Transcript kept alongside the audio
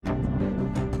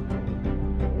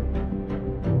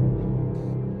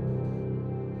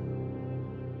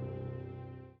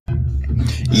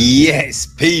Yes,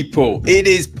 people, it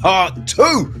is part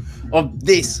 2 of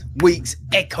this week's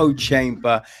Echo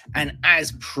Chamber, and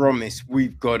as promised,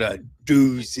 we've got a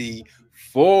doozy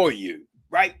for you,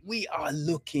 right? We are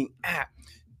looking at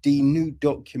the new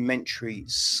documentary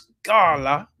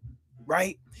Scala,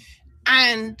 right?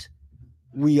 And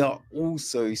we are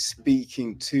also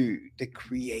speaking to the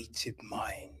creative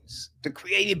minds, the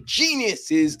creative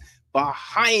geniuses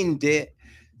behind it.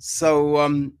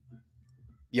 So,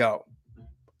 yo,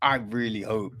 I really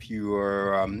hope you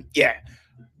are,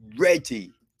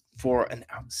 ready for an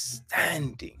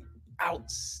outstanding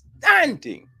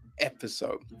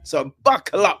episode. So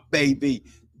buckle up, baby.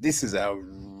 This is a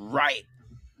right,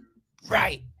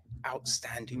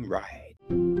 outstanding ride.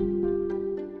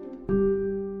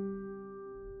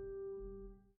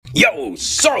 Yo,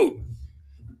 so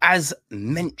as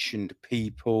mentioned,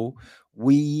 people,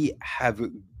 we have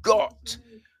got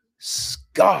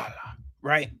Scala,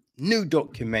 right? New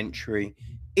documentary.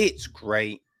 It's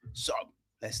great. So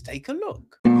let's take a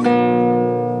look.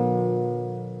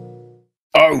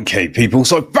 Okay, people.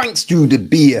 So thanks to the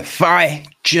BFI,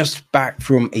 just back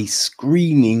from a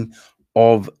screening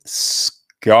of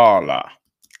Scala,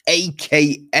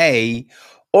 aka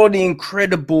or the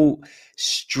incredible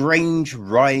strange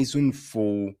rise and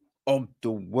fall of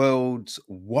the world's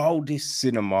wildest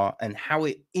cinema and how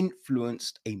it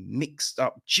influenced a mixed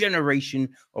up generation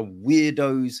of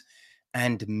weirdos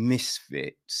and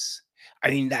misfits. I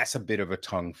mean, that's a bit of a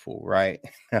tongueful, right?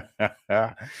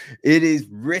 It is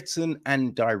written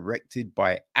and directed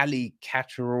by Ali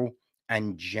Catterall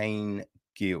and Jane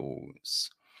Gills.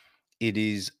 It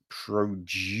is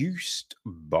produced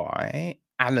by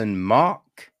Alan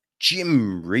Mark,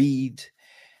 Jim Reed,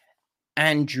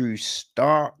 Andrew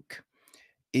Stark.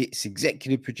 It's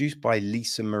executive produced by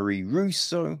Lisa Marie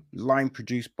Russo, line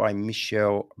produced by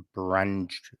Michelle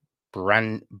Brondum.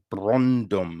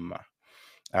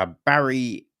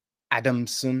 Barry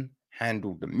Adamson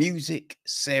handled the music,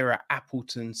 Sarah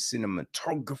Appleton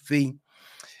cinematography,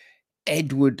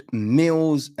 Edward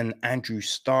Mills and Andrew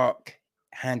Stark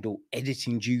handle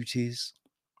editing duties.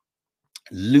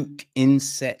 Luke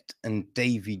Inset and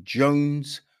Davy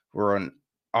Jones were on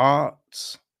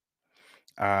art.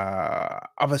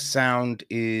 Other sound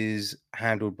is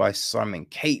handled by Simon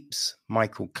Capes,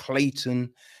 Michael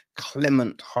Clayton,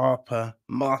 Clement Harper,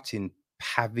 Martin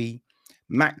Pavey,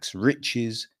 Max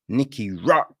Riches, Nikki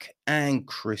Ruck, and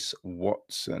Chris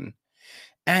Watson.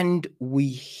 And we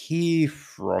hear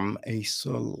from a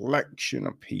selection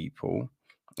of people,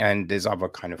 and there's other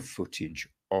kind of footage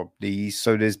of these.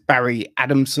 So there's Barry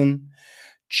Adamson,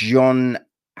 John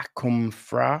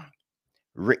Akomfra,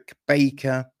 Rick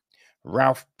Baker,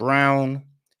 Ralph Brown,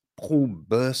 Paul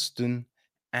Burston,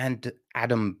 and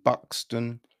Adam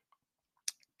Buxton,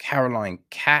 Caroline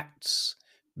Katz,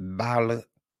 Bala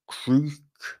Kruk,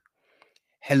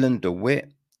 Helen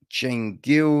DeWitt, Jane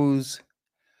Gills,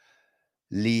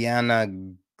 Liana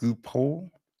Gupol,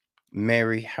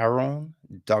 Mary Harron,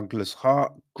 Douglas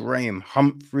Hart, Graham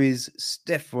Humphreys,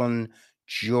 Stefan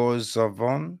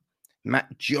Jorzavon,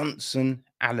 Matt Johnson,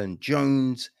 Alan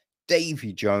Jones,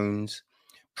 Davy Jones,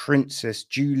 Princess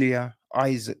Julia,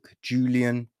 Isaac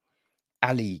Julian,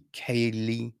 Ali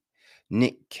Cayley,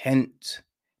 Nick Kent,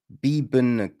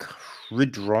 Beeben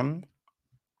Cridron,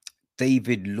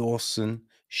 David Lawson,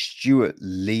 Stuart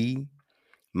Lee,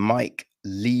 Mike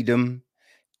Leadham,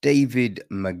 David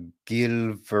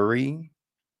McGilvery,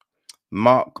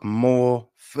 Mark Moore,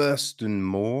 Thurston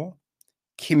Moore,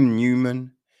 Kim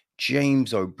Newman,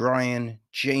 James O'Brien,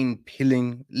 Jane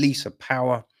Pilling, Lisa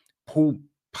Power, Paul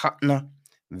Putner,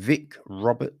 Vic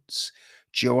Roberts,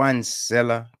 Joanne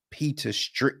Seller, Peter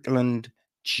Strickland,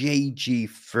 J.G.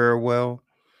 Furwell,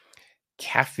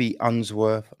 Kathy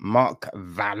Unsworth, Mark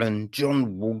Vallon,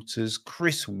 John Walters,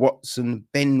 Chris Watson,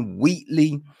 Ben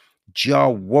Wheatley,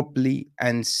 Jar Wobbly,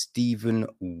 and Stephen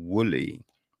Woolley.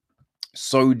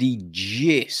 So the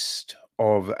gist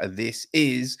of this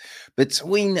is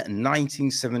between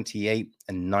 1978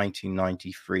 and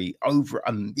 1993, over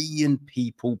 1 million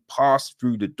people passed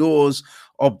through the doors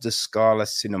of the Scala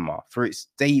Cinema for its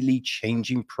daily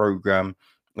changing program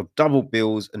of double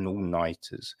bills and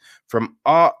all-nighters, from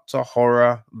art to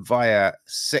horror via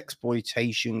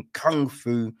sexploitation, kung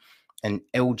fu, and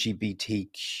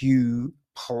LGBTQ+.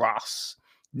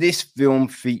 This film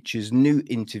features new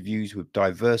interviews with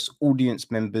diverse audience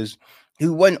members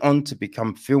who went on to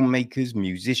become filmmakers,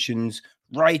 musicians,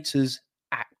 writers,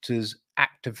 actors,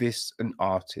 activists, and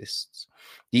artists.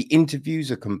 The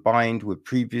interviews are combined with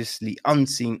previously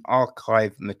unseen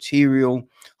archive material,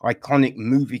 iconic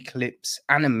movie clips,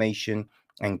 animation,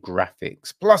 and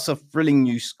graphics, plus a thrilling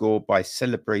new score by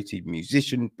celebrated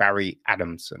musician Barry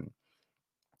Adamson.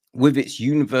 With its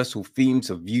universal themes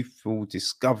of youthful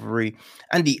discovery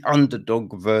and the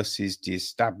underdog versus the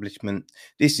establishment,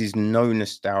 this is no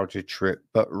nostalgia trip,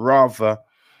 but rather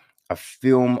a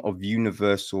film of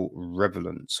universal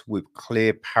relevance with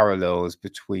clear parallels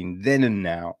between then and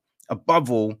now. Above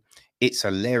all, it's a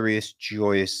hilarious,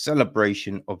 joyous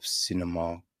celebration of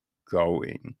cinema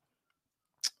going.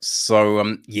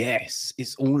 So, yes,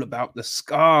 it's all about the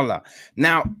Scala.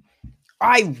 Now,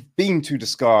 I've been to the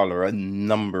Scala a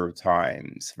number of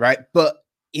times, right? But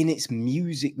in its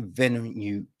music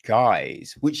venue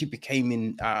guise, which it became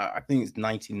in, I think it's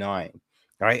 99,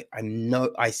 right? I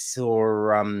know I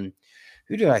saw,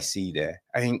 who did I see there?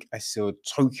 I think I saw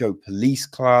Tokyo Police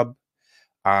Club,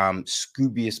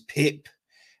 Scoobius Pip,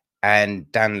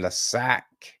 and Dan Lasac,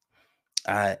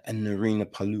 and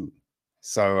Narina Palou.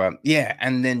 So yeah,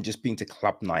 and then just been to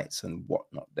club nights and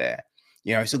whatnot there.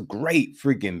 You know, it's a great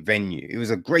friggin' venue. It was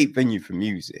a great venue for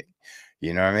music.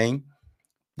 You know what I mean?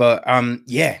 But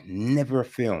yeah, never a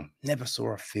film. Never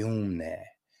saw a film there,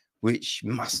 which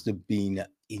must have been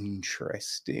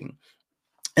interesting.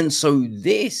 And so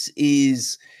this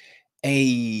is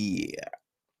a,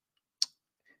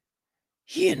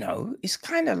 you know, it's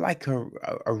kind of like a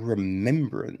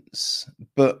remembrance,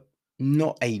 but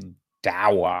not a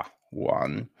dour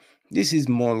one. This is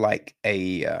more like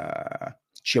a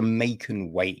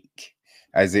Jamaican wake,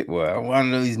 as it were, one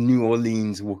of those New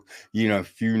Orleans, you know,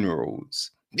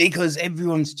 funerals, because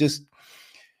everyone's just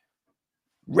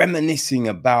reminiscing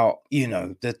about, you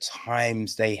know, the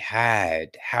times they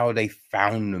had, how they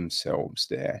found themselves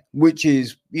there, which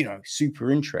is, you know,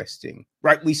 super interesting,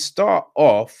 right? We start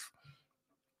off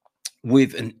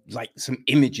with like some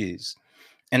images,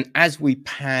 and as we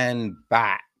pan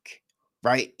back,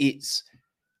 right, it's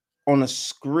on a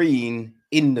screen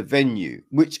in the venue,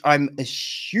 which I'm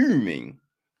assuming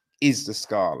is the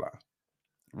Scala,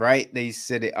 right? They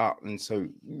set it up, and so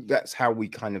that's how we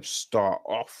kind of start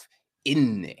off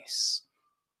in this.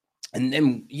 And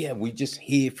then yeah, we just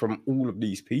hear from all of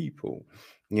these people,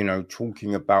 you know,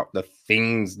 talking about the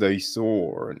things they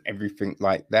saw and everything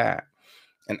like that,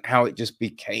 and how it just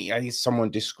became, I guess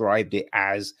someone described it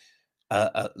as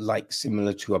like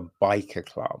similar to a biker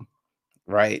club,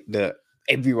 right? That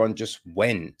everyone just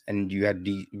went, and you had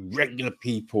the regular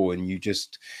people, and you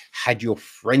just had your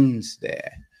friends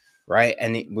there, right?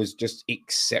 And it was just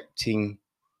accepting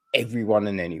everyone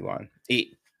and anyone. It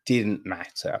didn't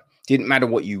matter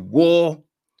what you wore,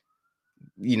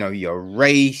 you know, your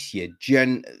race, your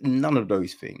none of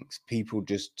those things. People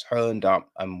just turned up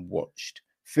and watched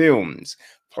films.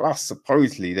 Plus,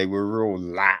 supposedly they were real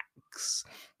lax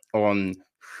on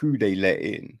who they let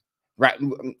in, right?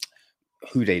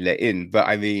 Who they let in, but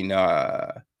I mean,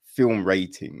 film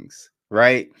ratings,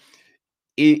 right?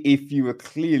 If you were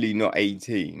clearly not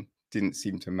 18, didn't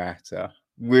seem to matter,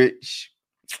 which,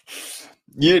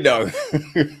 you know,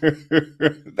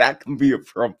 that can be a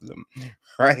problem,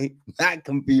 right? That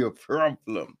can be a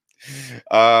problem.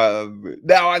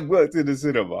 Now I've worked in the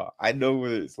cinema. I know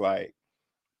what it's like.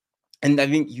 And I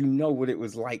think you know what it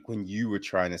was like when you were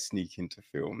trying to sneak into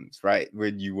films, right?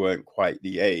 When you weren't quite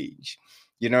the age.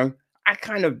 You know, I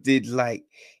kind of did like,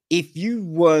 if you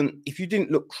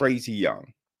didn't look crazy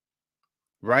young,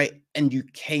 right? And you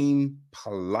came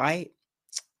polite,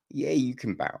 yeah, you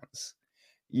can bounce.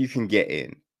 You can get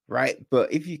in, right?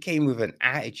 But if you came with an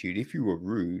attitude, if you were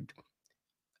rude,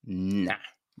 nah,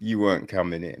 you weren't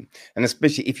coming in. And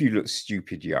especially if you look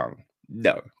stupid young,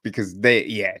 no, because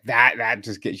yeah, that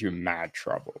just gets you in mad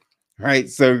trouble, right?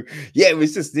 So yeah, it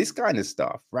was just this kind of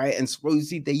stuff, right? And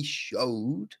supposedly they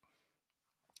showed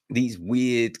these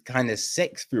weird kind of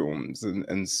sex films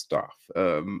and stuff,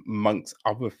 amongst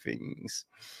other things,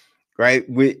 right?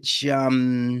 Which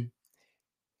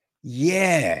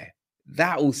yeah,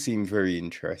 that all seemed very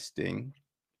interesting,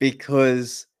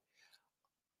 because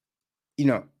you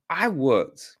know, I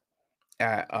worked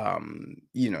at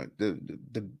you know,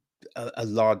 a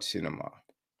large cinema,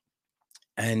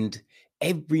 and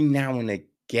every now and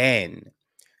again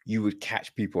you would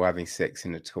catch people having sex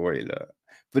in the toilet.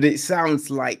 But it sounds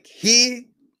like here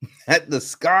at the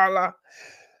Scala,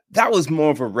 that was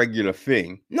more of a regular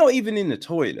thing. Not even in the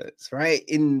toilets, right?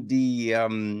 In the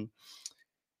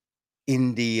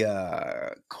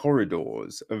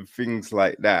corridors of things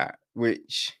like that,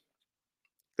 which,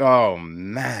 oh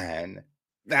man,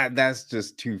 that's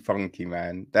just too funky,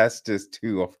 man. That's just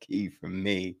too off key for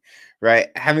me, right?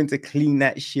 Having to clean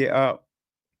that shit up,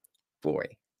 boy,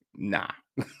 nah.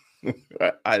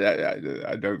 I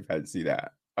don't fancy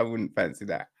that. I wouldn't fancy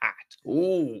that at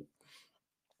all.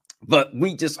 But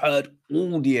we just heard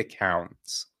all the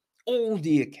accounts,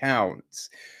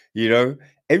 you know,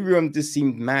 everyone just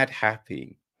seemed mad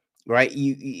happy, right?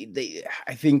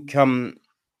 I think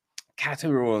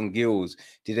Catterall and Gills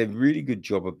did a really good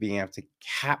job of being able to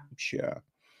capture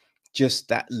just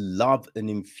that love and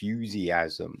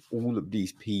enthusiasm all of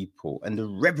these people and the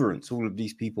reverence all of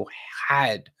these people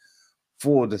had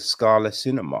for the Scala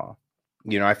cinema.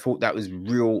 You know, I thought that was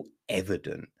real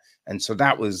evident. And so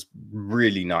that was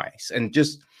really nice. And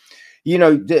just, you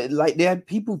know, like they had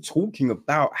people talking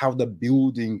about how the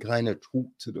building kind of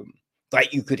talked to them.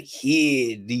 Like you could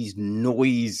hear these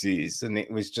noises and it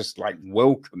was just like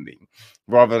welcoming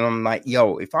rather than like,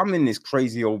 yo, if I'm in this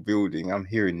crazy old building, I'm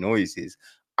hearing noises.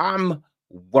 I'm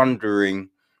wondering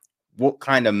what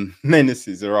kind of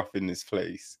menaces are up in this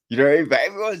place. You know, but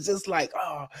everyone's just like,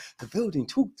 oh, the building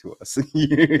talked to us.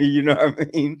 You know what I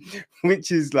mean?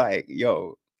 Which is like,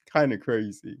 yo, kind of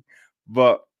crazy,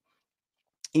 but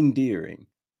endearing,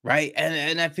 right?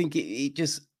 And I think it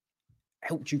just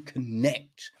helped you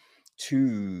connect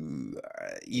to,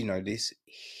 you know, this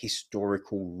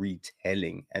historical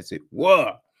retelling, as it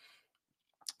were.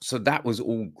 So that was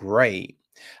all great.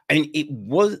 And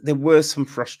there were some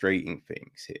frustrating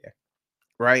things here,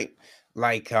 right?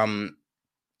 Like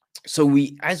so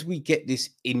as we get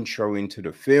this intro into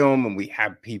the film and we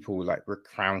have people like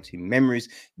recounting memories,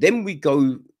 then we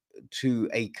go to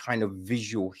a kind of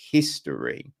visual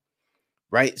history,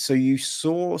 right? So you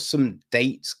saw some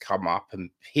dates come up and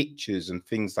pictures and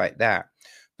things like that,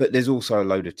 but there's also a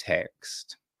load of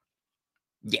text.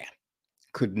 Yeah,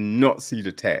 could not see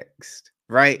the text,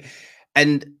 right?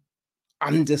 And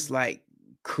I'm just like,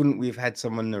 couldn't we have had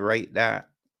someone narrate that?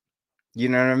 You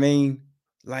know what I mean?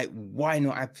 Like, why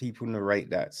not have people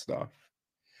narrate that stuff?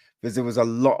 Because there was a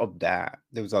lot of that.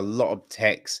 There was a lot of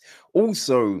text.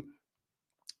 Also,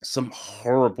 some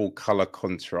horrible color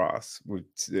contrast with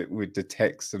the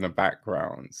text and the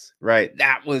backgrounds, right?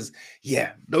 That was,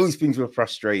 yeah, those things were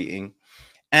frustrating.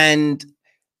 And,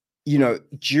 you know,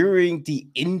 during the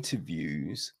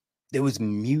interviews, there was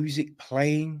music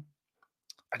playing.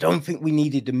 I don't think we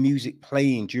needed the music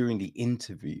playing during the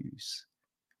interviews.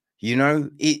 You know,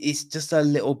 it's just a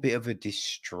little bit of a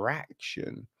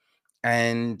distraction.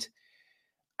 And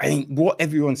I think what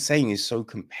everyone's saying is so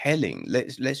compelling.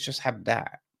 Let's just have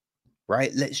that,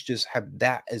 right? Let's just have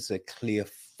that as a clear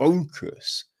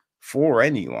focus for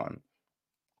anyone.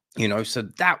 You know, so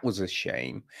that was a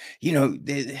shame. You know,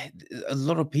 a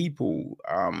lot of people,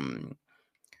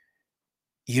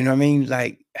 you know what I mean?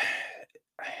 Like,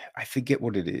 I forget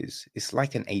what it is. It's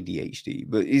like an ADHD,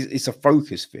 but it's a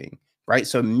focus thing, right?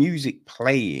 So music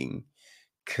playing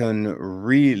can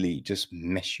really just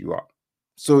mess you up.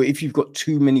 So if you've got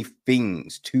too many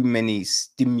things, too many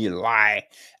stimuli,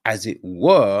 as it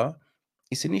were,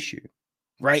 it's an issue,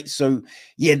 right? So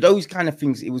yeah, those kind of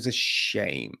things, it was a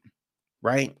shame,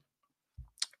 right?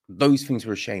 Those things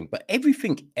were a shame, but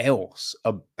everything else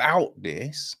about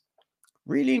this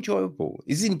really enjoyable.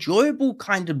 It's enjoyable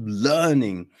kind of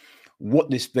learning what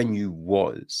this venue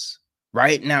was,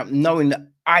 right? Now, knowing that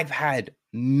I've had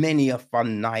many a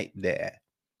fun night there,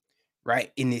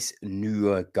 right? In this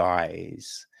newer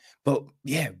guise. But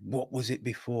yeah, what was it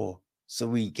before? So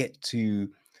we get to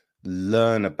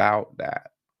learn about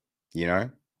that, you know?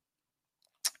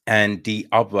 And the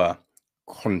other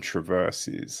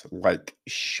controversies, like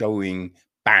showing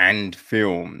banned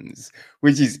films,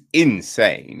 which is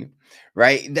insane,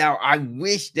 right? Now, I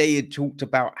wish they had talked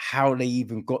about how they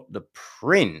even got the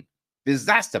print, because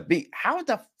that's the big, how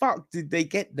the fuck did they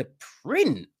get the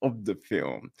print of the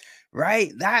film,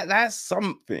 right? That's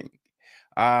something.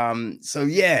 So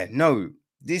yeah, no,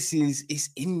 it's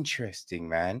interesting,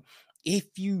 man.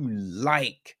 If you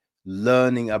like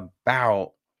learning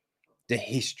about the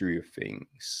history of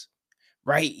things,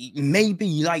 right?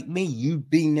 Maybe like me, you've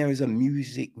been there as a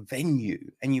music venue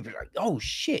and you'd be like, oh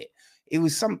shit, it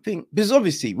was something. Because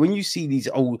obviously, when you see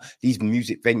these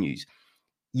music venues,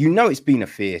 you know it's been a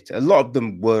theater. A lot of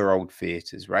them were old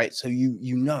theaters, right? So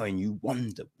you know, and you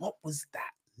wonder, what was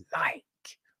that like?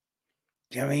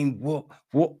 Do you know what I mean?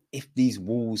 What if these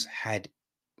walls had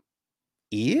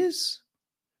ears?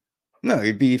 No,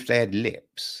 it'd be if they had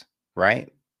lips,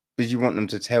 right? Because you want them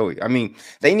to tell you. I mean,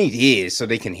 they need ears so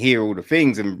they can hear all the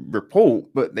things and report,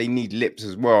 but they need lips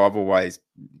as well. Otherwise,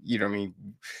 you know what I mean?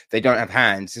 They don't have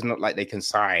hands. It's not like they can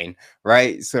sign,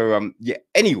 right? So yeah,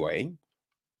 anyway,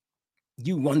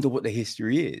 you wonder what the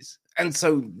history is. And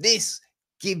so this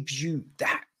gives you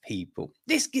that, people.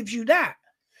 This gives you that.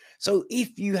 So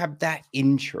if you have that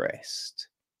interest,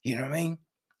 you know what I mean?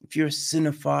 If you're a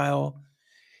cinephile,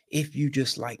 if you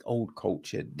just like old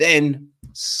culture, then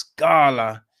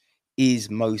Scala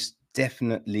is most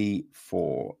definitely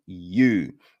for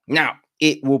you. Now,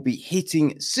 it will be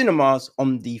hitting cinemas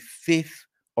on the 5th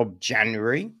of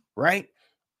January, right?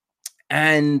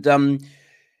 And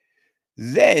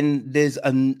then there's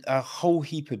a whole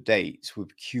heap of dates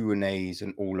with Q&As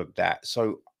and all of that.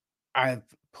 So I've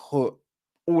put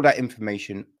all that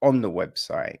information on the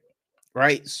website,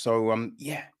 right? So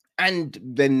yeah, and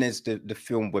then there's the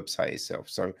film website itself.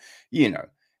 So you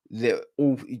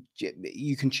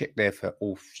can check there for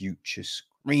all future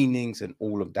screenings and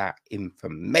all of that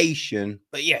information.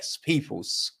 But yes, people,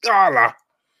 Scala,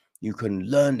 you can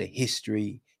learn the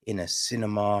history in a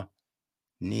cinema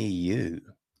near you.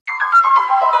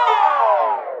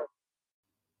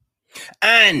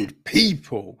 And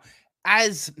people,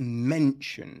 as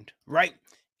mentioned, right?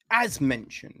 As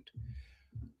mentioned,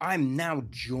 I'm now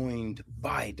joined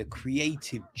by the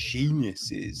creative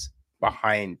geniuses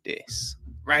behind this,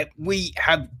 right? We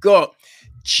have got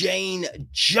Jane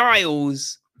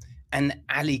Giles and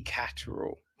Ali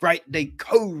Catterall, right? They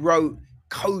co-wrote,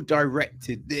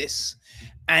 co-directed this,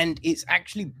 and it's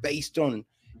actually based on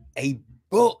a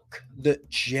book that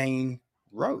Jane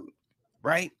wrote,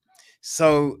 right?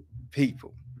 So,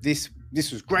 people, this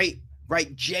was great,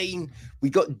 right? Jane,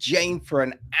 we got Jane for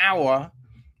an hour.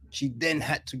 She then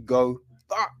had to go,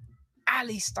 but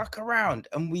Ali stuck around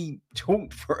and we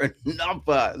talked for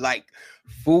another like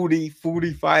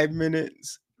 45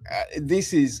 minutes.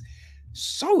 This is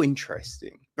so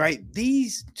interesting, right?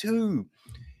 These two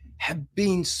have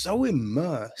been so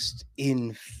immersed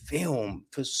in film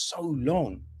for so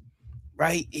long,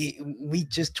 right? We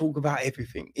just talk about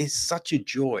everything. It's such a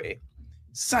joy.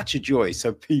 Such a joy.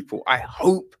 So, people, I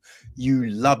hope you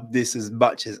love this as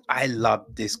much as I love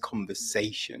this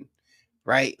conversation,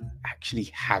 right?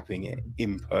 Actually having it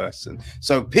in person.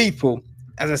 So, people,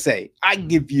 as I say, I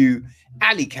give you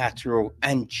Ali Catterall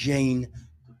and Jane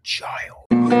Giles.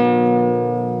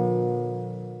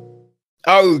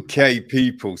 Okay,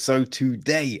 people. So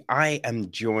today I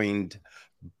am joined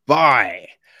by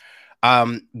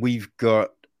we've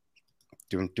got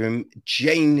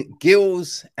Jane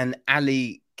Giles and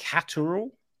Ali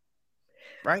Catterall,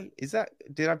 right?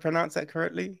 Did I pronounce that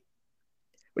correctly?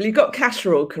 Well, you got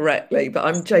Catterall correctly, but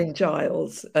I'm Jane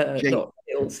Giles, not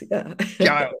Giles. Yeah.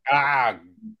 Giles.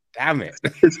 Damn it!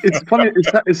 It's funny.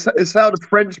 It's how the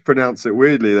French pronounce it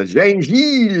weirdly. There's Jane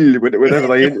Gilles whenever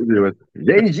they interview it.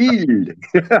 Jane Gilles,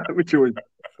 which always.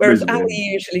 Whereas Ali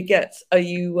usually gets, are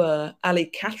you Ali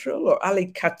Catterall or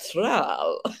Ali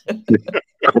Cattrall?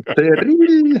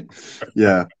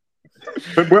 Yeah.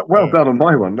 But well done on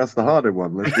my one. That's the harder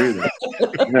one. Let's do this.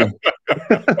 Yeah.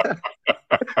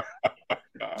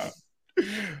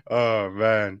 Oh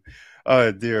man.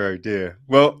 Oh dear, oh dear.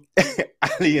 Well,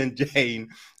 Ali and Jane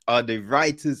are the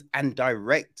writers and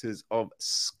directors of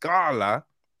Scala,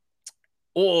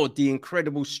 or The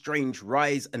Incredible Strange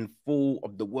Rise and Fall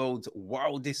of the World's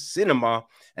Wildest Cinema,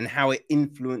 and how it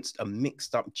influenced a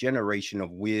mixed up generation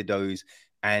of weirdos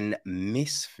and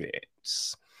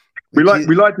misfits. We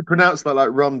like to pronounce that like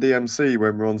Run DMC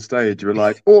when we're on stage. We're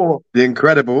like, or The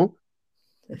Incredible.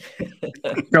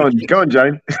 Go on,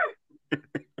 Jane.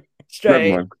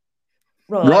 Straight.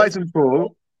 Rise and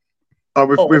Fall. Oh,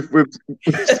 we've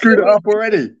screwed it up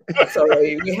already.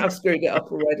 Sorry, we have screwed it up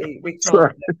already. We can't.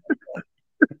 Sorry.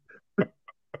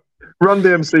 Run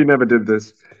DMC never did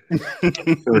this.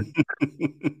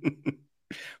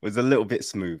 Was a little bit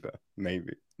smoother,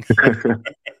 maybe.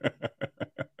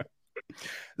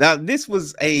 Now, this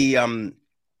was a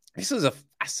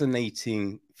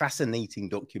fascinating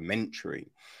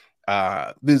documentary.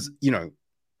 Because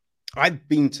I've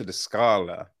been to the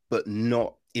Scala, but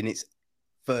not in its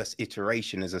first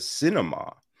iteration as a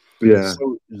cinema. Yeah.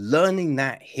 So learning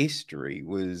that history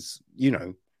was,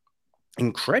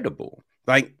 incredible.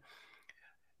 Like,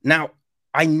 now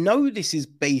I know this is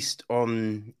based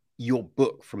on your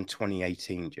book from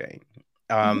 2018, Jane.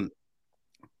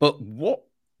 But what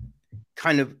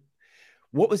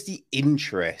was the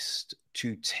interest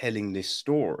to telling this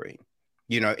story,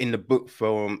 in the book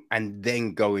form and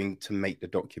then going to make the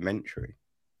documentary?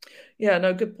 Yeah,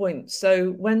 no, good point. So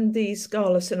when the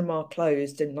Scala Cinema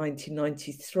closed in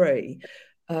 1993,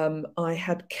 I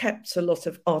had kept a lot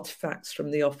of artifacts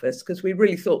from the office because we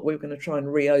really thought we were going to try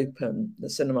and reopen the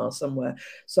cinema somewhere.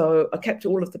 So I kept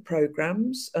all of the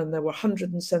programs, and there were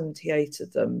 178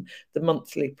 of them, the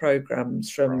monthly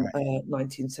programs from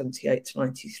 1978 to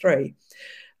 93.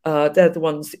 They're the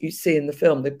ones that you see in the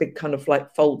film, the big kind of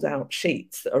like fold out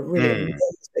sheets that are really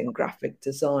amazing graphic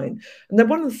design. And then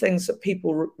one of the things that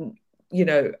people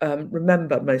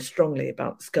remember most strongly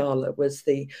about Scala was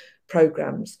the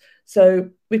programs. So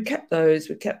we kept those.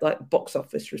 We kept like the box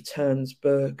office returns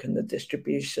book and the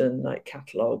distribution, like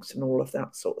catalogues and all of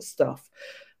that sort of stuff.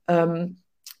 And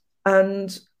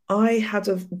I had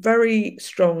a very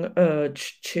strong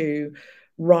urge to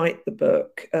write the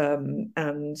book,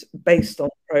 and based on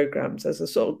programs as a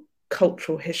sort of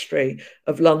cultural history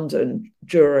of London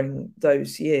during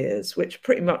those years, which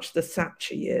pretty much the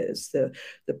Thatcher years, the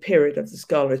period of the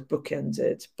Scala is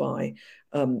bookended by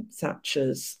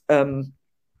Thatcher's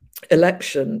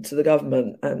election to the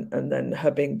government and then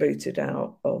her being booted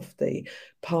out of the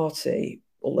party,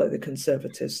 although the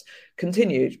Conservatives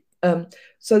continued.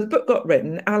 So the book got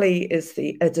written. Ali is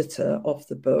the editor of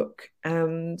the book,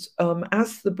 and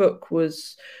as the book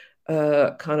was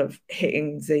kind of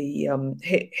hitting the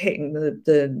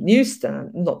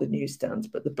newsstand, not the newsstands,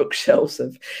 but the bookshelves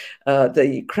of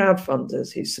the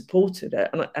crowdfunders who supported it,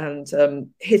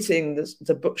 and hitting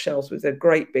the bookshelves with a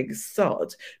great big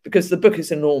thud, because the book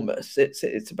is enormous.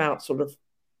 It's about sort of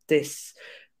this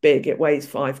big. It weighs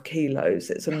 5 kilos.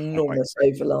 It's an enormous,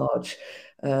 overlarge,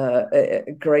 a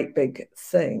great big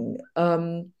thing.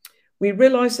 We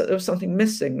realized that there was something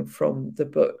missing from the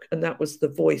book, and that was the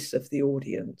voice of the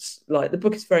audience. Like, the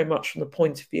book is very much from the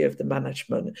point of view of the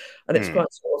management, and it's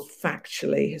quite sort of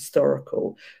factually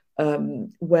historical.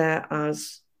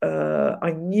 Whereas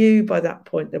I knew by that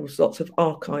point there was lots of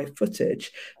archive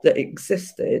footage that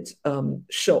existed,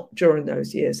 shot during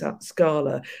those years at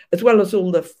Scala, as well as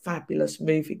all the fabulous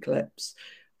movie clips.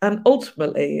 And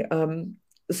ultimately, the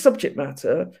subject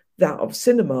matter, that of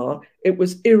cinema, it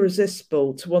was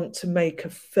irresistible to want to make a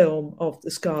film of the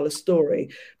Scala story,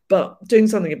 but doing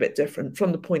something a bit different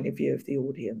from the point of view of the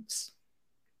audience.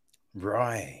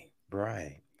 Right.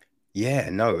 Yeah,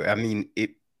 no, I mean,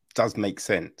 it does make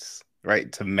sense,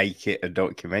 right, to make it a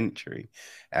documentary,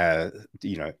 add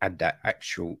that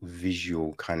actual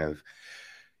visual kind of,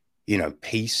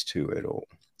 piece to it all.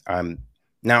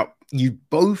 Now, you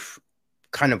both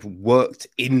kind of worked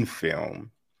in film,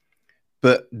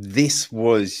 but this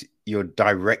was your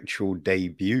directorial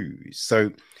debut.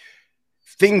 So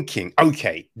thinking,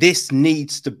 okay, this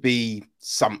needs to be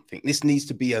something. This needs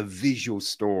to be a visual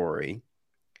story.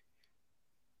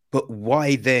 But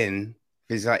why then?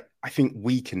 Because I think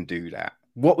we can do that.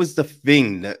 What was the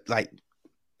thing that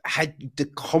had the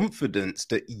confidence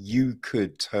that you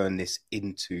could turn this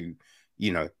into,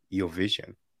 your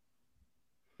vision?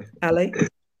 Ali?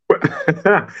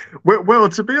 Well,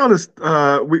 to be honest,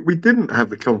 we didn't have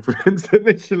the confidence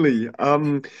initially.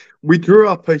 We drew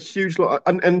up a huge lot,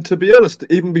 and to be honest,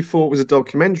 even before it was a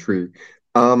documentary,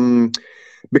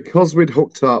 because we'd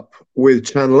hooked up with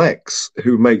Channel X,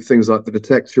 who make things like The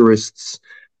Detectorists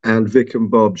and Vic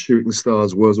and Bob, Shooting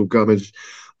Stars, Wurzel Gummidge,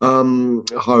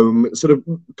 Home, sort of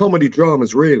comedy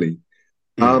dramas, really.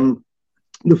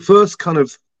 The first kind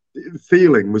of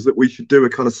feeling was that we should do a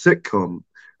kind of sitcom,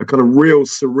 a kind of real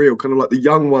surreal, kind of like The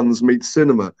Young Ones meet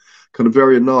cinema, kind of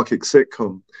very anarchic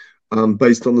sitcom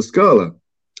based on the Scala.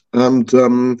 And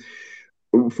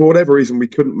for whatever reason, we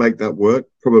couldn't make that work,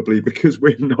 probably because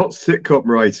we're not sitcom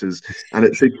writers, and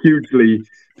it's a hugely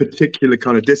particular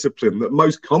kind of discipline that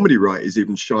most comedy writers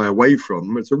even shy away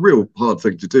from. It's a real hard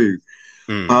thing to do.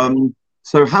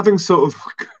 So having sort of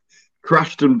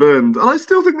crashed and burned, and I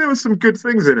still think there were some good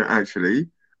things in it, actually,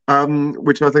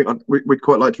 which I think we'd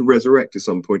quite like to resurrect at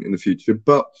some point in the future.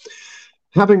 But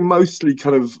having mostly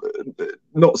kind of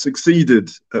not succeeded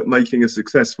at making a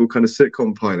successful kind of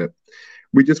sitcom pilot,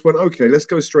 we just went, okay, let's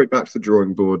go straight back to the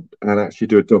drawing board and actually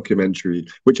do a documentary,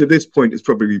 which at this point is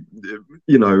probably,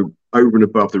 over and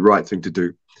above the right thing to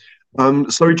do.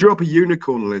 So we drew up a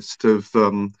unicorn list of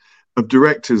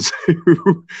directors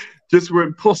who just were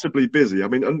impossibly busy. I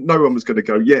mean, no one was going to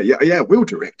go, yeah, we'll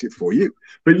direct it for you.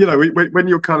 But, when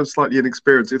you're kind of slightly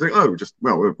inexperienced, you think, we'll just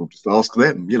ask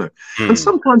them, And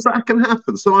sometimes that can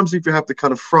happen. Sometimes if you have the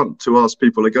kind of front to ask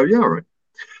people, they go, yeah, all right.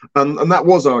 And that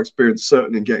was our experience,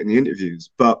 certainly, in getting the interviews.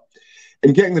 But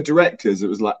in getting the directors, it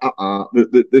was like,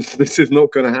 this is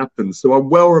not going to happen. So I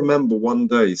well remember one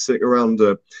day sitting around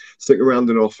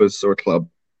an office or a club,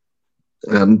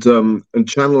 and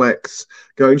Channel X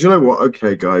going, do you know what?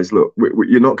 Okay, guys, look,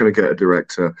 you're not going to get a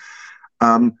director.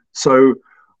 So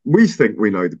we think we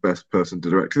know the best person to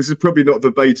direct. This is probably not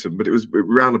verbatim, but it was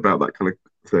around about that kind of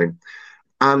thing.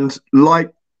 And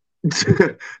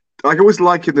I always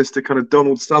liken this to kind of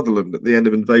Donald Sutherland at the end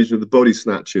of Invasion of the Body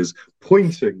Snatchers,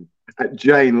 pointing at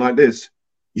Jane like this,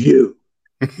 you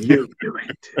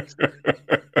direct it.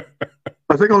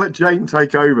 I think I'll let Jane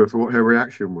take over for what her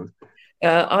reaction was.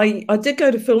 I did go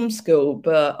to film school,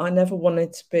 but I never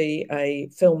wanted to be a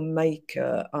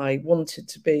filmmaker. I wanted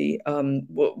to be,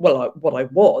 what I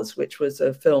was, which was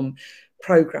a film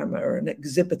programmer, an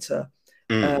exhibitor,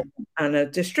 and a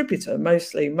distributor.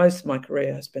 Most of my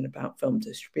career has been about film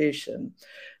distribution.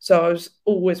 So I was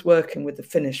always working with the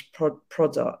finished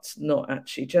product, not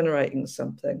actually generating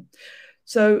something.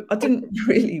 So I didn't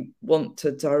really want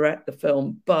to direct the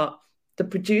film, but the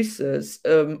producers,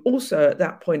 also at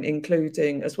that point,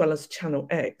 including, as well as Channel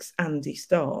X, Andy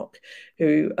Stark,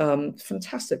 who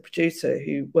fantastic producer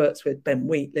who works with Ben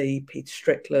Wheatley, Peter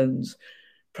Strickland,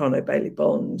 Prano Bailey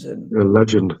Bond, and a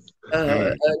legend.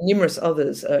 Numerous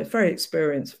others. Very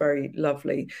experienced, very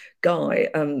lovely guy.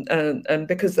 And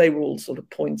because they were all sort of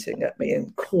pointing at me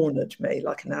and cornered me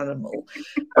like an animal,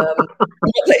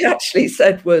 what they actually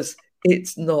said was,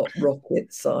 "It's not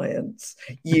rocket science.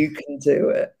 You can do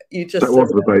it. You just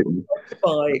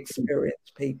by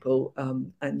experienced people,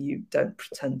 and you don't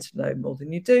pretend to know more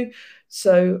than you do."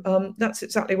 So that's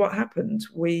exactly what happened.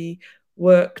 We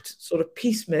worked sort of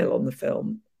piecemeal on the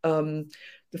film.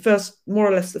 More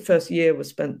or less the first year was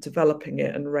spent developing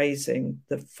it and raising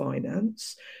the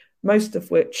finance, most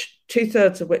of which,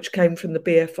 2/3 of which came from the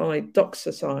BFI Doc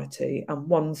Society, and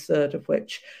 1/3 of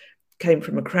which came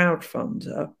from a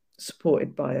crowdfunder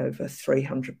supported by over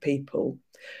 300 people.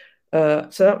 So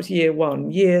that was year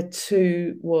one. Year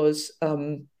two was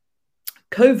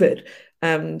COVID.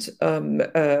 And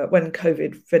when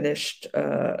COVID finished,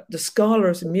 the Scala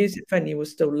as a music venue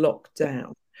was still locked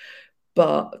down,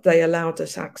 but they allowed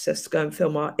us access to go and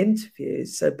film our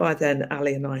interviews. So by then,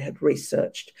 Ali and I had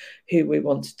researched who we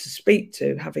wanted to speak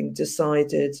to, having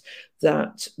decided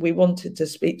that we wanted to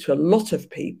speak to a lot of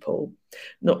people,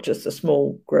 not just a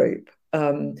small group.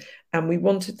 And we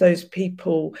wanted those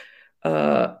people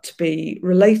to be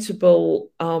relatable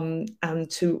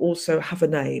and to also have a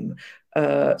name,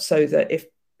 so that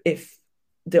if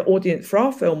the audience for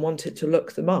our film wanted to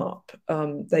look them up,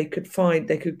 they could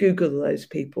Google those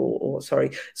people, or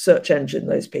search engine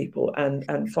those people,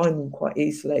 and find them quite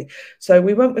easily. So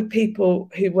we went with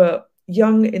people who were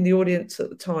young in the audience at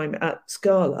the time at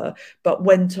Scala, but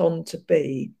went on to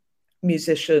be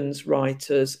musicians,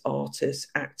 writers, artists,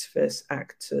 activists,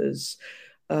 actors,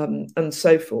 and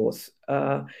so forth.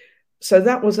 So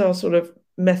that was our sort of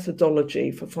methodology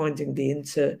for finding the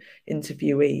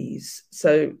interviewees.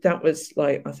 So that was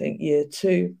like, I think, year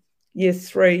two. Year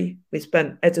three, we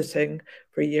spent editing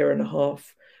for a year and a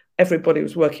half. Everybody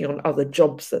was working on other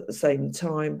jobs at the same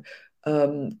time.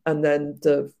 And then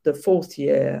the fourth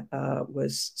year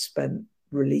was spent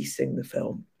releasing the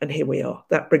film. And here we are.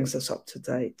 That brings us up to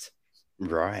date.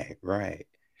 Right.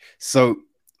 So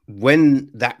when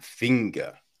that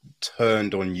finger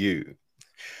turned on you,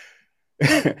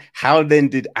 how then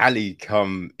did Ali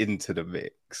come into the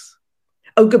mix?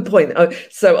 Oh, good point.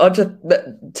 So I'll just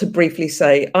to briefly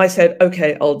say, I said,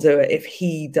 okay, I'll do it if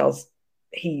he does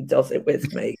it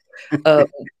with me.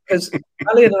 Because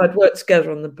Ali and I had worked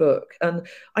together on the book, and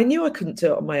I knew I couldn't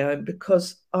do it on my own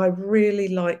because I really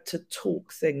like to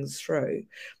talk things through.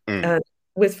 And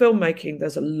with filmmaking,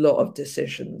 there's a lot of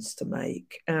decisions to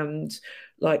make. And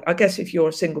like, I guess if you're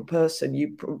a single person,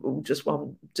 you just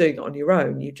want doing it on your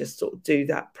own, you just sort of do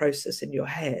that process in your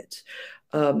head.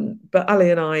 But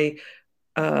Ali and I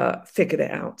figured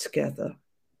it out together.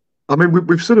 I mean,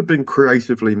 we've sort of been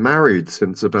creatively married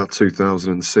since about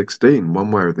 2016,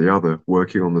 one way or the other,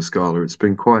 working on the Scala. It's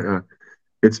been quite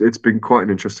an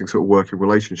interesting sort of working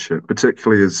relationship,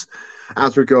 particularly as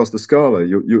regards the Scala.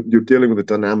 You're dealing with the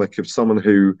dynamic of someone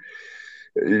who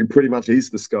pretty much is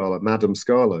the Scala, Madam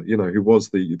Scala, who was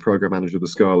the program manager of the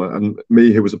Scala, and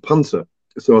me, who was a punter.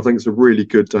 So I think it's a really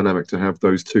good dynamic to have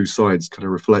those two sides kind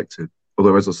of reflected.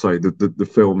 Although, as I say, the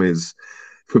film is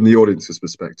from the audience's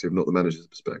perspective, not the manager's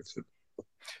perspective.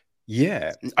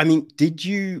 Yeah. I mean, did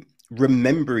you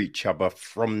remember each other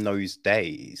from those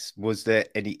days? Was there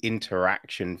any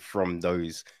interaction from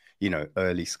those,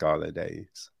 early Scala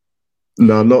days?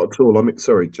 No, not at all. I mean,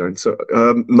 sorry, Jane. So,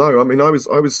 no, I mean, I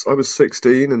was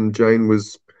 16 and Jane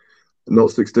was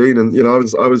not 16, and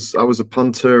I was a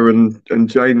punter and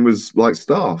Jane was like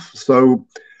staff. So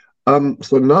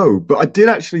no, but I did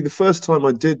actually, the first time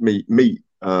I did meet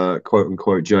quote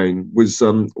unquote Jane was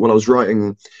when I was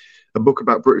writing a book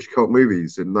about British cult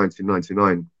movies in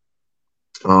 1999.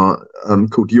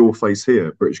 Called Your Face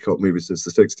Here, British Cult Movies Since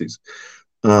the 60s.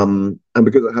 And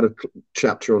because it had a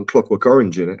chapter on Clockwork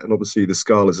Orange in it, and obviously the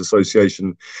Scala's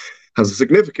association has a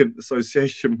significant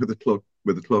association with the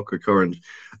Clockwork Orange,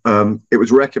 it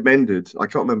was recommended, I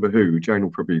can't remember who, Jane will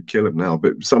probably kill him now,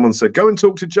 but someone said, go and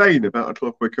talk to Jane about a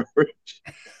Clockwork Orange.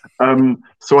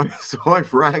 So I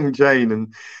rang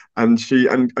Jane, and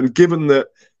given that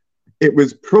it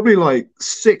was probably like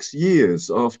 6 years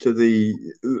after the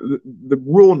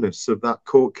rawness of that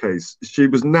court case. She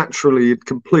was naturally,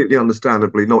 completely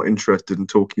understandably, not interested in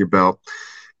talking about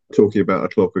A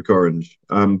Clockwork Orange.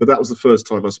 But that was the first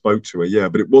time I spoke to her. Yeah,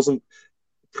 but it wasn't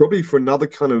probably for another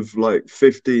kind of like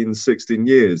 15, 16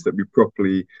 years that we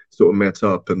properly sort of met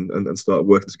up and started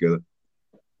working together.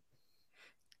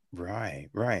 Right,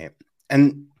 right.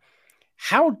 And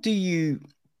how do you,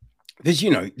 because,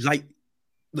 you know, like,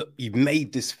 look, you've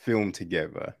made this film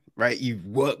together, right? You've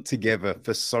worked together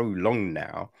for so long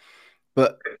now,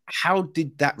 but how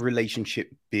did that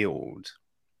relationship build,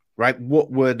 right?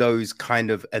 What were those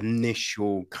kind of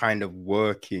initial kind of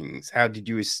workings? How did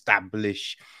you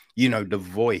establish, you know, the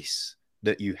voice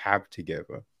that you have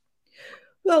together?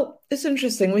 Well, it's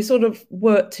interesting. We sort of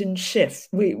worked in shifts.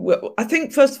 I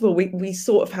think, first of all, we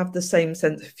sort of have the same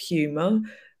sense of humor,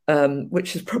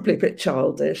 which is probably a bit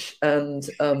childish and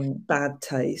bad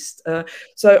taste.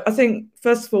 So I think,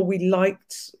 first of all, we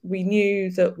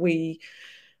knew that we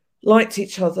liked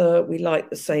each other. We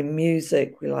liked the same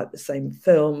music. We liked the same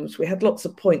films. We had lots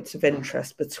of points of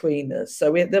interest between us.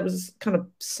 So there was kind of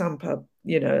sympa,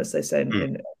 you know, as they say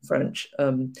in French,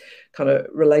 kind of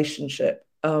relationship.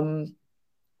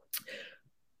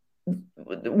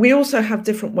 We also have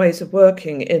different ways of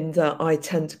working in that I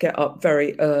tend to get up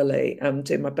very early and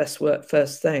do my best work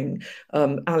first thing.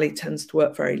 Ali tends to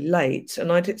work very late.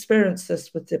 And I'd experienced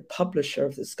this with the publisher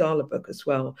of the Scala book as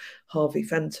well, Harvey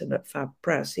Fenton at Fab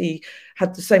Press. He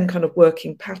had the same kind of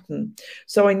working pattern.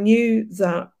 So I knew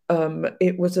that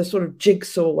it was a sort of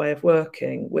jigsaw way of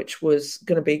working, which was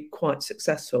going to be quite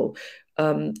successful.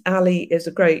 Ali is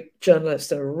a great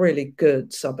journalist and a really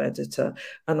good sub-editor,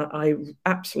 and I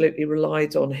absolutely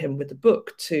relied on him with the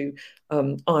book to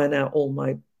iron out all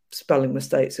my spelling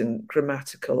mistakes and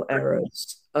grammatical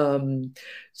errors. And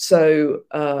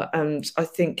I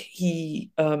think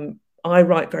I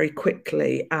write very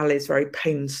quickly. Ali is very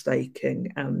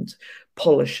painstaking and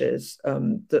polishes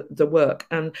the work.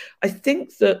 And I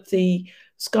think that the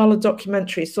Scala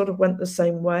documentary sort of went the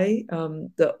same way,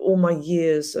 that all my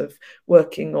years of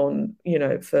working on, you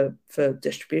know, for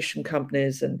distribution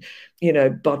companies and, you know,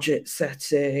 budget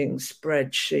setting,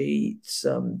 spreadsheets,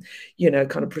 you know,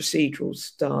 kind of procedural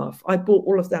stuff. I brought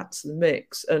all of that to the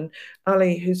mix. And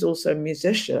Ali, who's also a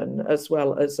musician as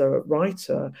well as a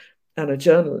writer and a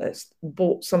journalist,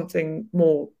 brought something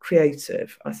more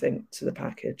creative, I think, to the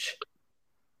package.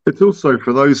 It's also,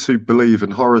 for those who believe in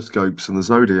horoscopes and the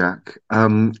zodiac,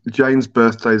 Jane's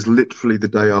birthday is literally the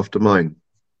day after mine.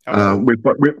 Oh.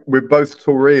 We're both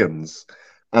Taurians.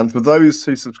 And for those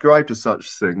who subscribe to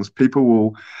such things, people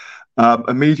will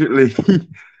immediately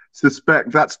suspect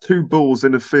that's two bulls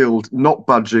in a field, not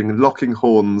budging, locking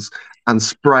horns, and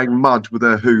spraying mud with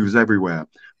their hooves everywhere.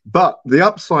 But the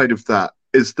upside of that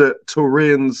is that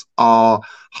Taurians are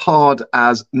hard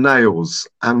as nails,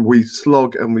 and we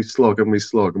slog and we slog and we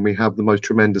slog, and we have the most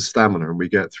tremendous stamina, and we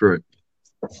get through it.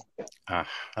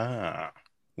 Aha.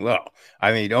 Well,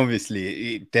 I mean,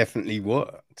 obviously, it definitely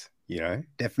worked. You know,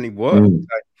 definitely worked.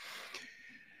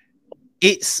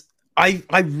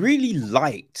 I really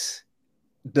liked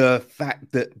the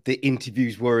fact that the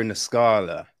interviews were in a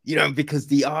Scala, you know, because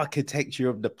the architecture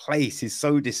of the place is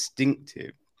so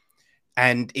distinctive.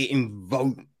 And it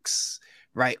invokes,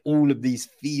 right, all of these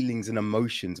feelings and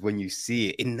emotions when you see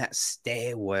it in that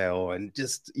stairwell and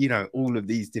just, you know, all of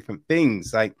these different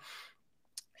things. Like,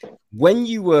 when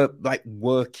you were like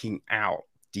working out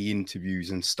the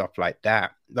interviews and stuff like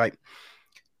that, like,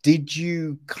 did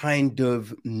you kind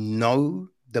of know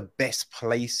the best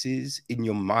places in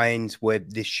your minds where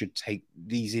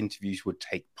these interviews would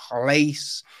take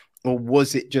place? Or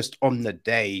was it just on the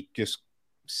day, just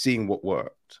seeing what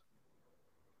worked?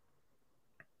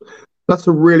 That's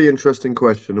a really interesting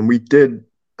question. And we did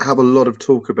have a lot of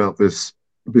talk about this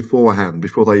beforehand,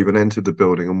 before they even entered the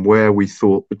building, and where we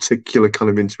thought particular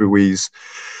kind of interviewees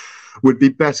would be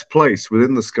best placed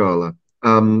within the Scala.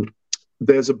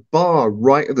 There's a bar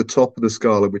right at the top of the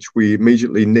Scala, which we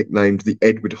immediately nicknamed the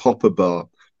Edward Hopper Bar,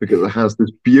 because it has this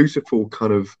beautiful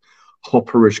kind of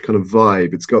hopperish kind of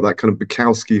vibe. It's got that kind of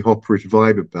Bukowski hopperish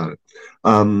vibe about it.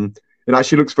 It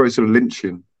actually looks very sort of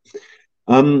Lynchian.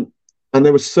 And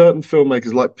there were certain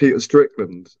filmmakers like Peter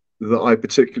Strickland that I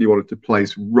particularly wanted to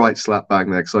place right slap bang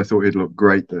there, because I thought he'd look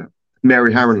great there.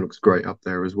 Mary Harron looks great up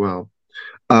there as well.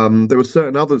 There were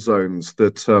certain other zones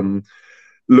that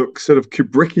look sort of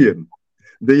Kubrickian.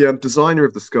 The designer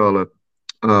of the Scala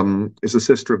is a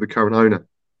sister of the current owner,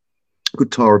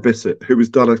 called Tara Bissett, who has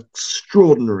done an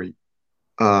extraordinary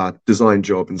design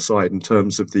job inside in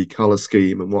terms of the color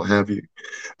scheme and what have you.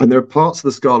 And there are parts of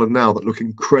the Scala now that look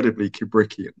incredibly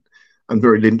Kubrickian. and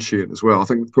very Lynchian as well. I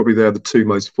think probably they're the two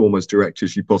most foremost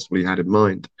directors you possibly had in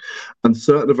mind. And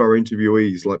certain of our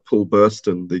interviewees, like Paul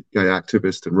Burston, the gay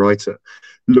activist and writer,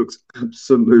 looks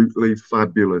absolutely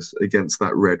fabulous against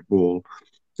that red wall.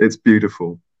 It's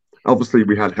beautiful. Obviously,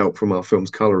 we had help from our film's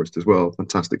colorist as well,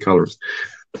 fantastic colorist.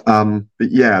 But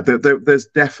yeah, there's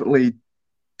definitely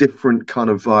different kind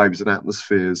of vibes and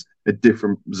atmospheres at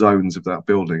different zones of that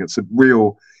building. It's a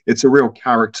real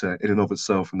character in and of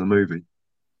itself in the movie.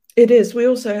 It is. We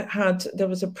also there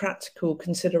was a practical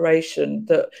consideration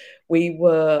that we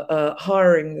were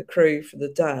hiring the crew for the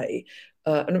day,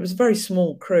 and it was a very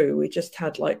small crew. We just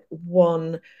had like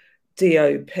one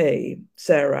DOP,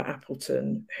 Sarah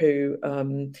Appleton, who,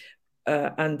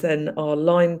 and then our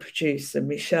line producer,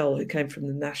 Michelle, who came from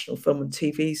the National Film and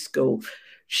TV School.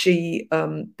 She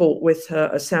brought with her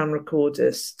a sound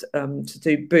recordist to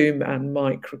do boom and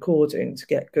mic recording to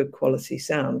get good quality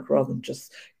sound rather than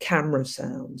just camera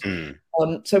sound.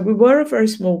 So we were a very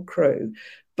small crew,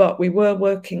 but we were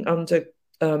working under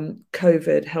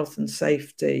COVID health and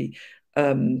safety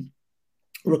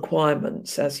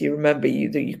requirements. As you remember,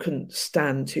 you couldn't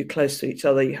stand too close to each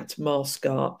other. You had to mask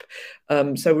up.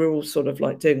 So we're all sort of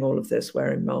like doing all of this,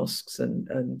 wearing masks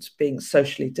and being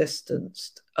socially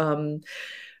distanced.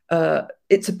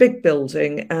 It's a big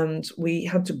building, and we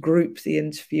had to group the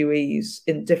interviewees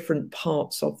in different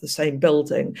parts of the same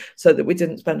building so that we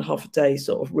didn't spend half a day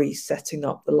sort of resetting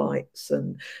up the lights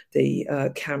and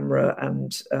the camera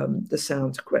and the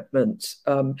sound equipment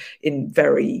in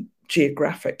very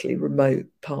geographically remote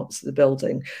parts of the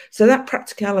building. So that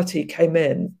practicality came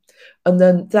in, and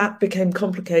then that became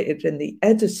complicated in the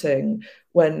editing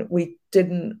when we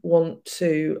didn't want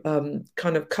to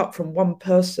kind of cut from one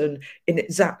person in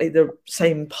exactly the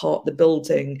same part of the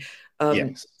building.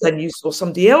 Yes. Then you saw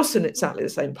somebody else in exactly the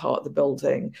same part of the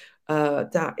building.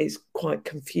 That is quite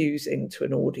confusing to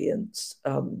an audience.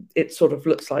 It sort of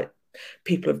looks like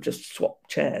people have just swapped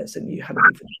chairs and you hadn't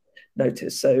even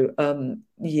noticed. So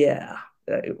yeah,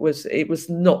 it was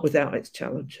not without its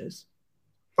challenges.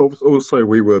 Also,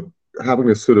 we were having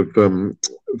a sort of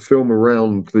film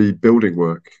around the building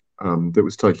work that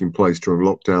was taking place during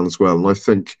lockdown as well. And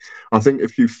I think a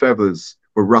few feathers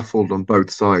were ruffled on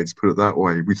both sides, put it that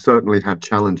way. We certainly had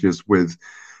challenges with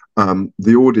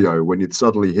the audio when you'd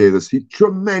suddenly hear this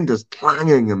tremendous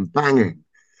clanging and banging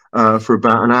for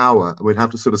about an hour, and we'd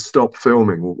have to sort of stop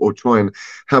filming or try and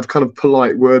have kind of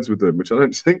polite words with them, which I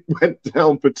don't think went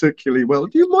down particularly well.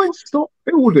 Do you mind stop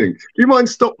building? Do you mind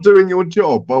stop doing your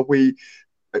job while we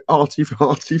arty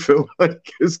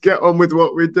filmmakers get on with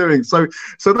what we're doing? So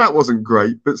that wasn't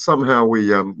great, but somehow we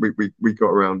got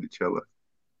around each other.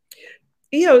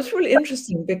 Yeah, it was really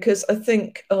interesting because I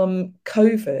think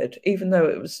COVID, even though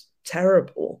it was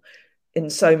terrible in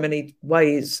so many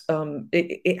ways,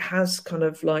 it has kind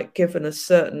of like given us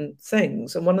certain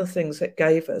things. And one of the things it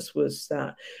gave us was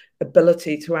that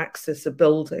ability to access a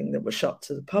building that was shut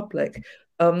to the public.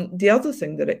 The other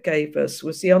thing that it gave us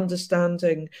was the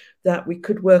understanding that we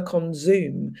could work on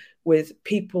Zoom with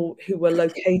people who were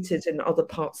located in other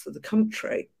parts of the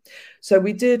country. So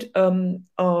we did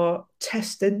our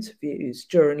test interviews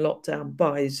during lockdown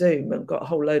by Zoom and got a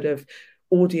whole load of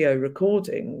audio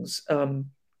recordings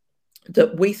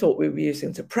that we thought we were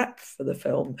using to prep for the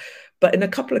film. But in a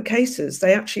couple of cases,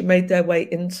 they actually made their way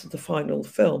into the final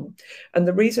film. And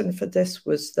the reason for this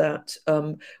was that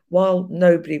while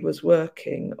nobody was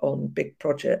working on big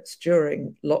projects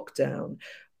during lockdown,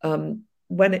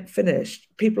 when it finished,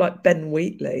 people like Ben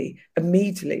Wheatley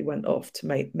immediately went off to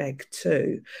make Meg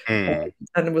 2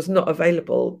 and was not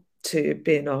available to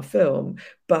be in our film,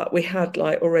 but we had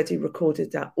like already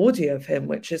recorded that audio of him,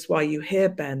 which is why you hear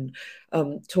Ben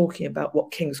talking about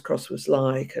what King's Cross was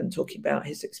like and talking about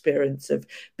his experience of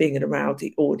being in a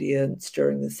rowdy audience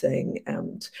during the thing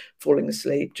and falling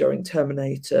asleep during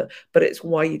Terminator, but it's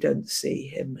why you don't see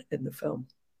him in the film.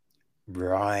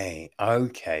 Right.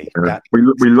 Okay. Yeah.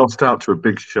 We lost out to a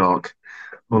big shark,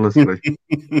 honestly.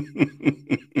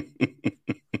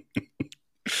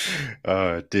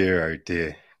 Oh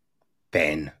dear.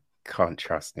 Ben, can't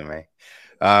trust him, eh?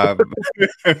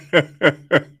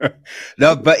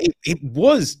 No, but it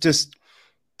was just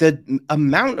the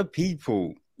amount of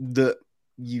people that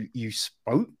you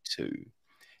spoke to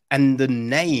and the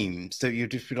names that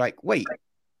you'd just be like, wait,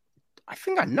 I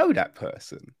think I know that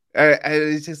person. And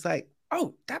it's just like,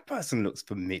 oh, that person looks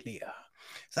familiar.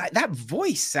 It's like that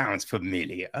voice sounds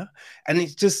familiar. And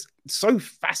it's just so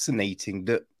fascinating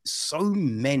that so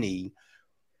many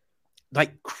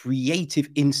like creative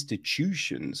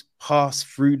institutions pass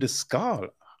through the Scala.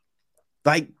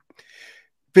 Like,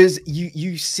 because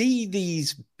you see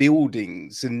these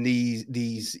buildings and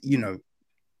these, you know,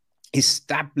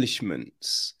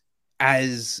 establishments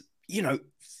as, you know,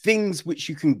 things which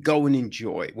you can go and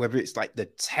enjoy, whether it's like the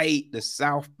Tate, the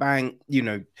South Bank, you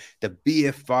know, the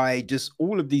BFI, just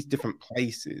all of these different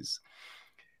places.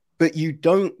 But you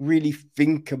don't really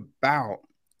think about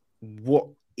what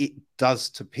it does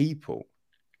to people,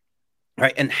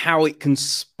 right? And how it can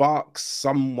spark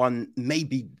someone,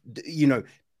 maybe, you know,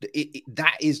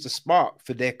 that is the spark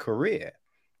for their career,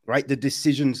 right? The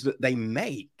decisions that they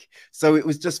make. So it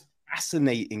was just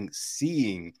fascinating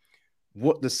seeing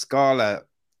what the Scala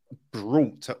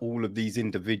brought to all of these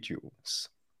individuals.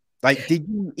 Like, did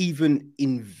you even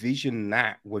envision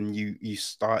that when you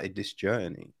started this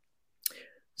journey?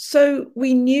 So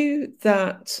we knew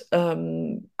that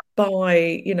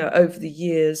by, you know, over the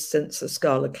years since the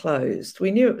Scala closed,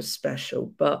 we knew it was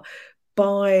special, but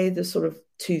by the sort of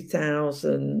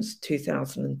 2000s,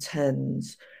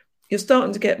 2010s, you're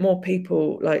starting to get more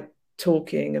people like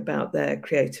talking about their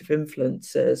creative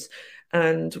influences.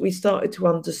 And we started to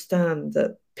understand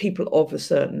that people of a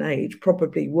certain age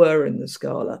probably were in the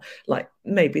Scala, like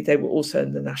maybe they were also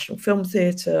in the National Film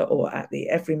Theatre or at the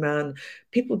Everyman.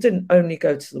 People didn't only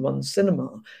go to the one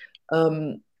cinema.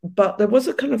 But there was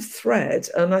a kind of thread,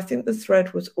 and I think the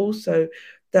thread was also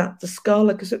that the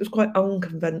Scala, because it was quite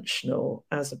unconventional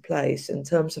as a place in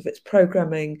terms of its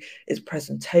programming, its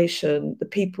presentation, the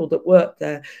people that worked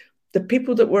there, the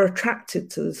people that were attracted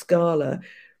to the Scala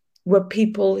were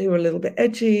people who were a little bit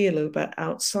edgy, a little bit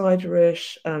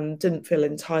outsiderish, and didn't feel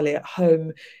entirely at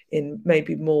home in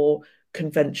maybe more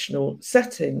conventional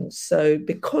settings. So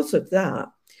because of that,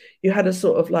 you had a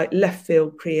sort of like left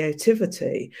field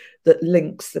creativity that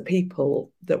links the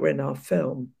people that were in our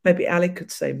film. Maybe Ali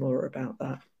could say more about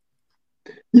that.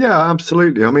 Yeah,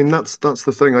 absolutely. I mean, that's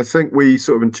the thing. I think we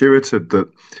sort of intuited that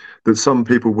some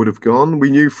people would have gone.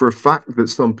 We knew for a fact that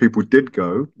some people did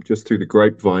go just through the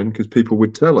grapevine because people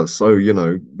would tell us, "Oh, you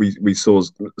know, we saw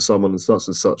someone and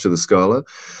such at the Scala.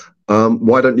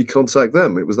 Why don't you contact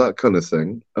them?" It was that kind of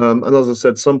thing. And as I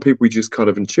said, some people we just kind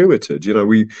of intuited. You know,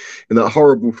 we, in that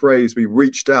horrible phrase, we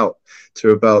reached out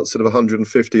to about sort of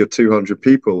 150 or 200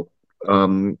 people.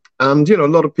 And, you know, a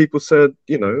lot of people said,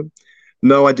 you know,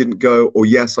 no, I didn't go, or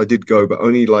yes, I did go, but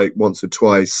only like once or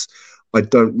twice. I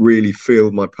don't really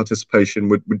feel my participation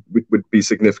would be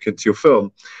significant to your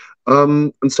film.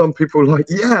 And some people were like,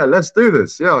 yeah, let's do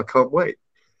this. Yeah, I can't wait.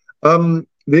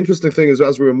 The interesting thing is,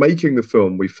 as we were making the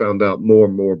film, we found out more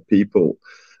and more people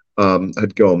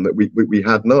had gone that we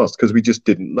hadn't asked because we just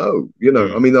didn't know. You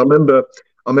know, I mean, I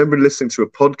remember listening to a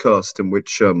podcast in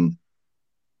which the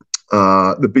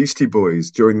Beastie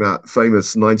Boys, during that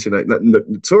famous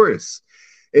notorious,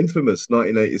 infamous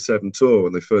 1987 tour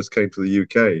when they first came to the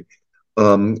UK,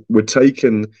 were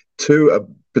taken to a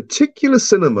particular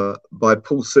cinema by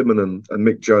Paul Simonon and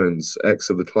Mick Jones, ex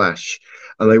of The Clash,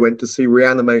 and they went to see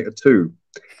Reanimator 2.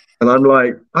 And I'm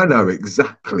like, I know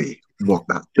exactly where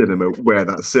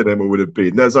that cinema would have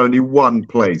been. There's only one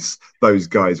place those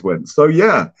guys went. So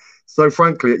yeah. So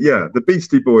frankly, yeah, the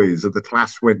Beastie Boys of The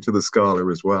Clash went to the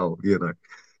Scala as well, you know.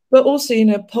 But also, you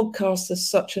know, podcast is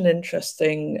such an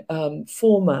interesting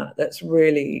format that's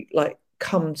really like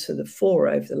come to the fore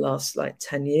over the last like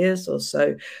 10 years or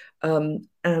so. And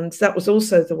that was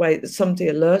also the way that somebody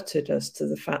alerted us to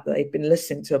the fact that they'd been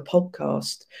listening to a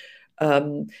podcast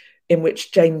in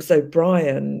which James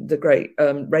O'Brien, the great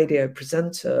radio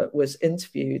presenter, was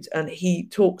interviewed. And he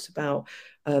talked about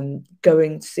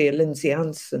going to see a Lindsay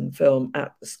Anderson film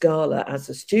at the Scala as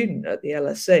a student at the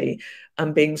LSE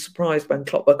and being surprised when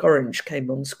Clockwork Orange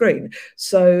came on screen.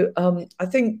 So I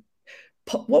think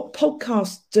what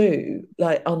podcasts do,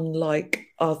 like unlike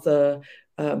other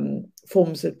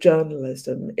forms of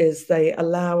journalism, is they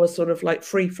allow a sort of like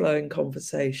free-flowing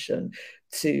conversation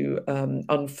to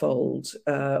unfold,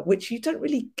 which you don't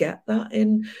really get that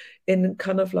in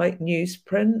kind of like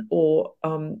newsprint or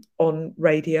on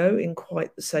radio in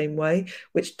quite the same way,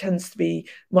 which tends to be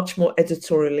much more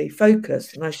editorially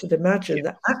focused. And I should imagine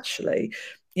that actually,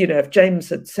 you know, if James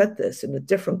had said this in a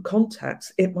different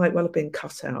context, it might well have been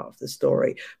cut out of the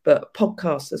story. But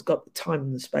podcast has got the time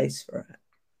and the space for it.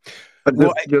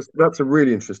 And that's a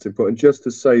really interesting point. And just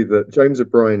to say that James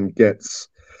O'Brien gets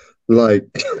like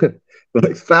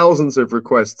like thousands of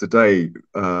requests a day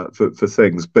for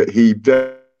things, but he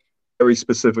very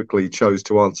specifically chose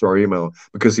to answer our email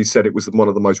because he said it was one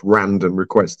of the most random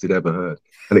requests he'd ever heard,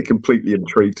 and it completely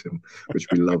intrigued him, which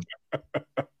we loved.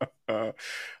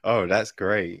 Oh, that's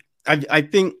great. I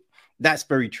think that's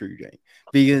very true, Jay,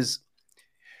 because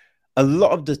a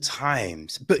lot of the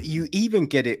times, but you even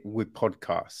get it with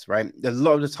podcasts, right? A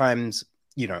lot of the times,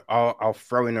 you know, I'll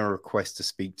throw in a request to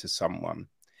speak to someone,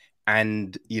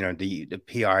 and the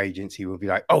PR agency will be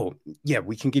like, oh yeah,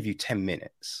 we can give you 10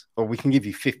 minutes or we can give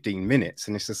you 15 minutes,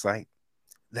 and it's just like,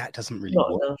 that doesn't really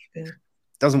Not work. enough, yeah.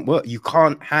 Doesn't work. You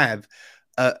can't have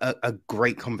a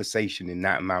great conversation in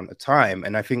that amount of time.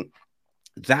 And I think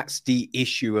that's the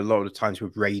issue a lot of times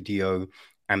with radio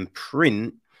and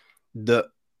print, that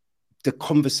the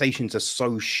conversations are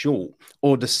so short,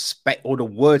 or the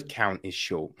word count is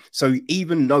short. So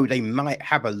even though they might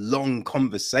have a long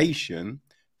conversation,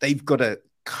 they've got to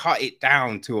cut it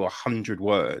down to 100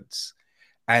 words.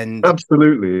 And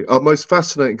absolutely, our most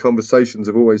fascinating conversations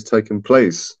have always taken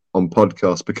place on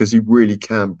podcasts because you really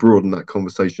can broaden that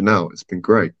conversation out. It's been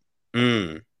great.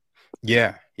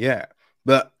 Yeah.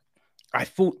 But I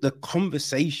thought the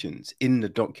conversations in the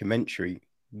documentary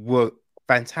were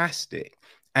fantastic.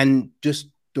 And just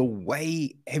the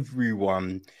way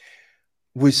everyone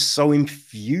was so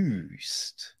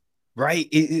infused,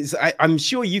 right? I'm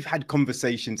sure you've had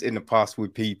conversations in the past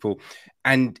with people,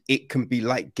 and it can be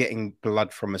like getting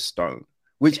blood from a stone,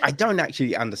 which I don't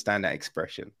actually understand that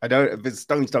expression. I don't, but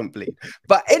stones don't bleed.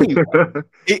 But anyway,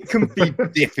 it can be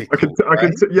difficult. I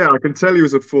can tell you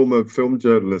as a former film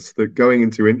journalist that going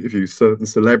into interviews certain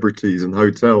celebrities and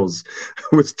hotels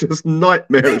was just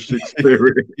nightmarish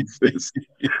experiences,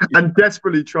 and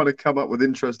desperately trying to come up with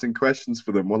interesting questions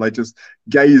for them while they just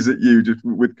gaze at you just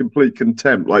with complete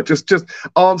contempt, like just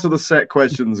answer the set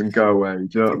questions and go away.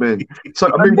 Do you know what I mean?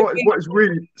 So I mean, what is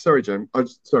really, sorry, James,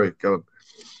 sorry, go on.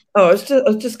 Oh, I was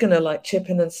just going to chip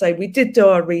in and say we did do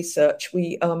our research.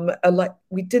 We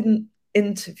we didn't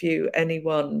interview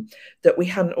anyone that we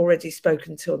hadn't already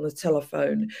spoken to on the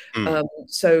telephone.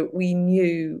 So we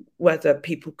knew whether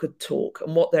people could talk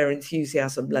and what their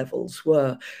enthusiasm levels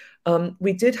were.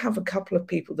 We did have a couple of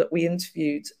people that we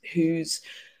interviewed whose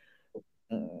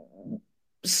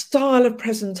style of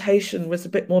presentation was a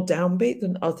bit more downbeat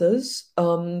than others.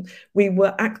 We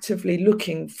were actively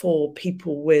looking for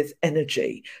people with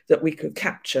energy that we could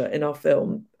capture in our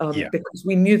film, because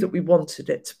we knew that we wanted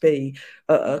it to be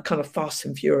a kind of fast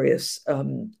and furious,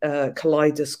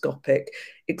 kaleidoscopic,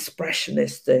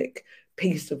 expressionistic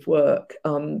piece of work.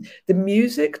 The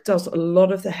music does a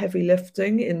lot of the heavy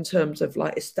lifting in terms of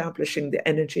establishing the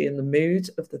energy and the mood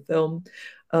of the film.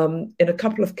 In a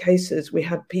couple of cases, we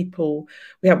had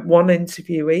one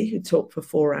interviewee who talked for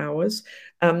 4 hours.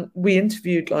 We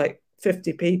interviewed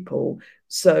 50 people.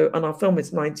 And our film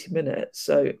is 90 minutes.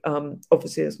 So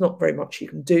obviously there's not very much you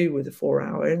can do with a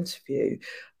 4-hour interview.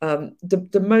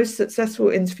 The most successful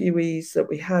interviewees that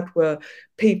we had were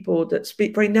people that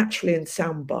speak very naturally in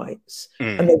sound bites,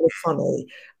 and they were funny.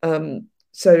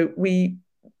 So we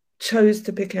chose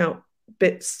to pick out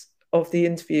bits of the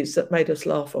interviews that made us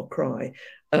laugh or cry,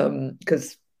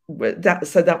 because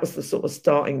that was the sort of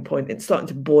starting point. It's starting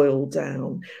to boil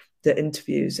down the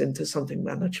interviews into something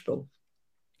manageable.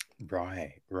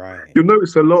 Right. You'll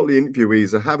notice a lot of the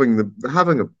interviewees are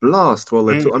having a blast while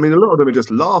they're talking. I mean, a lot of them are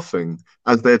just laughing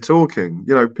as they're talking.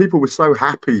 People were so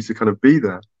happy to kind of be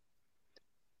there.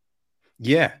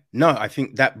 Yeah, no, I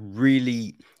think that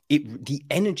really, the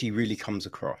energy really comes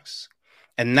across.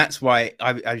 And that's why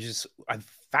I'm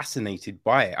fascinated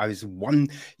by it. I was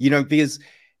because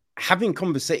having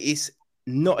conversation is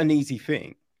not an easy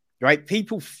thing, right?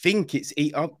 People think it's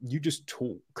you just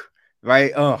talk.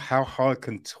 Right? Oh, how hard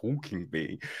can talking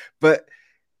be? But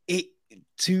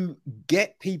to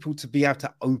get people to be able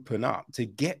to open up, to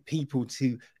get people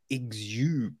to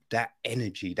exude that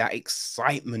energy, that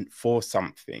excitement for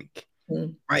something,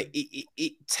 right?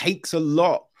 It takes a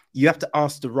lot. You have to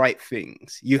ask the right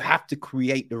things. You have to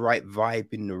create the right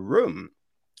vibe in the room.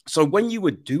 So when you were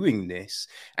doing this,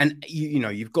 and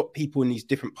you've got people in these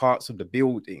different parts of the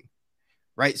building,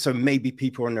 right? So maybe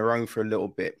people are on their own for a little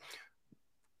bit.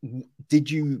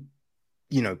 Did you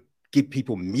give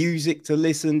people music to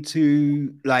listen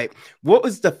to? What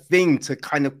was the thing to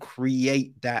kind of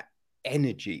create that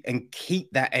energy and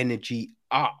keep that energy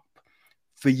up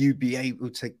for you be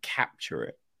able to capture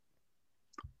it?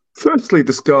 Firstly,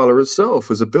 the Scala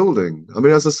itself as a building. I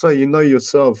mean, as I say,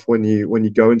 yourself when you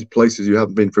go into places you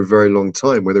haven't been for a very long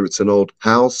time, whether it's an old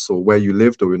house or where you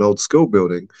lived or an old school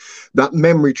building, that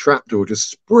memory trapdoor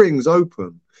just springs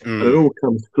open. And it all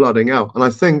comes flooding out. And I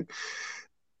think,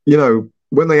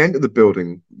 when they entered the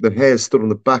building, the hairs stood on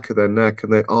the back of their neck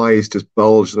and their eyes just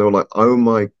bulged. And they were like, oh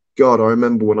my God, I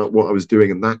remember what I was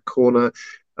doing in that corner,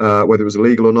 whether it was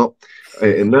illegal or not,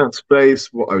 in that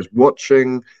space, what I was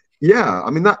watching. Yeah,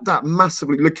 I mean, that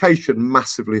location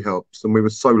massively helps. And we were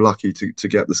so lucky to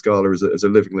get the Scala as a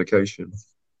living location.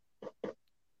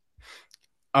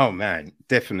 Oh, man,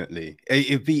 definitely.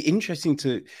 It'd be interesting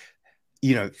to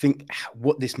think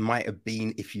what this might have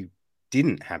been if you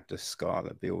didn't have the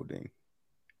Scala building?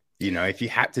 You know, if you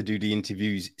had to do the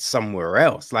interviews somewhere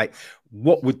else, like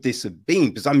what would this have been?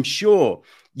 Because I'm sure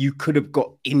you could have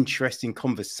got interesting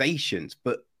conversations,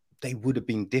 but they would have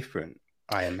been different,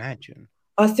 I imagine.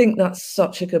 I think that's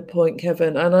such a good point,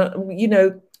 Kevin. And, you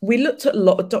know, we looked at a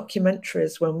lot of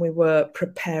documentaries when we were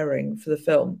preparing for the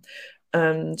film.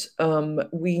 And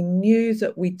we knew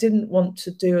that we didn't want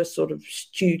to do a sort of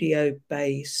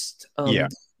studio-based, you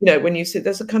know, when you see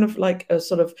there's a kind of like a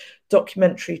sort of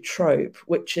documentary trope,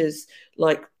 which is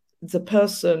like the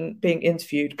person being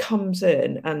interviewed comes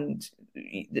in and,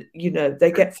 you know,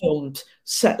 they get filmed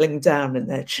settling down in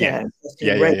their chair.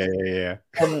 Yeah.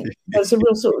 There's a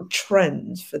real sort of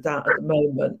trend for that at the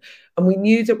moment. And we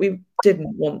knew that we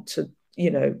didn't want to, you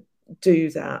know,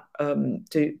 do that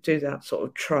sort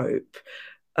of trope.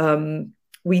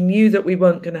 We knew that we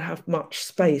weren't going to have much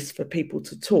space for people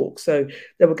to talk, so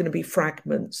there were going to be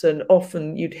fragments, and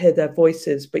often you'd hear their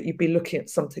voices, but you'd be looking at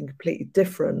something completely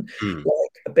different,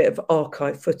 like a bit of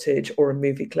archive footage or a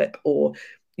movie clip, or,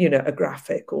 you know, a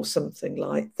graphic or something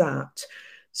like that.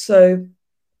 So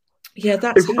yeah,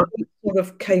 that's how we sort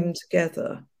of came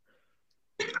together.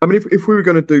 I mean, if we were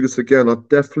going to do this again, I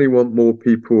definitely want more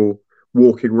people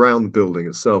walking around the building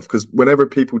itself, because whenever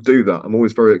people do that, I'm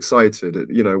always very excited.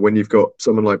 You know, when you've got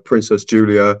someone like Princess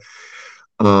Julia,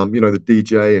 you know, the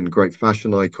DJ and great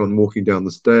fashion icon walking down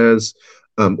the stairs,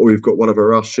 or you've got one of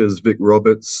our ushers, Vic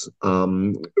Roberts,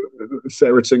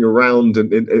 ferreting around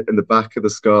in the back of the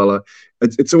Scala.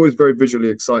 It's always very visually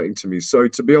exciting to me. So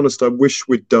to be honest, I wish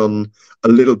we'd done a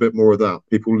little bit more of that.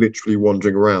 People literally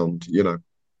wandering around, you know.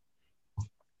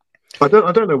 I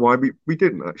don't know why we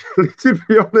didn't, actually, to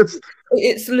be honest.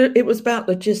 It was about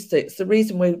logistics. The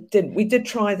reason we did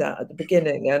try that at the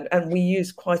beginning, and we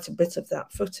used quite a bit of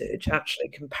that footage actually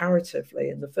comparatively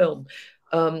in the film.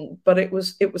 But it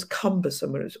was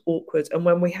cumbersome and it was awkward. And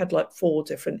when we had like 4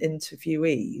 different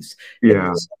interviewees in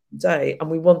the same day, and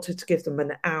we wanted to give them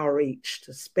an hour each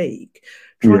to speak,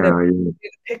 trying to do the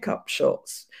pickup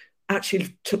shots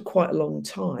actually took quite a long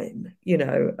time, you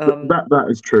know. That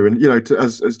is true, and you know,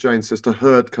 as Jane says, to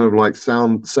herd kind of like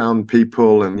sound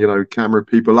people and, you know, camera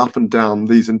people up and down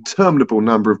these interminable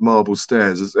number of marble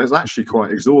stairs is actually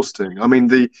quite exhausting. I mean,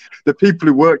 the people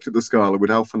who worked at the Scala would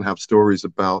often have stories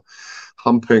about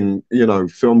humping, you know,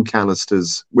 film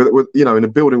canisters with you know, in a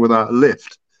building without a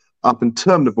lift, up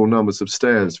interminable numbers of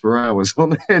stairs for hours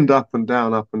on end, up and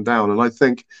down. And I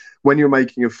think when you're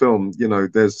making a film, you know,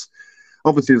 there's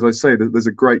obviously, as I say, there's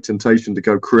a great temptation to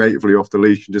go creatively off the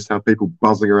leash and just have people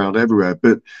buzzing around everywhere.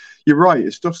 But you're right,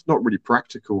 it's just not really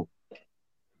practical.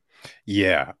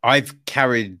 Yeah, I've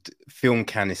carried film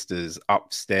canisters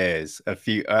upstairs a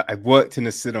few. I worked in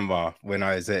a cinema when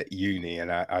I was at uni,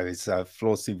 and I was a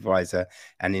floor supervisor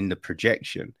and in the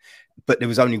projection, but there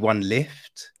was only one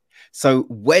lift. So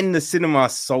when the cinema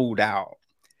sold out,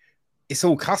 it's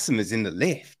all customers in the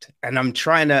lift, and I'm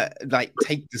trying to like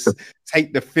take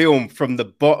the film from the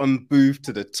bottom booth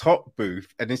to the top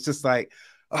booth, and it's just like,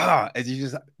 and you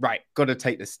just got to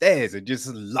take the stairs, and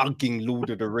just lugging Lord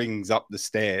of the Rings up the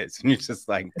stairs, and you're just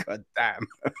like, God damn.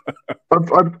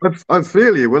 I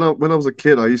feel you. When I was a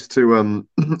kid, I used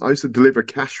to deliver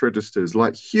cash registers,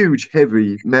 like huge,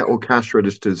 heavy metal cash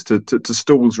registers, to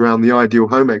stalls around the Ideal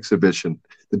Home exhibition,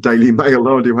 the Daily Mail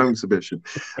Ideal Home exhibition,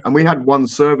 and we had one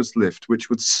service lift which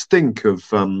would stink of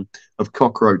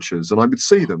cockroaches, and I would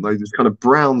see them. They this kind of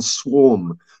brown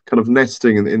swarm, kind of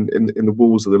nesting in the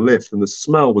walls of the lift, and the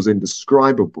smell was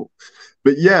indescribable.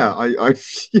 But yeah, I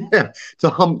to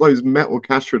hump those metal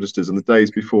cash registers in the days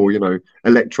before, you know,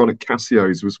 electronic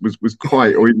Casios was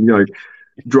quite, or even, you know,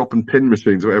 drop and pin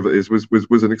machines, whatever it is,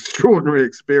 was an extraordinary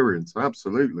experience.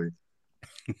 Absolutely.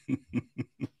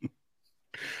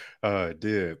 Oh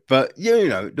dear. But you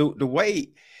know, the way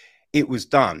it was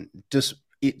done,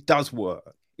 it does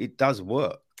work. It does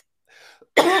work.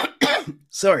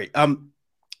 Sorry.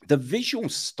 The visual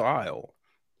style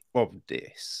of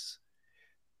this,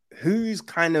 whose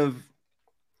kind of,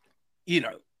 you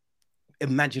know,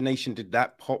 imagination did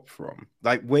that pop from?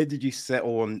 Like, where did you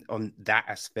settle on that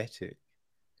aesthetic?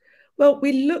 Well,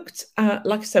 we looked at,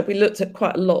 like I said, we looked at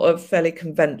quite a lot of fairly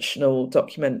conventional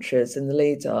documentaries in the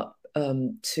lead up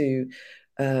to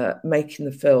making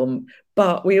the film,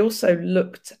 but we also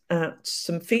looked at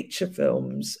some feature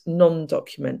films,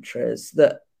 non-documentaries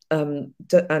that and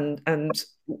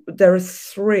there are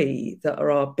 3 that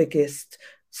are our biggest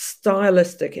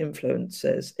stylistic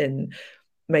influences in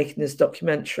making this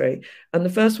documentary. And the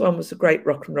first one was The Great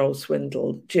Rock and Roll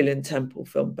Swindle, Julian Temple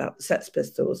film about the Sex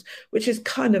Pistols, which is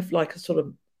kind of like a sort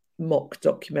of mock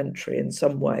documentary in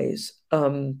some ways.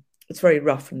 It's very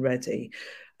rough and ready.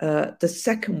 The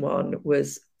second one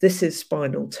was This Is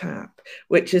Spinal Tap,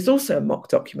 which is also a mock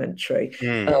documentary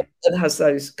and has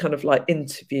those kind of like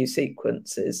interview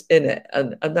sequences in it.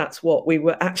 And that's what we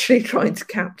were actually trying to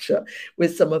capture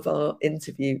with some of our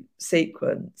interview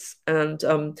sequence. And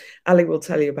Ali will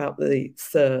tell you about the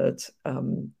third. I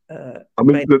mean,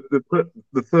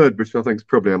 the third, which I think is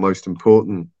probably our most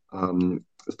important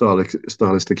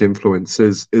stylistic influence,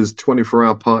 is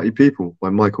 24-Hour Party People by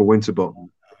Michael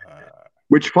Winterbottom.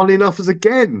 Which, funnily enough, is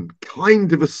again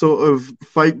kind of a sort of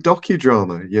fake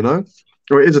docudrama, you know,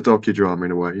 or it is a docudrama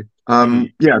in a way.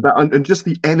 Yeah, and just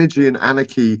the energy and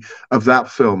anarchy of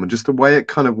that film, and just the way it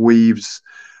kind of weaves,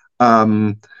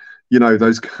 you know,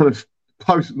 those kind of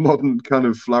postmodern kind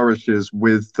of flourishes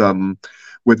with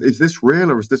is this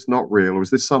real or is this not real, or is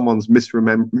this someone's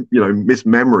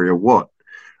mismemory or what?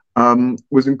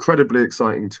 Was incredibly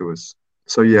exciting to us.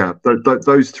 So yeah,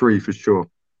 those three for sure.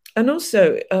 And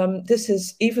also, this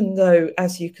is, even though,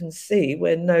 as you can see,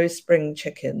 we're no spring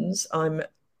chickens, I'm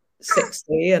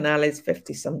 60 and Ali's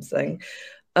 50-something.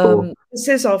 This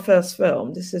is our first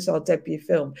film. This is our debut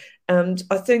film. And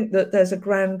I think that there's a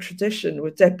grand tradition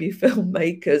with debut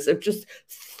filmmakers of just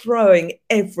throwing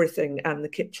everything and the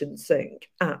kitchen sink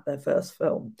at their first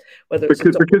film.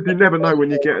 Because you never know when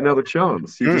you get another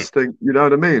chance. You just think, you know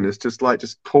what I mean? It's just like,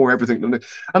 just pour everything.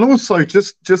 And also,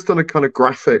 just on a kind of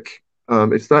graphic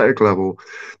aesthetic level,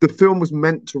 the film was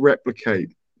meant to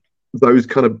replicate those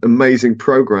kind of amazing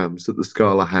programs that the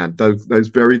Scala had, those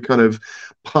very kind of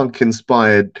punk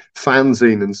inspired,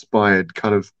 fanzine inspired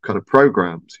kind of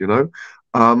programs, you know,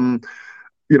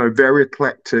 very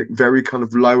eclectic, very kind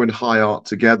of low and high art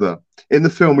together. In the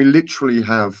film, we literally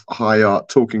have high art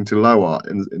talking to low art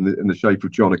in the shape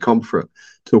of John O'Comfort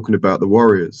talking about the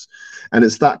Warriors. And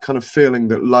it's that kind of feeling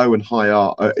that low and high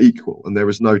art are equal and there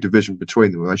is no division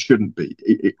between them. They shouldn't be.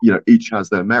 Each has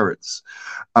their merits.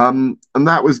 And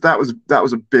that was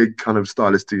a big kind of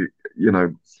stylistic,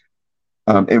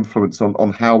 influence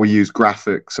on how we use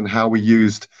graphics and how we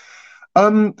used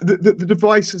the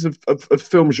devices of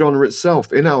film genre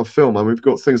itself in our film. I mean, we've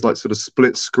got things like sort of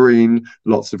split screen,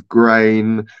 lots of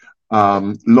grain,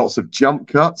 lots of jump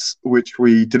cuts, which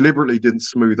we deliberately didn't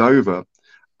smooth over,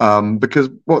 because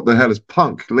what the hell is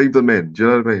punk? Leave them in. Do you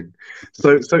know what I mean?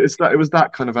 So it was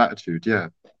that kind of attitude. Yeah.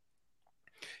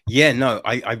 Yeah. No,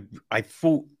 I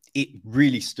thought it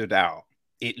really stood out.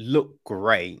 It looked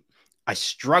great. I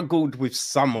struggled with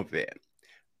some of it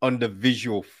on the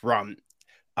visual front.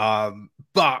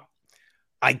 But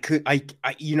I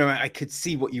could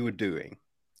see what you were doing.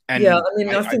 And yeah, I mean,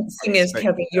 I think the thing is,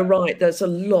 Kevin, you're right. There's a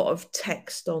lot of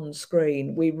text on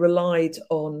screen. We relied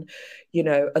on,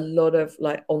 a lot of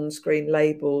like on-screen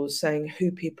labels saying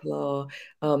who people are,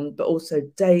 but also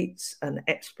dates and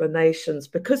explanations,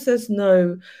 because there's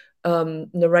no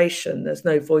narration, there's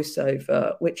no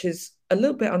voiceover, which is a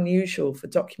little bit unusual for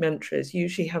documentaries. You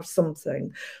usually have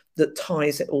something that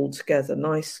ties it all together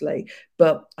nicely.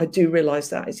 But I do realise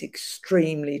that is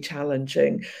extremely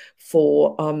challenging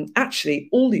for actually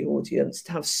all the audience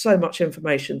to have so much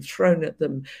information thrown at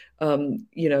them,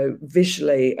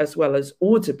 visually as well as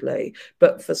audibly.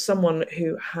 But for someone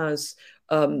who has,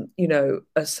 a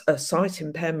sight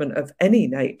impairment of any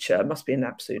nature, it must be an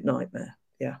absolute nightmare.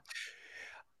 Yeah.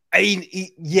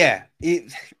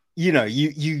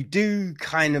 You do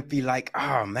kind of be like,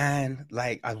 oh man,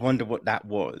 like I wonder what that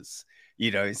was,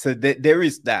 so there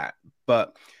is that.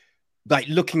 But like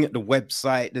looking at the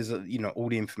website, there's all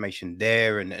the information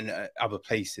there and other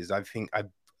places. I think I've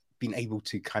been able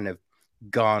to kind of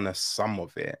garner some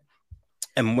of it,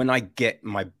 and when I get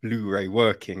my Blu-ray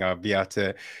working, I'll be able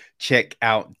to check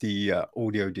out the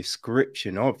audio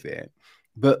description of it.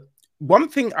 But one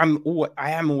thing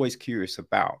I am always curious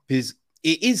about, is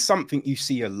it is something you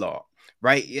see a lot,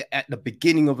 right? At the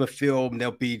beginning of a film,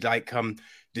 there'll be like,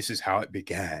 this is how it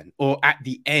began. Or at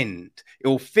the end, it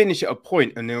will finish at a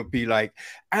point and it'll be like,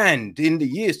 and in the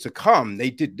years to come, they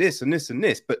did this and this and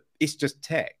this, but it's just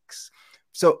text.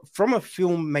 So from a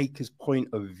filmmaker's point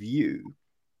of view,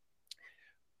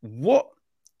 when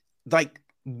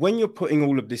you're putting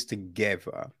all of this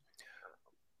together,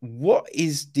 what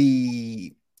is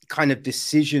the kind of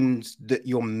decisions that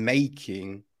you're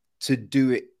making to do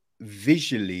it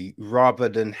visually rather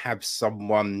than have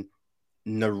someone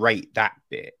narrate that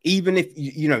bit? Even if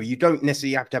you don't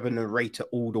necessarily have to have a narrator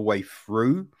all the way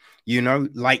through,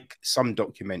 like some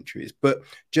documentaries, but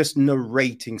just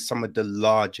narrating some of the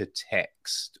larger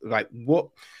text. Like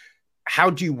how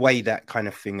do you weigh that kind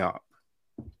of thing up?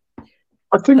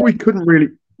 I think we couldn't really.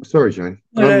 Sorry, Jane.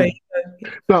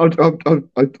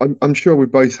 I'm sure we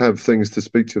both have things to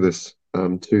speak to this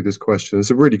question.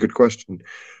 It's a really good question.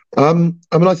 I mean,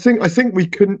 I think we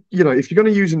couldn't. You know, if you're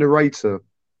going to use a narrator,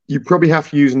 you probably have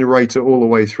to use a narrator all the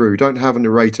way through. Don't have a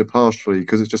narrator partially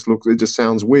because it just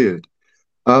sounds weird.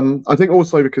 I think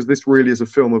also because this really is a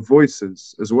film of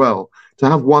voices as well. To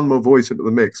have one more voice into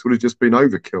the mix would have just been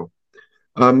overkill.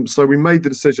 So we made the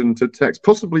decision to text,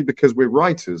 possibly because we're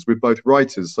writers. We're both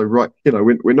writers, so we're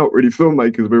not really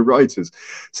filmmakers. We're writers,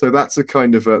 so that's a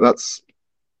kind of that's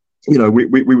we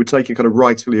were taking kind of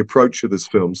writerly approach to this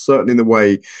film, certainly in the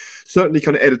way, certainly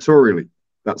kind of editorially.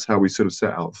 That's how we sort of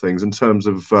set out things in terms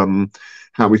of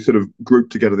how we sort of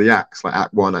grouped together the acts, like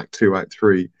Act 1, Act 2, Act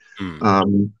 3.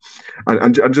 And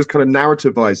just kind of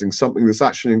narrativizing something that's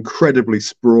actually an incredibly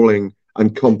sprawling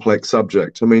and complex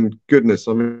subject. I mean, goodness,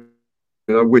 I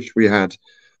wish we had,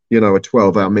 a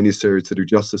 12-hour miniseries to do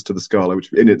justice to the Scala,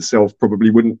 which in itself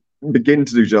probably wouldn't begin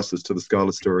to do justice to the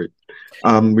Scala story.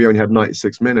 We only had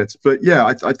 96 minutes, but yeah,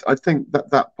 I think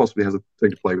that possibly has a thing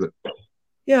to play with it.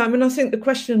 Yeah, I mean, I think the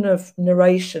question of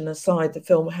narration aside, the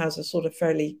film has a sort of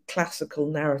fairly classical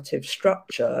narrative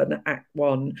structure, an Act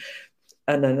 1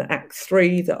 and an Act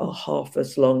 3 that are half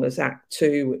as long as Act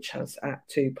 2, which has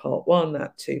Act 2 Part 1,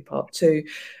 Act 2 Part 2,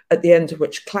 at the end of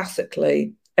which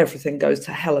classically everything goes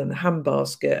to hell in a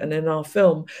handbasket. And in our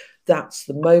film, that's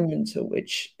the moment at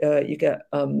which you get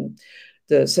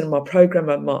the cinema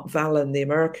programmer, Mark Vallen, the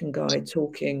American guy,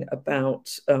 talking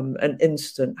about an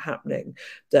incident happening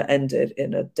that ended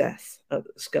in a death at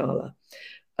the Scala.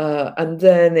 And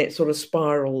then it sort of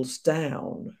spirals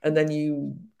down, and then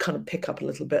you kind of pick up a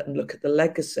little bit and look at the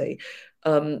legacy.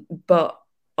 But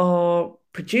our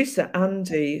producer,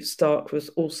 Andy Stark, was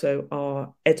also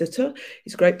our editor.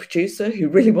 He's a great producer who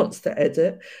really wants to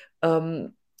edit.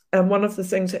 And one of the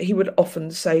things that he would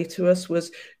often say to us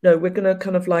was, no, we're going to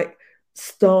kind of like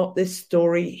start this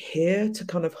story here to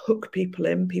kind of hook people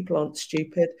in. People aren't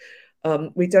stupid.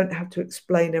 We don't have to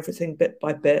explain everything bit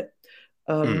by bit.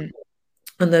 And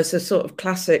there's a sort of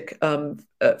classic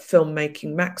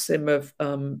filmmaking maxim of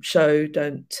show,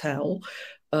 don't tell,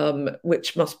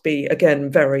 which must be,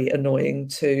 again, very annoying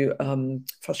to,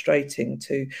 frustrating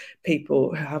to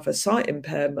people who have a sight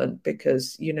impairment,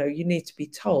 because, you need to be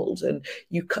told. And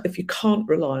if you can't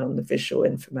rely on the visual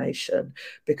information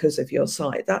because of your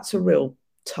sight, that's a real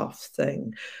tough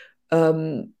thing.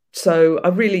 So I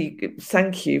really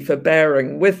thank you for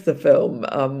bearing with the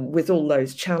film, with all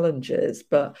those challenges.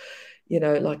 But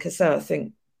like I say, I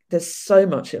think there's so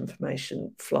much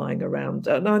information flying around.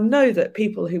 And I know that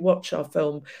people who watch our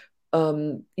film,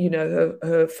 who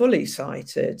are fully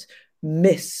sighted,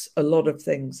 miss a lot of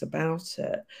things about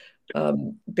it,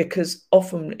 because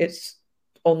often it's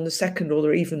on the second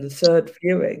or even the third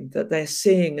viewing that they're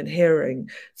seeing and hearing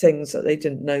things that they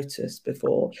didn't notice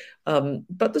before.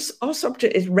 But our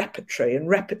subject is repertory, and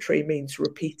repertory means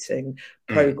repeating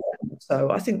program.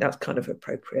 So I think that's kind of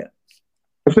appropriate.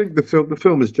 I think the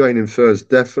film, as Jane infers,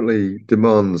 definitely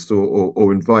demands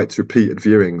or invites repeated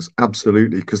viewings.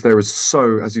 Absolutely, because there is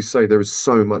as you say, there is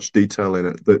so much detail in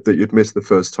it that you'd miss the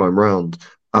first time round.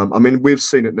 I mean, we've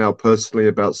seen it now personally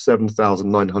about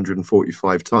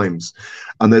 7,945 times,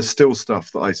 and there's still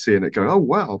stuff that I see in it going, oh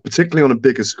wow, particularly on a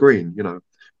bigger screen, not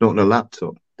on a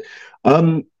laptop.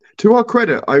 To our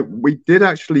credit, we did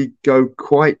actually go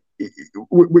quite.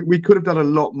 We could have done a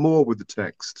lot more with the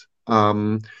text.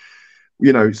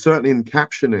 Certainly in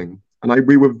captioning, and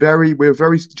we were very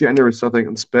generous, I think,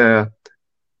 and spare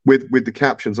with the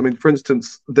captions. I mean, for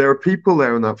instance, there are people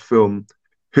there in that film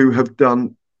who have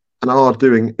done and are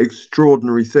doing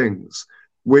extraordinary things,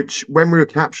 which when we were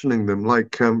captioning them,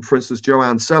 like for instance,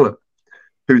 Joanne Sellett,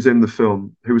 who's in the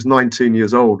film, who was 19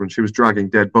 years old when she was dragging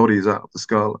dead bodies out of the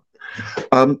Scala,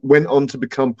 went on to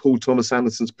become Paul Thomas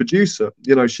Anderson's producer.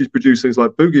 She's produced things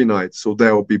like Boogie Nights or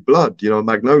There Will Be Blood,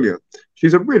 Magnolia.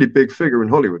 She's a really big figure in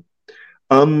Hollywood.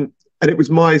 And it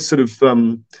was my sort of,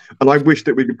 and I wish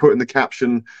that we could put in the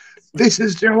caption, this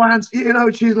is Joanne's,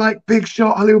 she's like big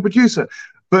shot Hollywood producer.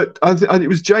 But it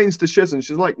was Jane's decision.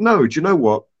 She's like, no, do you know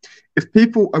what? If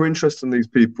people are interested in these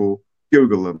people,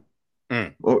 Google them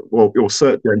or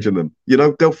search engine them.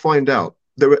 They'll find out.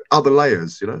 There are other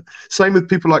layers, Same with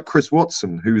people like Chris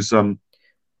Watson, who's the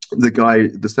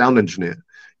sound engineer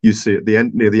you see at the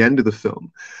end, near the end of the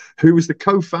film, who was the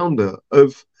co-founder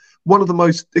of one of the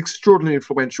most extraordinarily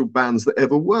influential bands that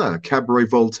ever were, Cabaret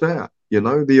Voltaire,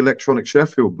 the electronic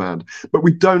Sheffield band. But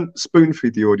we don't spoon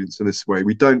feed the audience in this way.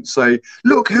 We don't say,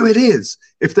 look who it is.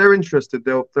 If they're interested,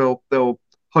 they'll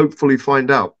hopefully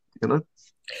find out,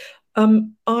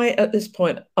 I, at this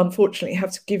point, unfortunately,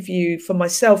 have to give you, for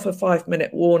myself, a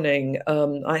 5-minute warning.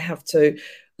 I have to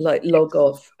log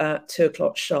off at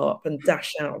 2:00 sharp and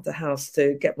dash out of the house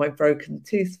to get my broken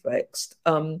tooth fixed.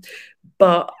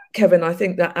 But Kevin, I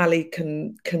think that Ali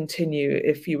can continue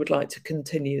if you would like to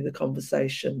continue the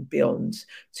conversation beyond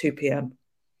 2 p.m.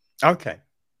 Okay,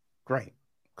 great,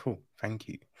 cool, thank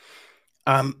you.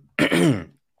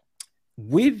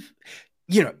 With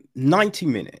 90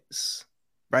 minutes,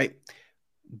 right?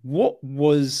 What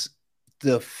was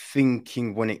the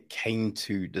thinking when it came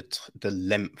to the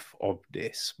length of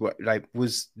this? Like,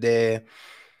 was there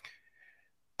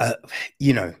a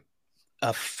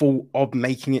thought of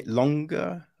making it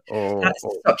longer? That's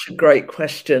such a great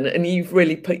question, and you've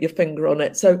really put your finger on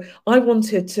it. So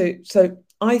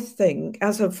I think,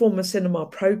 as a former cinema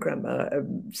programmer,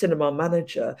 cinema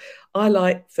manager, I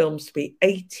like films to be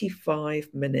 85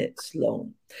 minutes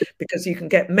long, because you can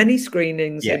get many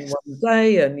screenings in one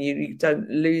day, and you don't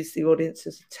lose the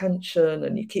audience's attention,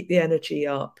 and you keep the energy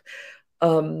up.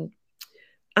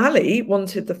 Ali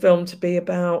wanted the film to be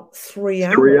about 3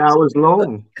 hours. 3 hours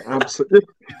long. Absolutely.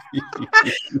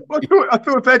 I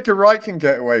thought if Edgar Wright can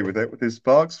get away with it with his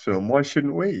Sparks film, why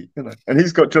shouldn't we? And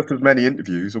he's got just as many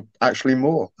interviews, or actually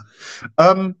more.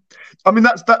 I mean,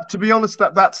 to be honest,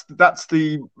 that's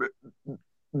the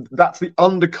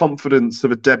underconfidence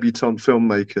of a debutante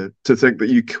filmmaker, to think that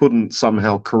you couldn't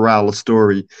somehow corral a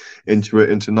story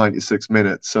into 96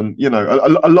 minutes. And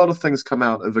a lot of things come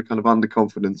out of a kind of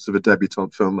underconfidence of a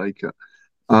debutante filmmaker.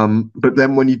 But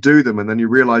then when you do them, and then you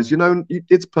realize,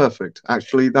 it's perfect.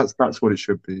 Actually, that's what it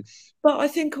should be. But I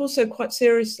think also, quite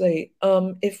seriously,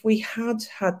 if we had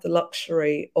the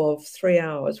luxury of 3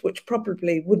 hours, which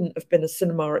probably wouldn't have been a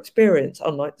cinema experience,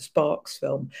 unlike the Sparks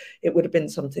film, it would have been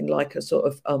something like a sort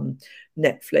of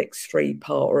Netflix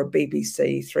 3-part or a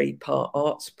BBC 3-part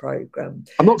arts program.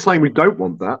 I'm not saying we don't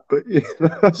want that, but we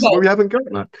haven't got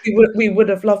that. We would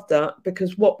have loved that,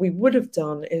 because what we would have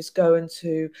done is go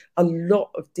into a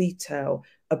lot of detail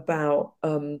about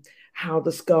how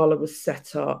the Scala was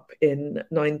set up in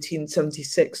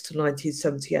 1976 to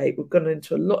 1978. We've gone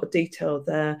into a lot of detail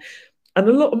there, and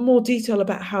a lot more detail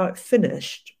about how it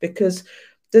finished, because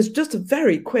there's just a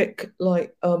very quick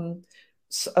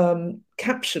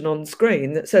caption on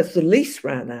screen that says the lease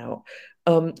ran out.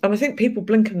 And I think people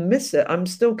blink and miss it. I'm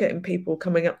still getting people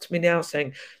coming up to me now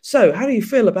saying, so how do you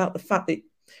feel about the fact that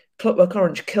Clockwork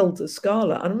Orange killed the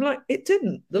Scala? And I'm like, it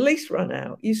didn't. The lease ran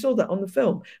out. You saw that on the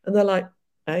film. And they're like,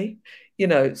 eh?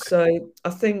 So I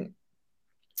think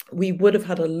we would have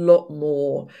had a lot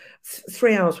more.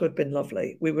 3 hours would have been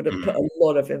lovely. We would have put a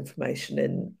lot of information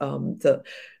in that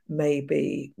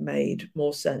maybe made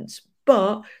more sense.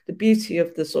 But the beauty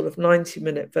of the sort of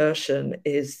 90-minute version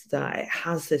is that it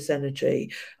has this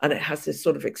energy, and it has this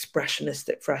sort of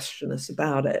expressionistic freshness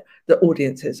about it that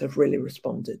audiences have really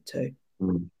responded to.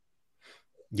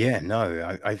 Yeah,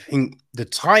 no, I think the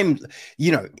time,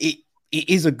 it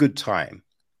is a good time,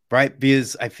 right?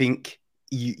 Because I think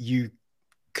you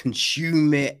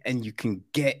consume it, and you can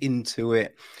get into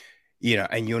it,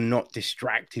 and you're not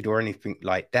distracted or anything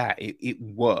like that. It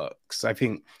works. I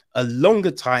think a longer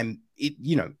time,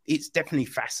 it's definitely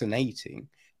fascinating.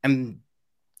 And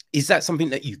is that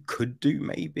something that you could do,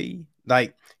 maybe?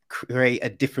 Like, create a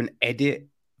different edit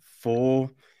for,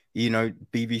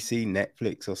 BBC,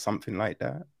 Netflix, or something like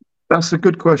that? That's a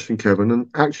good question, Kevin. And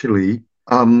actually,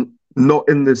 not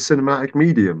in the cinematic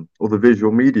medium or the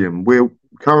visual medium. We're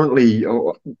currently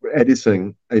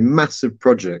editing a massive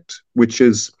project, which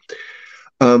is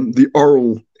the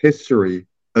oral history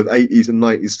of 80s and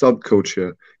 90s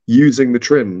subculture, using the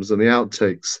trims and the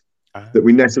outtakes that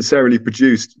we necessarily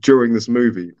produced during this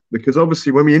movie. Because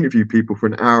obviously, when we interview people for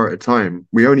an hour at a time,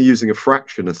 we're only using a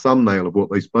fraction, a thumbnail of what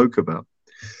they spoke about.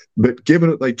 But given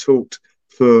that they talked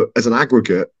as an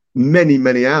aggregate, many,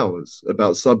 many hours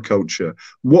about subculture,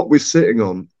 what we're sitting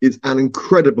on is an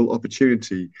incredible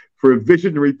opportunity for a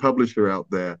visionary publisher out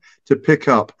there to pick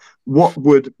up what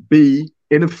would be,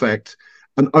 in effect,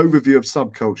 an overview of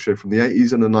subculture from the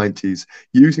 80s and the 90s,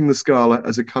 using the Scala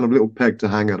as a kind of little peg to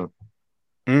hang at it.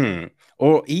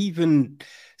 Or even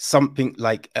something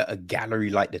like a gallery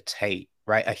like the Tate,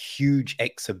 right? A huge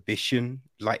exhibition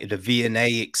like the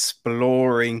V&A,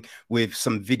 exploring with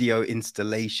some video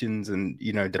installations and,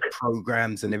 the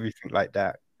programs and everything like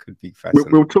that. Could be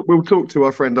fascinating. We'll talk to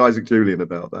our friend Isaac Julian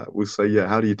about that. We'll say, yeah,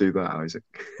 how do you do that, Isaac?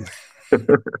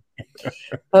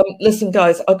 Listen,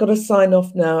 guys, I've got to sign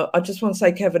off now. I just want to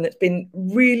say, Kevin, it's been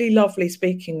really lovely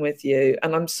speaking with you,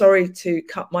 and I'm sorry to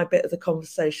cut my bit of the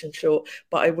conversation short,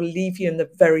 but I will leave you in the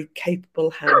very capable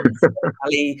hands of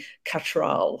Ali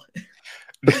Cattrall.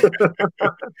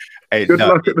 Hey, Good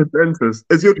luck at the dentist.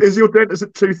 Is your dentist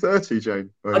at 2:30, Jane?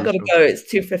 I've got to go.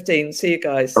 It's 2:15. See you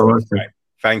guys. Oh, okay.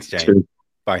 Thanks, Jane. Cheers.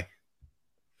 Bye.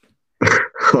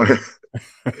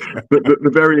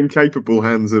 The very incapable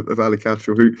hands of Ali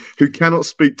Cattrall, who cannot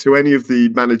speak to any of the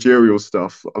managerial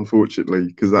stuff, unfortunately,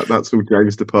 because that's all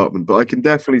James' department. But I can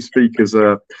definitely speak as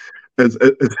as,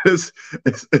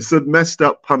 as a messed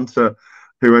up punter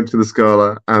who went to the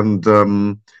Scala, and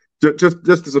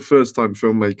just as a first time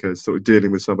filmmaker, sort of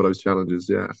dealing with some of those challenges.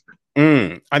 Yeah.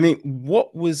 I mean,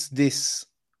 what was this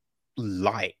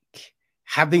like?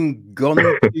 Having gone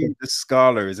to the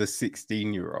Scala as a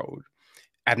 16-year-old,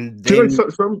 and then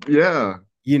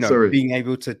being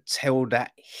able to tell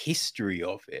that history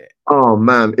of it. Oh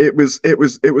man, it was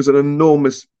an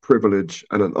enormous privilege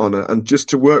and an honor, and just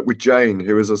to work with Jane,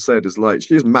 who, as I said, is like,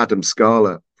 she is Madame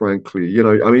Scala, frankly. You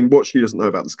know, I mean, what she doesn't know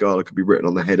about the Scala could be written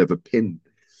on the head of a pin.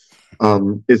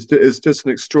 It's just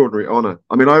an extraordinary honor.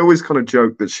 I mean, I always kind of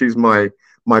joke that she's my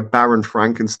Baron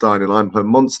Frankenstein and I'm her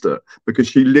monster, because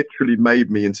she literally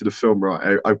made me into the film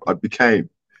writer I became,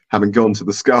 having gone to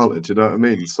the Scala. Do you know what I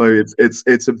mean? So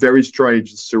it's a very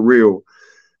strange, surreal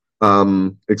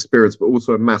experience, but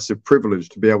also a massive privilege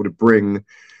to be able to bring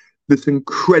this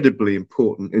incredibly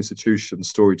important institution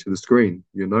story to the screen.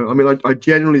 You know, I mean, I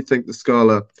genuinely think the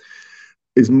Scala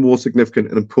is more significant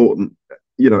and important,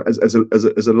 you know, as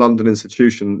a London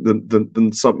institution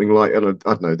than something like, I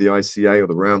don't know, the ICA or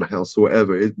the Roundhouse or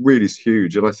whatever. It really is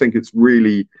huge, and I think it's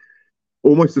really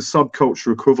almost the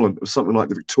subculture equivalent of something like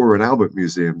the Victoria and Albert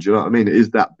Museum. Do you know what I mean? It is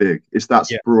that big. It's that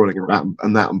sprawling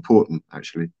and that important,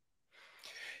 actually.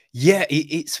 Yeah,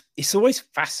 it's always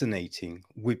fascinating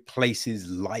with places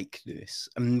like this,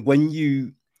 and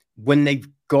when they've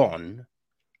gone,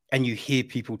 and you hear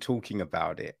people talking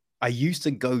about it. I used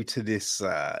to go to this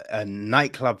a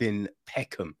nightclub in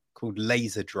Peckham called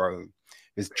Laserdrome.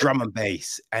 It was drum and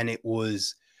bass, and it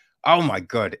was, oh my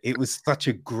God, it was such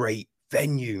a great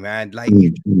venue, man. Like,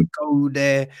 you go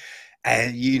there,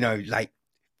 and you know, like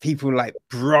people like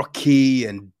Brocky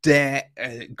and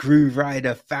Groove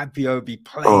Rider, Fabio be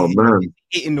playing,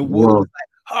 hitting the wall,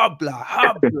 like hobla,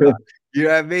 hobla. You know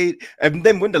what I mean? And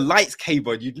then when the lights came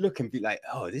on, you'd look and be like,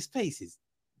 oh, this place is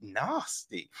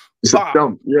nasty.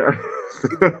 But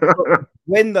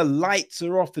when the lights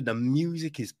are off and the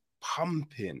music is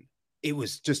pumping, it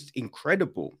was just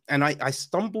incredible. And I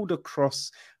stumbled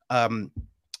across a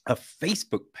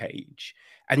Facebook page,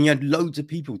 and you had loads of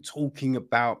people talking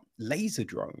about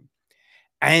Laserdrome,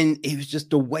 and it was just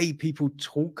the way people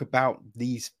talk about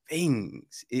these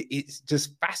things. It's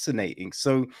just fascinating.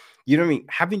 So, you know what I mean,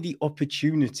 having the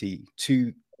opportunity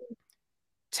to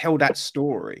tell that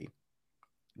story,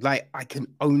 like, I can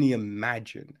only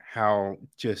imagine how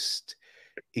just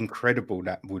incredible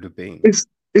that would have been.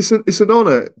 It's an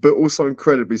honor, but also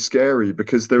incredibly scary,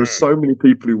 because there are so many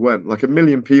people who went. Like 1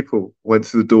 million people went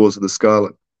through the doors of the Scala,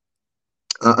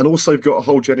 and also you've got a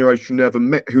whole generation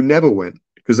who never went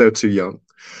because they were too young.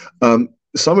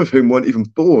 Some of whom weren't even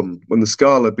born when the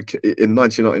Scala in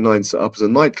 1999 set up as a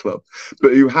nightclub,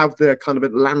 but who have their kind of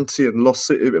Atlantean, Lost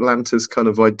City of Atlantis kind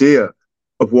of idea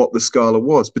of what the Scala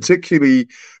was, particularly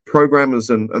programmers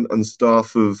and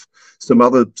staff of some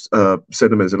other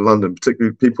cinemas in London,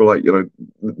 particularly people like, you know,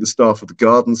 the staff of the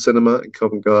Garden Cinema in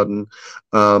Covent Garden,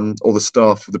 or the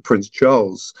staff of the Prince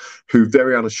Charles, who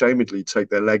very unashamedly take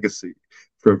their legacy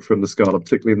from the Scala,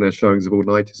 particularly in their showings of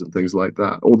all-nighters and things like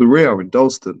that, or the Rio in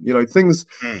Dalston. You know, things,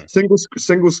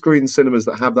 single screen cinemas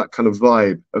that have that kind of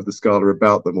vibe of the Scala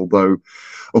about them, although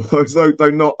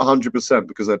not 100%,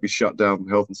 because they'd be shut down for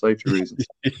health and safety reasons.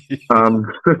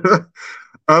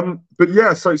 But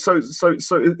yeah, so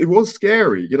it was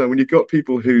scary, you know, when you've got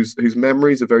people whose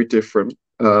memories are very different,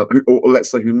 or let's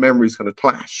say whose memories kind of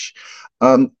clash,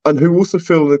 and who also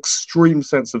feel an extreme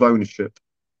sense of ownership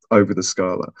over the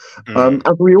Scala,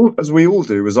 as we all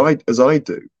do, as I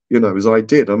do, you know, as I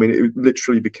did. I mean, it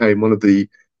literally became one of the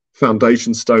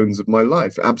foundation stones of my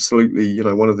life. Absolutely, you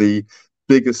know, one of the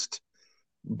biggest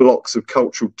blocks of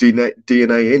cultural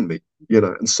DNA in me, you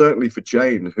know. And certainly for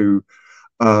Jane, who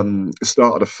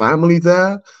started a family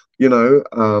there, you know,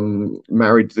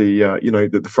 married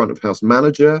the front of house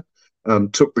manager,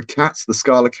 took the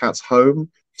Scala cats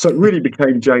home, so it really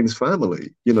became Jane's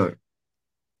family, you know.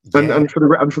 Yeah. And for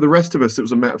the rest of us, it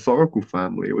was a metaphorical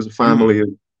family. It was a family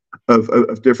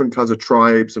of different kinds of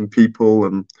tribes and people,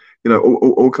 and, you know,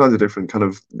 all kinds of different kind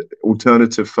of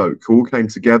alternative folk who all came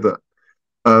together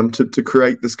to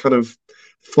create this kind of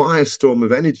firestorm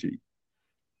of energy,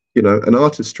 you know, and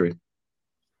artistry.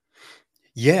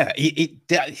 Yeah,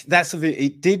 that's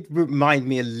it did remind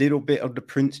me a little bit of the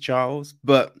Prince Charles,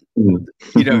 but you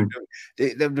know,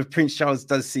 the Prince Charles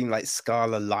does seem like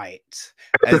Scala light,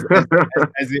 as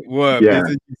it were. Yeah, as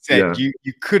you said,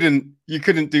 you couldn't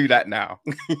do that now.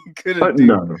 You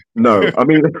couldn't no. I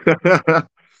mean,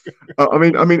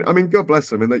 God bless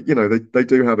them, and they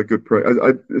do have a good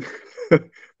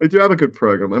they do have a good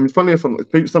program. I mean, funny enough,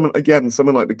 someone like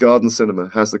the Garden Cinema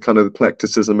has the kind of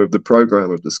eclecticism of the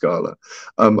program of the Scala.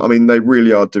 I mean, they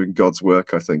really are doing God's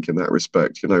work, I think, in that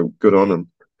respect. Good on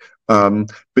them.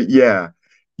 But yeah.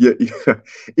 Yeah,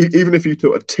 even if you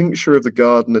took a tincture of the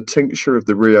Garden, a tincture of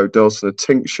the Rio Doce, and a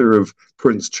tincture of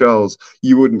Prince Charles,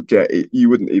 you wouldn't get it. You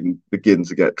wouldn't even begin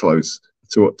to get close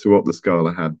to what the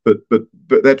Scala had. But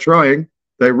they're trying.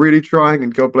 They're really trying,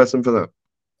 and God bless them for that.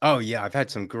 Oh yeah, I've had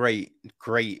some great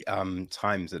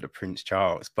times at the Prince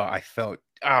Charles, but I felt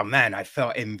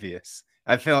envious.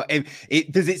 I felt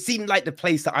because it seemed like the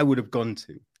place that I would have gone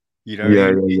to.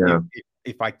 Yeah.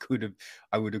 If I could have,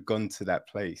 I would have gone to that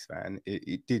place, man.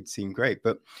 It did seem great.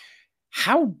 But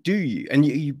how do you, and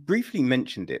you briefly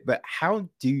mentioned it, but how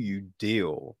do you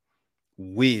deal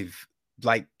with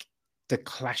like the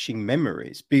clashing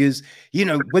memories? Because,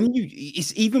 when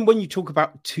you talk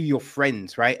about to your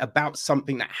friends, right, about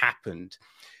something that happened,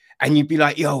 and you'd be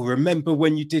like, yo, remember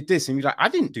when you did this? And you're like, I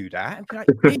didn't do that. And be like,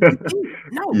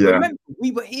 no, Yeah. Remember,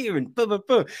 we were here and blah, blah,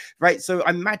 blah. Right. So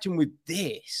I imagine with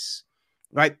this,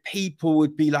 right, people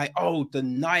would be like, oh, the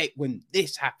night when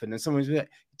this happened, and someone's like, it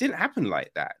didn't happen like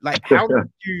that. Like, how do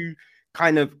you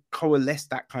kind of coalesce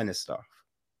that kind of stuff?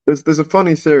 There's a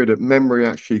funny theory that memory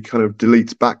actually kind of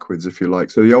deletes backwards, if you like.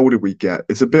 So the older we get,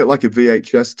 it's a bit like a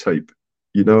VHS tape.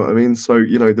 You know what I mean? So,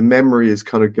 the memory is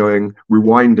kind of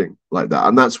rewinding like that.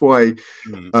 And that's why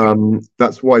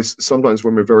sometimes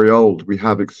when we're very old, we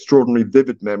have extraordinarily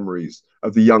vivid memories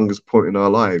of the youngest point in our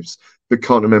lives, but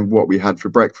can't remember what we had for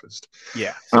breakfast.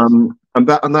 Yeah. And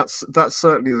that's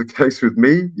certainly the case with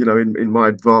me, in my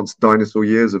advanced dinosaur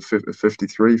years of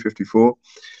 53, 54.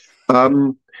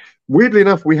 Weirdly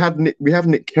enough, we have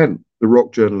Nick Kent, the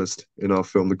rock journalist in our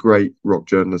film, the great rock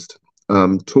journalist,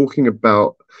 talking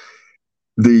about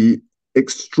the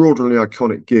extraordinarily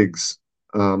iconic gigs.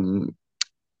 The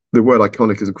word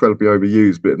iconic is incredibly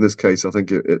overused, but in this case, I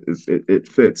think it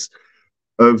fits.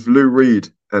 Of Lou Reed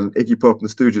and Iggy Pop and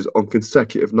the Stooges on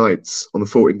consecutive nights on the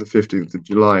 14th and 15th of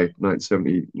July,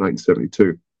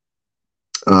 1972,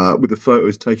 with the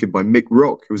photos taken by Mick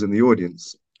Rock, who was in the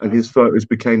audience, and his photos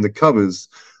became the covers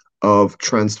of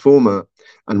Transformer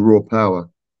and Raw Power.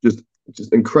 Just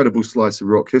incredible slice of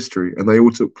rock history, and they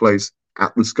all took place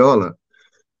at the Scala.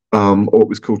 Or it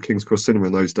was called King's Cross Cinema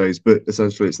in those days, but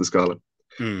essentially it's the Scala.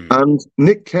 And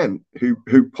Nick Kent,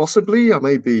 who possibly, I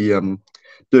may be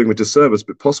doing a disservice,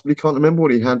 but possibly can't remember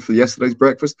what he had for yesterday's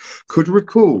breakfast, could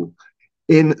recall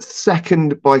in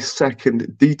second by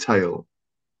second detail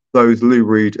those Lou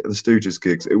Reed and Stooges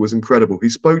gigs. It was incredible. He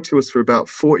spoke to us for about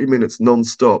 40 minutes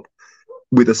non-stop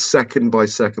with a second by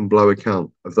second blow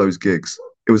account of those gigs.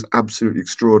 It was absolutely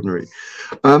extraordinary.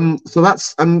 So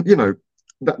that's, and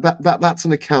that's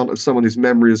an account of someone whose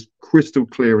memory is crystal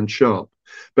clear and sharp.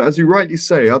 But as you rightly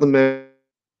say, other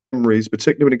memories,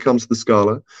 particularly when it comes to the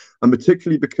Scala, and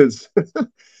particularly because,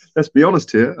 let's be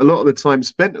honest here, a lot of the time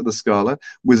spent at the Scala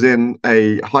was in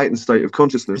a heightened state of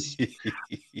consciousness,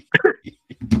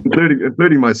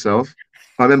 including myself.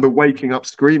 I remember waking up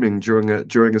screaming during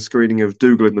a screening of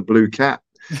Dougal and the Blue Cat.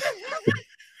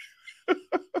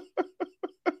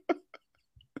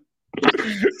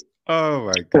 Oh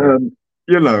my God.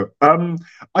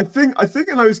 I think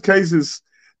in those cases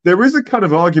there is a kind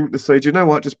of argument to say, do you know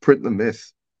what? Just print the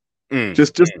myth.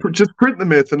 Just print the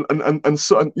myth and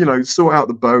sort out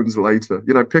the bones later.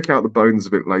 Pick out the bones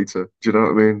of it later. Do you know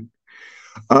what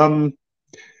I mean?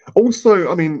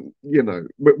 Also, I mean,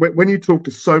 when you talk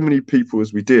to so many people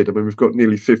as we did, I mean, we've got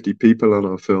nearly 50 people on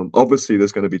our film. Obviously,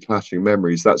 there's going to be clashing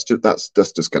memories. That's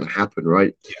just going to happen,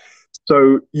 right? Yeah.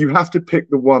 So you have to pick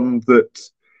the one that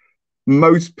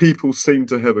most people seem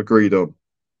to have agreed on.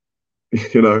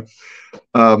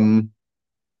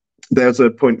 There's a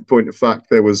point of fact.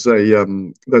 There's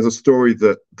a story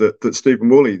that Stephen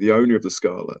Woolley, the owner of the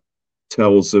Scala,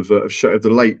 tells of the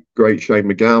late great Shane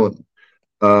MacGowan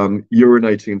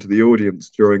urinating into the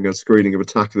audience during a screening of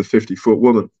Attack of the 50-Foot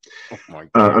Woman,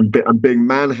 and being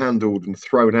manhandled and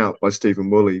thrown out by Stephen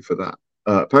Woolley for that.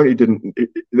 Apparently,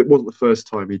 it wasn't the first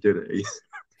time he did it.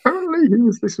 Apparently,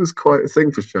 this was quite a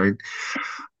thing for Shane.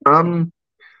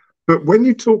 But when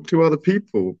you talk to other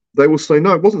people, they will say,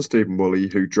 no, it wasn't Stephen Woolley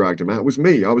who dragged him out. It was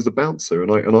me. I was the bouncer,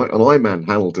 and I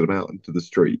manhandled him out into the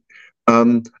street.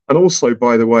 And also,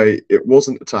 by the way, it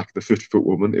wasn't Attack of the 50-Foot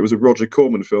Woman. It was a Roger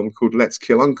Corman film called Let's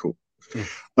Kill Uncle.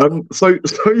 So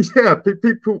yeah,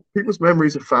 people's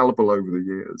memories are fallible over the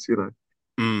years,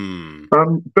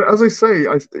 But as I say,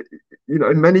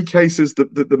 in many cases,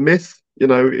 the myth,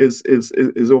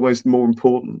 is almost more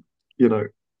important,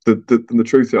 than the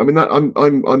truth. I mean, that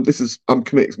I'm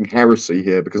committing some heresy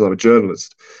here because I'm a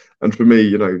journalist, and for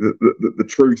me, the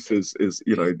truth is is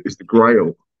the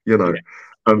grail.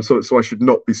 So I should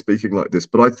not be speaking like this.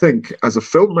 But I think as a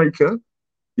filmmaker,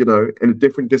 in a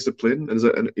different discipline,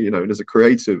 and as a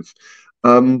creative,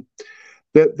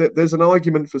 there's an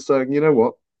argument for saying, you know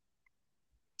what,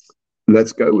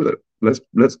 let's go with it.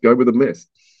 Let's go with the myth.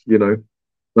 They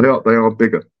are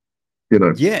bigger.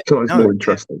 So it's more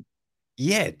interesting.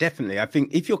 Yeah, definitely. I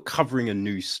think if you're covering a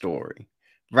news story,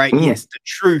 right? Yes, the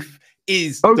truth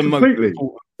is the completely. most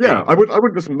important. Yeah, I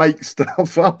wouldn't just make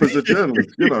stuff up as a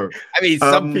journalist, I mean,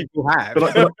 some people have.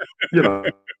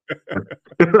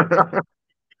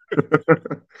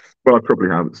 Well, I probably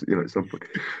have, at some point,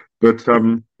 but it's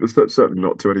certainly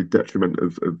not to any detriment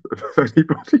of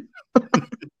anybody.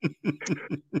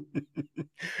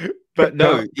 But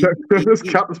no, let's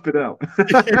cut this bit out.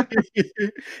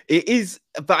 It is,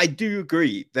 but I do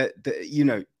agree that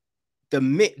the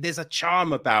myth, there's a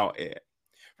charm about it,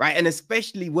 right? And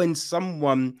especially when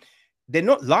they're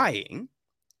not lying,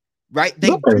 right? They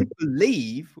do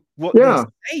believe what they're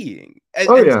saying. And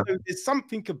so there's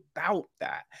something about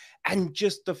that. And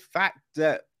just the fact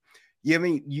that,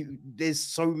 there's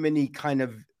so many kind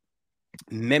of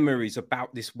memories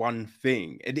about this one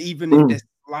thing. And even if they're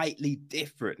slightly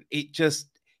different, it just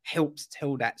helps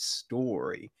tell that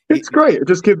story. It's great. It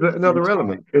just gives it another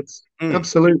element. It's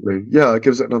absolutely, it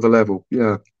gives it another level.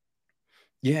 Yeah.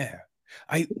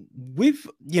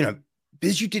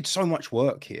 Because you did so much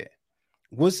work here,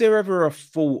 was there ever a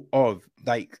thought of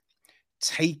like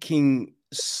taking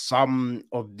some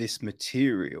of this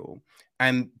material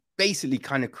and basically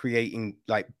kind of creating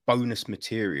like bonus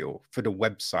material for the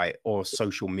website or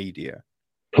social media?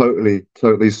 Totally.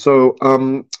 So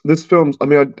this film, I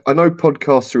mean, I know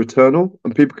podcasts are eternal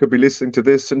and people could be listening to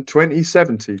this in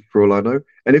 2070 for all I know.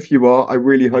 And if you are, I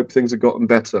really hope things have gotten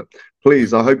better.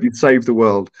 Please, I hope you'd save the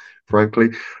world, frankly,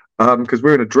 because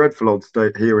we're in a dreadful old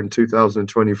state here in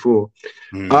 2024.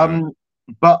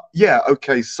 But yeah,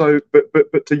 okay. So,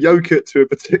 but to yoke it to a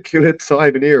particular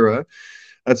time and era,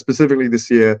 and specifically this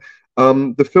year,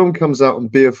 the film comes out on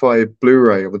BFI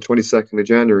Blu-ray on the 22nd of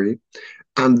January,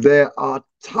 and there are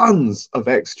tons of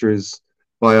extras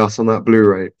by us on that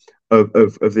Blu-ray of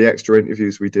the extra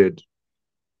interviews we did.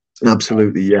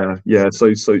 Absolutely, yeah. So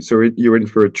you're in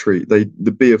for a treat. The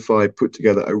BFI put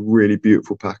together a really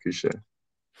beautiful package there.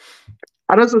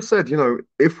 And as I said,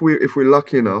 if we're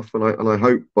lucky enough, and I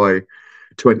hope by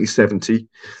 2070,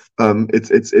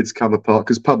 it's come apart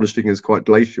because publishing is quite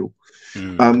glacial.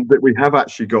 That we have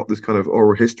actually got this kind of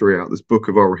oral history out, this book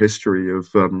of oral history of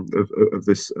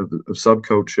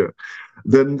subculture,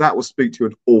 then that will speak to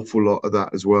an awful lot of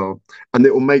that as well, and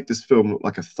it will make this film look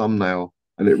like a thumbnail,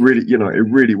 and it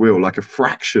really will, like a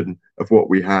fraction of what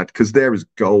we had, because there is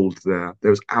gold there.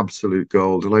 There's absolute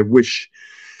gold, and I wish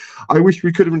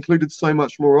we could have included so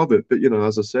much more of it, but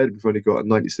as I said, we've only got a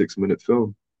 96-minute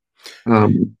film.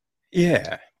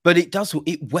 But it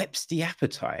whets the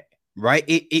appetite. Right,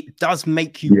 it does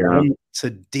make you want to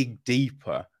dig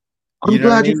deeper. I'm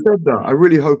glad you said that. I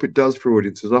really hope it does for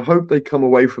audiences. I hope they come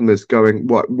away from this going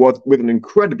what with an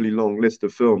incredibly long list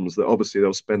of films that obviously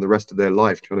they'll spend the rest of their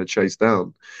life trying to chase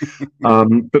down,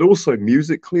 but also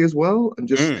musically as well. And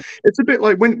just it's a bit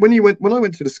like when I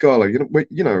went to the Scala,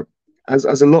 as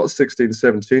a lot of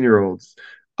 16-17-year-olds,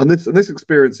 and this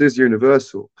experience is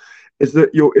universal. Is that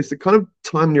it's the kind of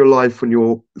time in your life when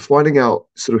you're finding out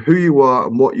sort of who you are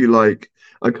and what you like,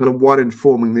 and kind of one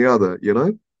informing the other,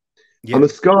 And the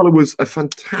Scala was a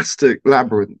fantastic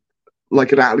labyrinth,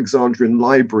 like an Alexandrian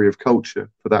library of culture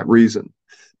for that reason.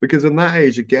 Because in that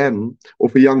age, again, or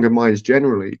for younger minds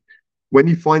generally, when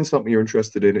you find something you're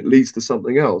interested in, it leads to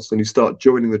something else, and you start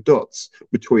joining the dots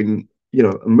between,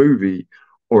 a movie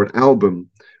or an album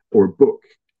or a book,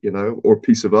 or a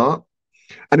piece of art.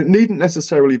 And it needn't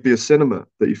necessarily be a cinema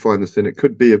that you find this in. It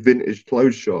could be a vintage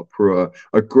clothes shop, or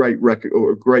a great record,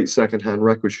 or a great secondhand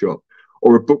record shop,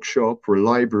 or a bookshop, or a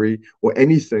library, or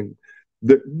anything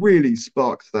that really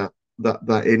sparks that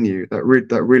in you. That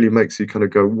really makes you kind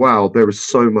of go, wow, there is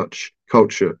so much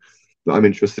culture that I'm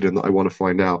interested in, that I want to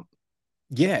find out.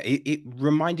 Yeah, it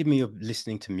reminded me of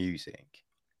listening to music.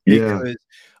 Because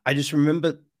I just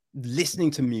remember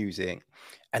listening to music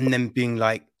and then being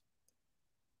like,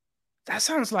 that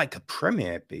sounds like a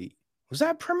Premiere beat. Was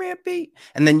that a Premiere beat?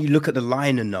 And then you look at the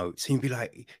liner notes and you'd be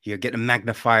like, you get the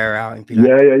magnifier out and be like,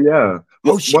 yeah.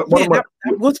 Oh shit, that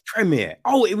was Premiere.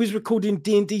 Oh, it was recorded in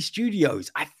D&D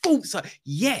Studios. I thought so.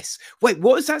 Yes. Wait,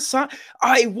 what was that?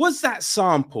 It was that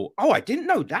sample. Oh, I didn't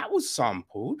know that was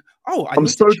sampled. Oh, I'm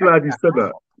so glad you said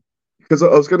that. Because I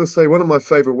was going to say one of my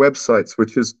favorite websites,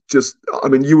 which is just, I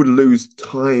mean, you would lose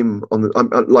time on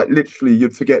the, like literally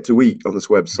you'd forget to eat on this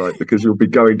website because you'll be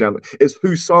going down. It's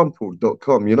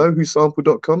whosampled.com. You know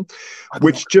whosampled.com, I've not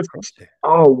which come just, across it.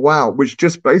 oh wow, which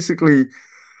just basically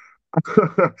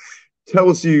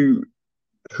tells you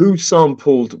who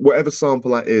sampled whatever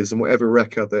sample that is and whatever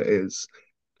record that is.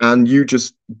 And you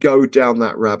just go down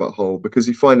that rabbit hole because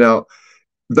you find out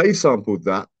they sampled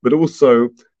that, but also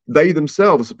they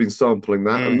themselves have been sampling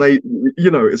that, and Mm. they,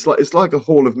 you know, it's like a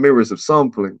hall of mirrors of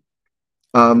sampling.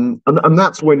 And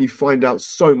that's when you find out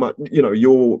so much. You know,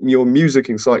 your music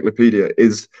encyclopedia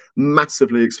is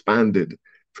massively expanded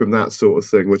from that sort of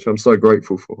thing, which I'm so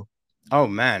grateful for. Oh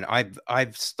man,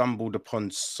 I've stumbled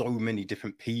upon so many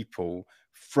different people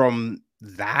from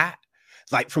that,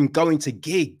 like from going to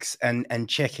gigs and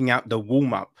checking out the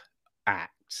warm-up acts.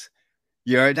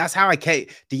 You know, that's how I came.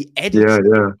 The Yeah, editor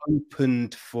yeah.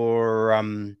 opened for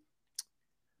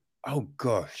oh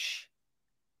gosh,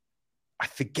 I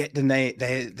forget the name.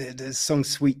 The song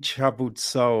 "Sweet Troubled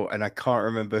Soul," and I can't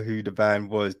remember who the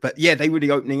band was. But yeah, they were the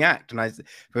opening act, and I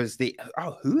was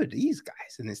who are these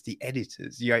guys? And it's the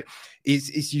editors. You know,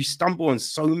 is you stumble on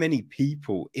so many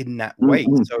people in that way.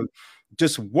 Mm-hmm. So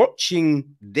just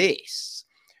watching this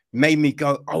made me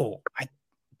go, oh, I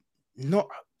not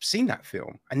seen that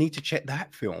film. I need to check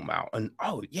that film out. And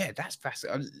oh yeah, that's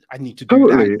fascinating. I need to do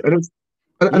that. Totally. And it's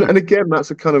and again,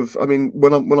 that's a kind of, I mean,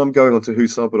 when I'm going onto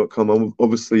whosample.com,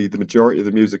 obviously the majority of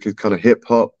the music is kind of hip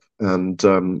hop, and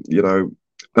you know,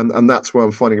 and that's where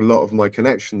I'm finding a lot of my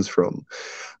connections from.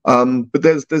 But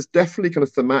there's definitely kind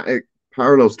of thematic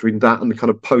parallels between that and the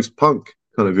kind of post-punk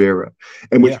kind of era,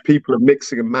 in which people are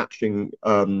mixing and matching,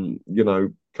 you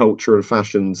know, culture and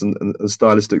fashions and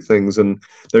stylistic things, and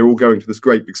they're all going to this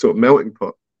great big sort of melting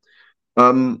pot.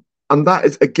 And that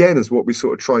is again is what we're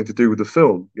sort of trying to do with the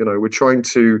film. You know, we're trying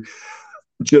to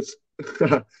just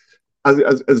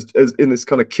as in this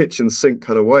kind of kitchen sink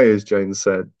kind of way, as Jane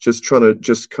said, just trying to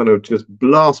just kind of just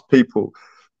blast people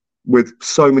with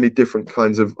so many different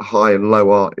kinds of high and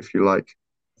low art, if you like.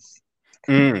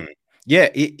 Yeah,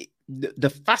 the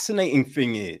fascinating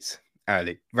thing is,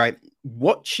 Ali, right?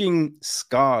 Watching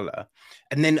Scala,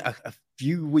 and then a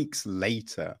few weeks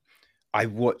later, I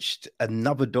watched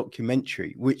another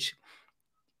documentary which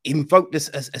invoked this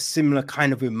as a similar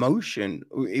kind of emotion.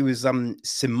 It was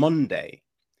Simonde,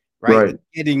 right?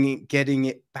 Getting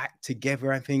it back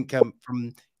together. I think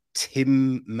from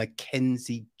Tim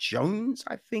Mackenzie Jones,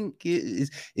 I think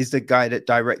is the guy that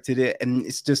directed it, and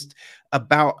it's just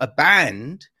about a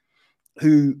band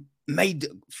who made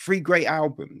 3 great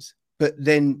albums, but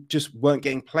then just weren't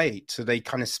getting played, so they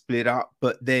kind of split up.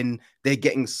 But then they're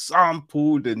getting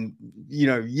sampled and, you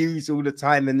know, used all the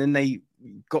time, and then they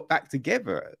got back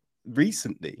together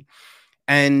recently.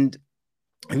 And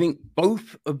I think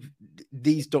both of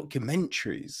these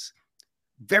documentaries,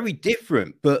 very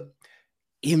different, but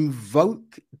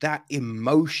invoke that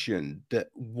emotion that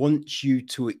wants you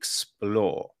to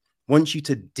explore, wants you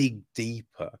to dig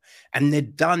deeper. And they're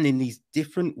done in these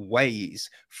different ways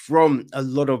from a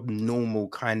lot of normal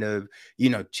kind of, you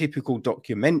know, typical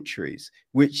documentaries,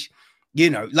 which, you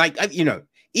know, like, you know,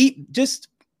 just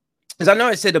as I know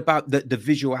I said about the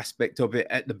visual aspect of it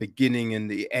at the beginning and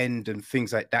the end and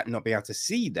things like that, not being able to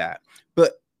see that.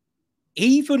 But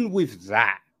even with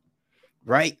that,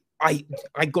 right, I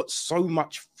got so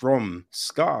much from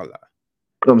Scala.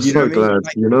 I'm so glad,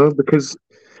 like, you know, because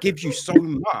gives you so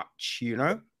much, you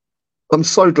know. I'm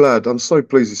so glad. I'm so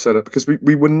pleased you said it, because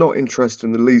we were not interested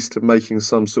in the least in making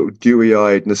some sort of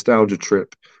dewy-eyed nostalgia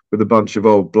trip with a bunch of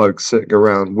old blokes sitting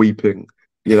around weeping,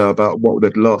 you know, about what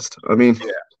they'd lost. I mean,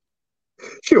 yeah.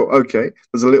 Sure, okay,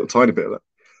 there's a little tiny bit of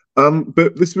that.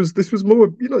 But this was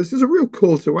more, you know, this is a real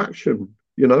call to action.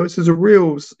 You know, this is a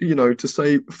real, you know, to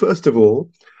say, first of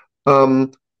all,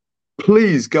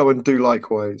 please go and do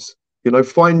likewise. You know,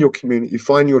 find your community,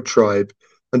 find your tribe,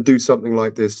 and do something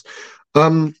like this.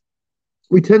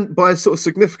 We tend, by a sort of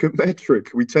significant metric,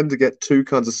 we tend to get 2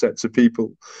 kinds of sets of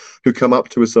people who come up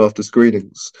to us after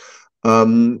screenings.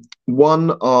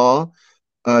 One are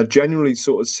genuinely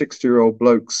sort of 60-year-old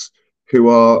blokes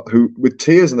who with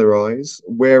tears in their eyes,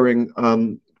 wearing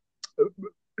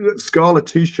Scala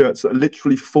t-shirts that are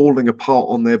literally falling apart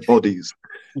on their bodies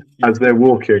as they're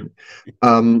walking,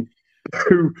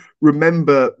 who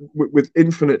remember with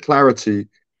infinite clarity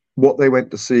what they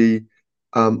went to see,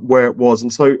 where it was.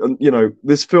 And so, you know,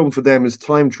 this film for them is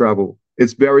time travel.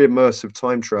 It's very immersive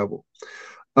time travel.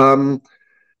 And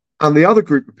the other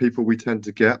group of people we tend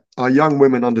to get are young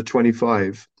women under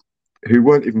 25 who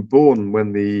weren't even born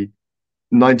when the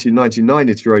 1999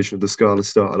 iteration of the Scala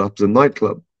started up as a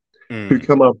nightclub. who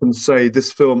come up and say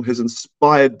this film has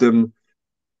inspired them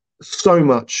so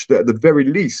much that at the very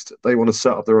least they want to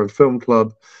set up their own film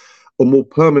club, or more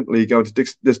permanently go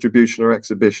into distribution or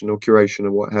exhibition or curation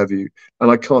or what have you.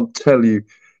 And I can't tell you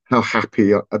how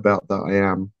happy about that I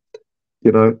am,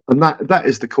 you know. And that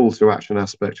is the call to action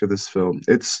aspect of this film.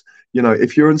 It's, you know,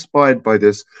 if you're inspired by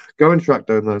this, go and track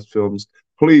down those films.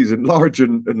 Please enlarge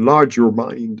your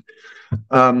mind,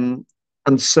 and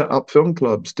set up film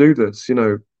clubs. Do this, you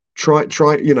know.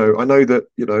 Try. You know, I know that,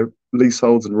 you know,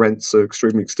 leaseholds and rents are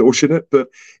extremely extortionate, but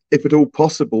if at all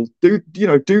possible, do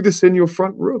this in your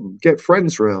front room. Get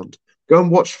friends around. Go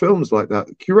and watch films like that.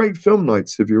 Curate film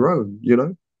nights of your own. You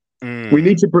know, we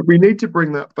need to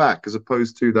bring that back, as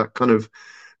opposed to that kind of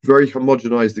very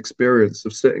homogenized experience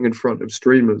of sitting in front of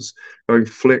streamers going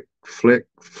flick, flick,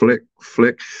 flick,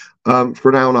 flick, for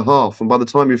an hour and a half, and by the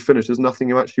time you've finished, there's nothing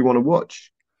you actually want to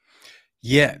watch.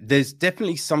 Yeah, there's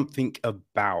definitely something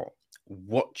about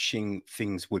watching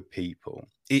things with people.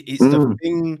 It's the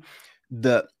thing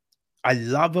that I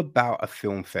love about a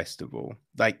film festival.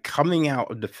 Like, coming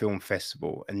out of the film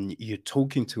festival and you're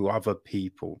talking to other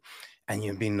people and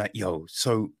you're being like, yo,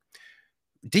 so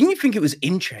didn't you think it was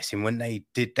interesting when they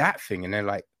did that thing? And they're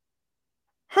like,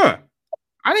 huh,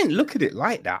 I didn't look at it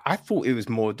like that. I thought it was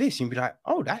more this. You'd be like,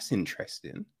 oh, that's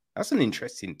interesting. That's an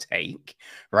interesting take,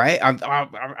 right?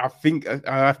 I think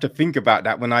I have to think about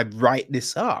that when I write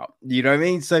this up. You know what I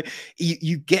mean? So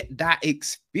you get that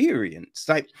experience.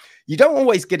 Like, you don't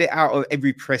always get it out of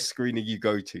every press screening you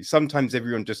go to. Sometimes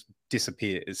everyone just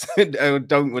disappears and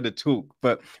don't want to talk.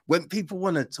 But when people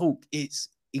want to talk, it's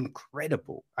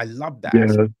incredible. I love that.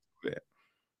 Yeah.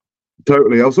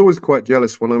 Totally. I was always quite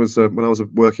jealous when I was a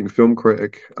working film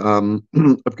critic, of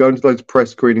going to those press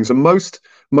screenings, and most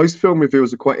film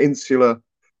reviewers are quite insular,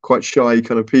 quite shy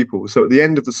kind of people. So at the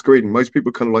end of the screening, most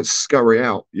people kind of like scurry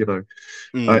out, you know,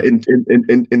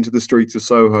 into the streets of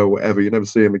Soho or whatever. You never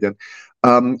see them again.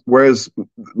 Whereas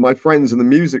my friends in the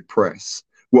music press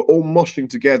were all moshing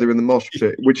together in the mosh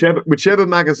pit, whichever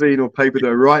magazine or paper they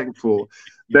were writing for.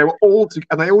 They were all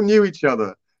and they all knew each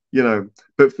other. You know,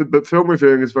 but film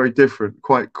reviewing is very different,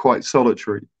 quite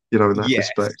solitary, you know, in that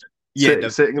respect. Yeah,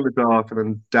 sitting in the dark and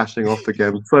then dashing off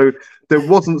again. So there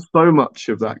wasn't so much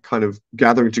of that kind of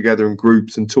gathering together in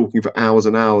groups and talking for hours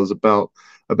and hours about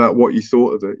what you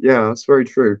thought of it. Yeah, that's very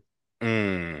true.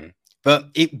 But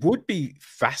it would be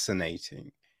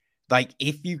fascinating, like,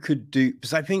 if you could do,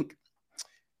 because I think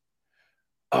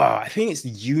it's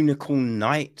Unicorn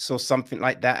Nights or something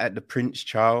like that at the Prince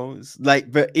Charles.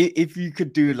 Like, but if you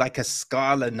could do like a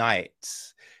Scala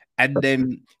Nights, and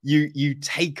then you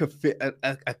take a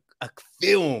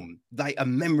film, like a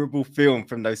memorable film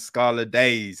from those Scala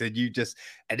days, and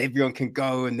everyone can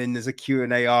go, and then there's a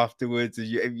Q&A afterwards, and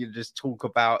you just talk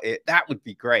about it. That would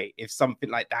be great if something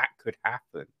like that could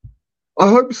happen. I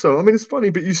hope so. I mean, it's funny,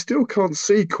 but you still can't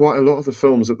see quite a lot of the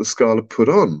films that the Scala put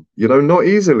on, you know, not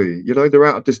easily. You know, they're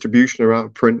out of distribution or out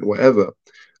of print or whatever.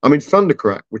 I mean,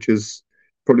 Thundercrack, which is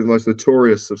probably the most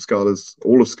notorious of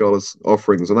all of Scala's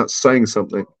offerings, and that's saying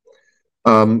something.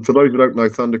 For those who don't know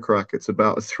Thundercrack, it's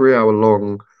about a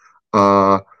 3-hour-long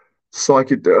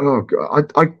psychic. Oh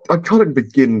God, I can't even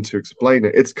begin to explain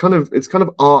it. It's kind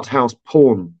of art house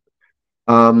porn.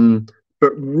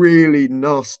 But really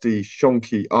nasty,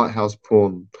 shonky art house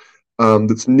porn,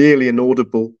 that's nearly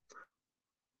inaudible.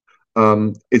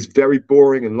 It's very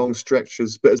boring and long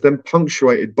stretches, but it's then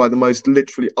punctuated by the most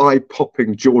literally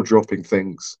eye-popping, jaw-dropping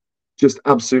things. Just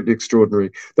absolutely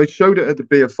extraordinary. They showed it at the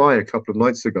BFI a couple of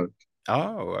nights ago.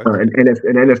 Oh, okay.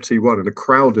 In NFT1, in a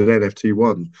crowded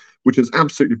NFT1, which is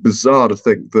absolutely bizarre to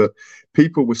think that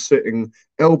people were sitting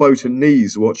elbow to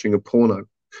knees watching a porno.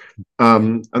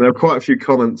 And there are quite a few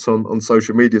comments on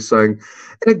social media saying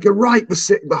Edgar Wright was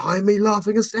sitting behind me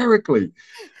laughing hysterically.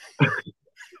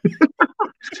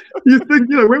 You think,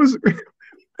 you know, where was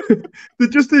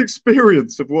just the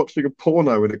experience of watching a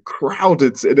porno in an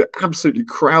absolutely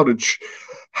crowded,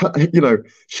 you know,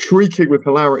 shrieking with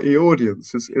hilarity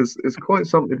audience is quite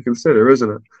something to consider, isn't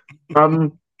it?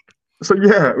 So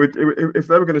yeah, if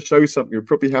they were going to show something, it would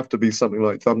probably have to be something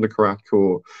like Thundercrack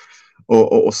or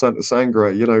Santa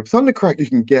Sangre. You know, Thundercrack you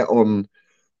can get on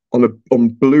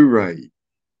Blu-ray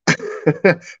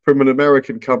from an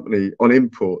American company on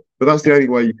import, but that's the only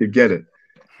way you could get it.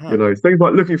 You know, things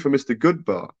like Looking for Mr.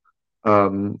 Goodbar,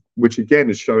 which again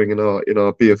is showing in our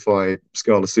BFI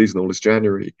Scala seasonal this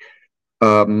January.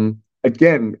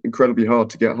 Again, incredibly hard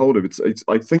to get hold of. It's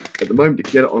I think at the moment you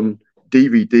can get it on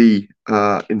DVD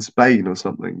in Spain or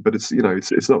something, but it's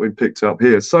not been picked up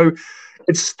here. So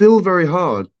it's still very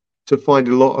hard to find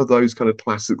a lot of those kind of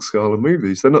classic Scala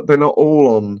movies. They're not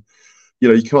all on you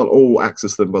know, you can't all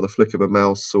access them by the flick of a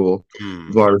mouse or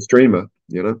via a streamer,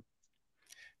 you know.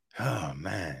 Oh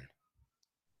man.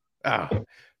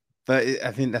 But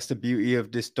I think that's the beauty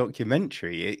of this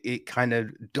documentary. It kind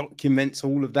of documents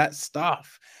all of that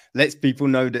stuff, lets people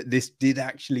know that this did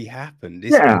actually happen.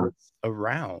 This was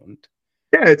around.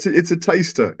 Yeah, it's a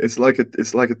taster. It's like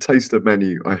a taster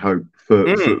menu, I hope,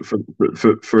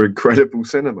 for incredible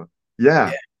cinema.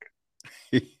 Yeah.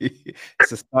 It's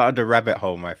the start of the rabbit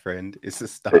hole, my friend. It's the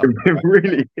start. It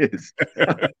really is.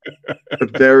 A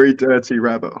very dirty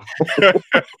rabbit hole.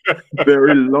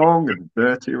 Very long and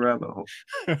dirty rabbit hole.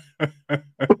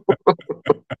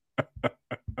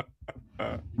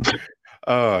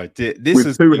 Oh, this with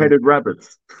is two-headed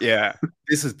rabbits. Yeah,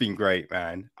 this has been great,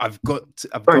 man. I've got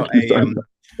a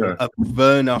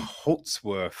Werner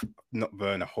Holzworth, not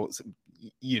Werner Holz,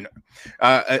 you know,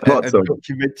 a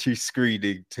documentary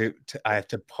screening I have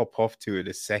to pop off to in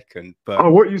a second.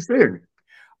 But what are you seeing?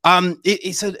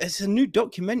 It's a new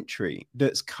documentary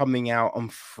that's coming out on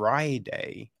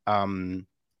Friday.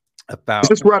 About is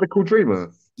this Radical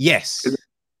Dreamer? Yes.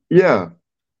 Yeah.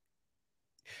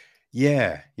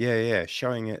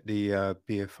 Showing at the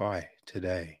BFI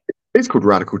today. It's called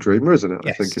Radical Dreamer, isn't it?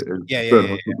 Yes. I think it is.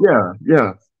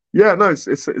 Yeah. No,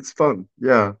 it's fun.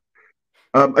 Yeah.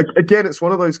 Again, it's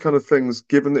one of those kind of things.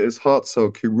 Given that it's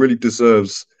Herzog, who really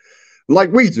deserves, like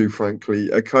we do,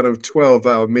 frankly, a kind of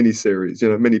 12-hour mini-series, you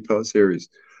know, mini-part series.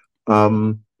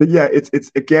 But yeah, it's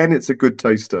a good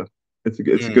taster. It's a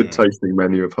good tasting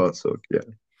menu of Herzog. Yeah.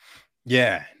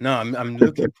 Yeah, no, I'm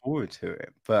looking forward to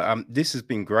it. But this has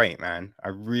been great, man. I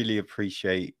really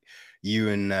appreciate you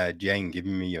and Jane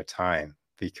giving me your time,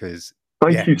 because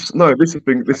thank you. No, this has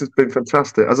been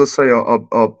fantastic. As I say,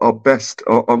 our best,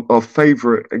 our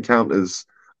favorite encounters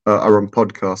are on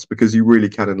podcasts, because you really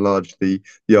can enlarge the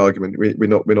argument. We're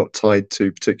not tied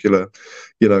to particular,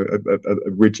 you know,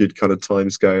 a rigid kind of time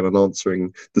scale and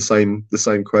answering the same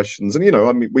questions. And you know,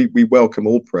 I mean, we welcome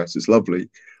all press. It's lovely.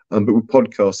 But with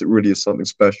podcasts, it really is something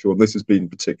special, and this has been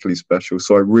particularly special.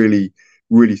 So I really,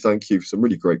 really thank you for some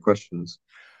really great questions.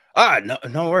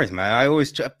 No worries, man. I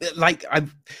always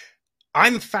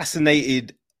I'm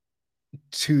fascinated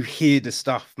to hear the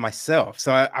stuff myself.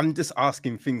 So I'm just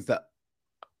asking things that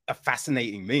are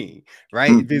fascinating me,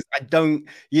 right? Because I don't,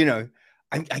 you know,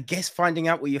 I guess finding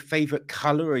out what your favorite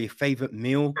color or your favorite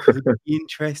meal could be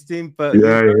interesting, but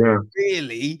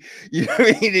really, you know,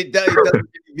 what I mean, it doesn't really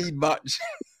mean much.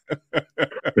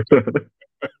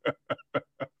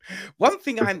 One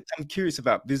thing I'm curious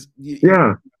about is the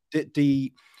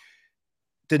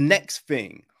next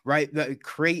thing, right? That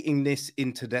creating this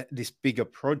into this bigger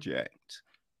project.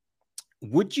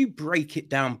 Would you break it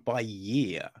down by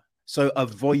year? So a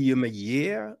volume a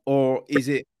year, or is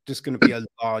it just going to be a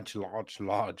large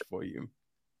volume?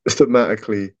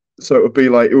 Thematically. So it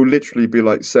will literally be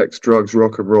like sex, drugs,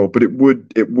 rock and roll, but it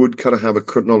would kind of have a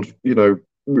chronology, you know,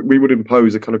 we would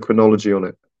impose a kind of chronology on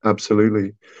it.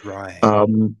 Absolutely. Right.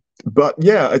 But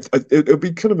yeah, it would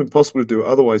be kind of impossible to do it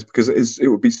otherwise, because it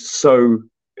would be so,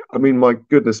 I mean, my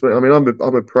goodness, I mean,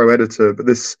 I'm a pro editor, but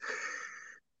this,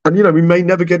 and you know, we may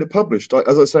never get it published.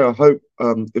 As I say, I hope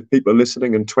if people are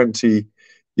listening in 20,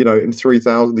 you know, in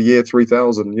 3000, the year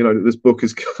 3000, you know, this book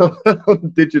is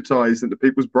digitized into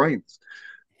people's brains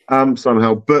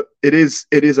somehow. But it is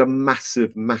a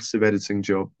massive editing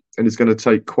job, and it's going to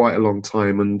take quite a long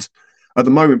time. And at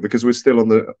the moment, because we're still on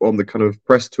the kind of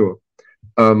press tour,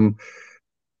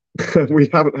 we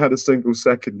haven't had a single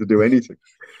second to do anything.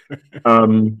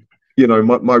 You know,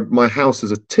 my house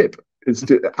is a tip. It's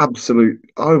absolute.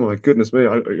 Oh my goodness me!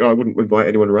 I wouldn't invite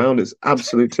anyone around. It's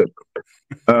absolute tip.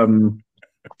 I'm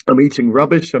eating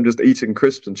rubbish. I'm just eating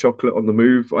crisps and chocolate on the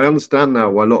move. I understand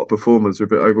now why a lot of performers are a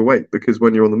bit overweight, because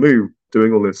when you're on the move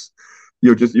doing all this,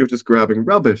 you're just grabbing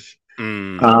rubbish.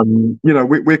 You know,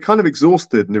 we're kind of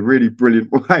exhausted in a really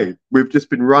brilliant way. We've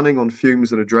just been running on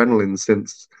fumes and adrenaline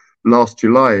since last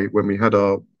July, when we had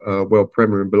our world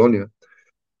premiere in Bologna.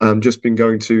 Just been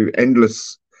going to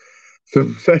endless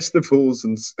film festivals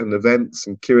and events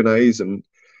and Q&As, and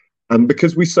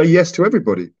because we say yes to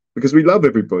everybody, because we love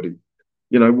everybody.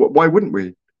 You know, why wouldn't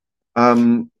we?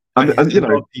 And you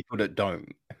know, people that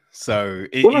don't. So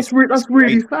that's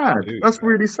really sad. That's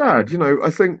really sad. You know, I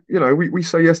think, you know, we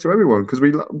say yes to everyone because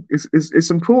it's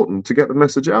important to get the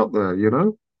message out there. You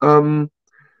know,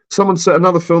 someone said,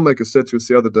 another filmmaker said to us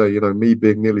the other day, you know, me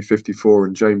being nearly 54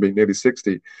 and Jane being nearly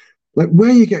 60, like, where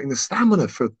are you getting the stamina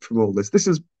from all this? This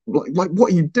is like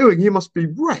what are you doing? You must be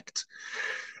wrecked.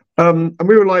 And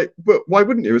we were like, but why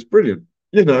wouldn't you? It's brilliant.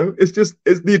 You know, it's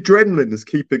the adrenaline is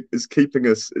keeping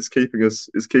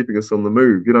us on the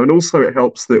move. You know, and also it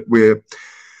helps that we're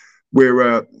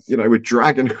we're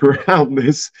dragging around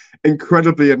this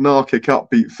incredibly anarchic,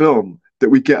 upbeat film that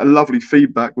we get a lovely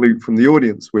feedback loop from the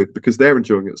audience with, because they're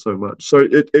enjoying it so much. So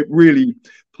it really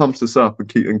pumps us up and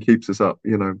keeps us up,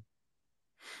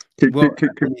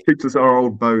 keeps us our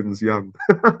old bones young.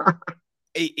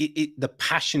 The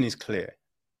passion is clear,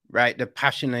 right? The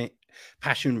passion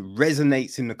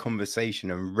resonates in the conversation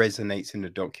and resonates in the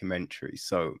documentary.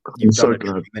 So you've done a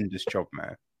tremendous job,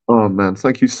 man. Oh man,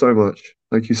 thank you so much.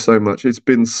 Thank you so much. It's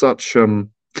been such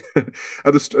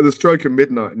at the stroke of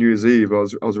midnight, New Year's Eve, I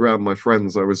was around my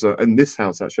friends. I was in this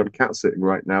house, actually. I'm cat sitting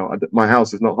right now. My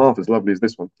house is not half as lovely as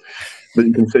this one that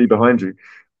you can see behind you.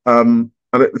 And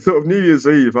at sort of New Year's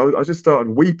Eve, I just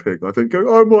started weeping. I think,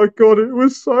 oh my God, it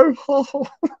was so hard.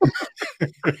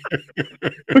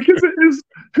 Because it is,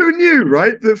 who knew,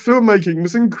 right? That filmmaking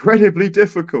was incredibly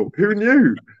difficult. Who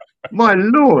knew? My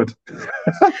Lord.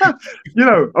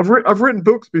 I've written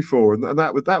books before, and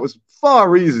that was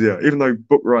far easier, even though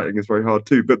book writing is very hard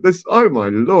too. But this, oh my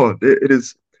Lord,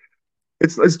 it's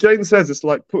as Jane says, it's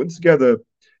like putting together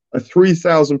a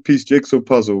 3,000-piece jigsaw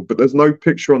puzzle, but there's no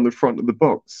picture on the front of the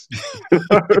box.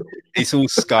 It's all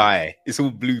sky. It's all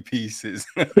blue pieces.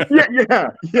 yeah.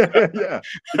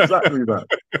 Exactly that.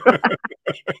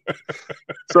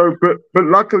 So, but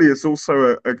luckily, it's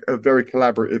also a very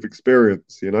collaborative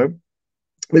experience.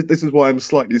 This is why I'm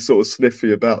slightly sort of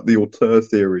sniffy about the auteur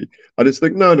theory. I just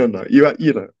think, no.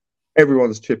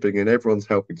 Everyone's chipping in, everyone's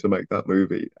helping to make that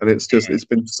movie, and it's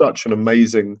been such an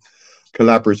amazing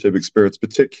collaborative experience,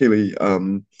 particularly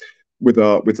with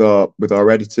our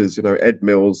editors. Ed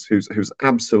Mills, who's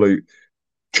absolute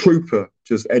trooper,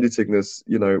 just editing this,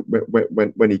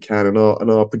 when he can, and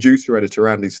our producer editor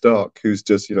Andy Stark, who's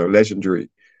just legendary,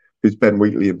 who's Ben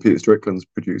Wheatley and Peter Strickland's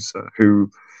producer,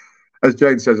 who, as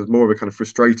Jane says, is more of a kind of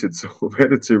frustrated sort of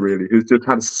editor, really, who's just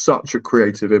had such a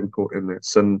creative input in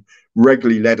this and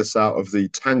regularly led us out of the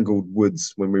tangled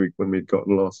woods when we'd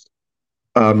gotten lost.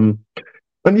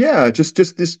 And yeah, just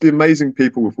the amazing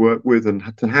people we've worked with, and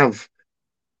to have,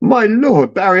 my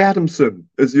Lord, Barry Adamson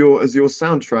as your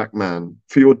soundtrack man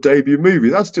for your debut movie.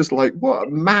 That's just like, what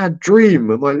a mad dream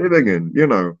am I living in,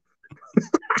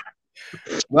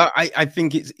 Well, I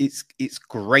think it's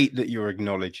great that you're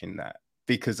acknowledging that,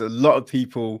 because a lot of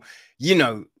people,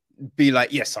 be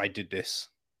like, yes, I did this.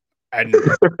 And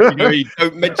you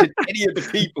don't mention any of the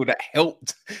people that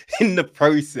helped in the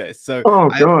process. So, oh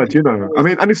God, I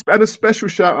mean, and a special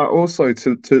shout out also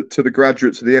to the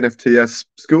graduates of the NFTS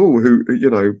school, who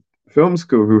film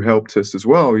school, who helped us as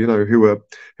well. Who were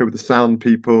the sound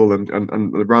people and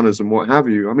the runners and what have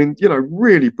you. I mean,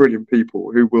 really brilliant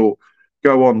people who will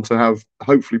go on to have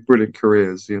hopefully brilliant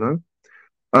careers. Yeah,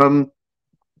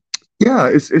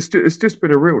 it's just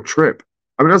been a real trip.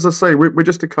 I mean, as I say, we're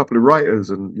just a couple of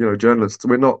writers and journalists.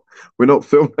 We're not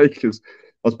filmmakers.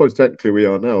 I suppose technically we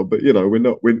are now, but we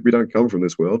don't come from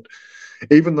this world.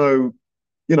 Even though,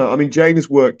 I mean, Jane has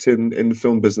worked in the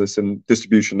film business and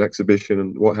distribution, exhibition,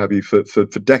 and what have you for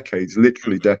decades,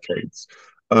 literally decades.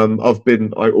 I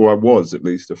was at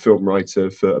least a film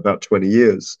writer for about 20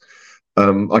 years.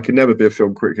 I can never be a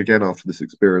film critic again after this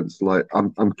experience. Like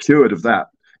I'm cured of that.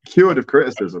 Cured of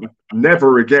criticism.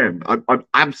 Never again. I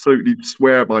absolutely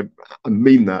swear I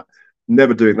mean that.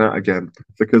 Never doing that again,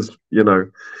 because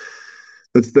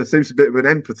there seems a bit of an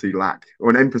empathy lack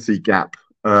or an empathy gap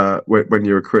when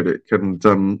you're a critic, and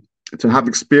to have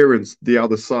experienced the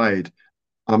other side,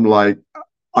 I'm like,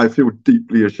 I feel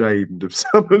deeply ashamed of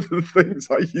some of the things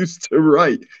I used to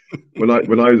write when I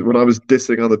was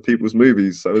dissing other people's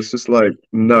movies. So it's just like,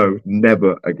 no,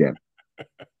 never again.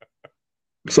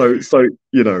 So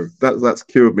that's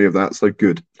cured me of that. So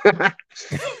good. But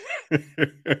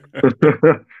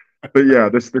yeah,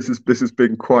 this has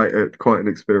been quite an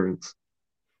experience.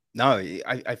 No,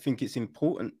 I think it's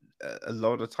important a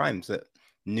lot of times that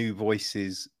new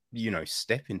voices,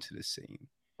 step into the scene.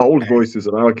 Old voices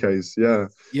in our case, yeah.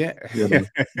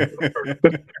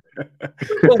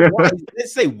 Well,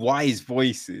 let's say wise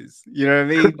voices. You know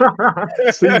what I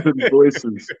mean? Seasoned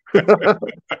voices.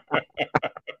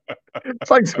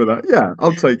 Thanks for that. Yeah,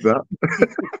 I'll take that.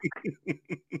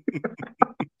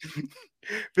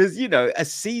 Because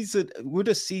would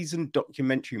a seasoned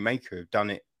documentary maker have done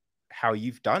it how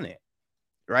you've done it?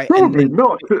 Right? Probably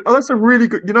not. Oh, that's a really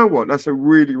good. You know what? That's a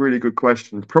really, really good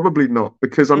question. Probably not,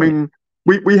 because I mean,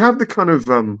 we have the kind of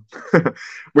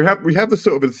we have the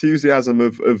sort of enthusiasm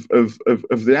of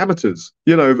the amateurs,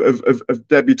 of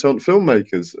debutante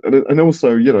filmmakers, and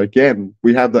also again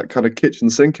we have that kind of kitchen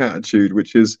sink attitude,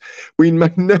 which is we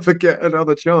may never get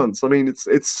another chance. I mean,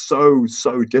 it's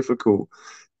so difficult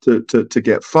to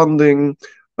get funding.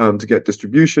 to get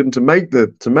distribution, to make the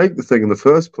thing in the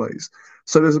first place.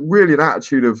 So there's really an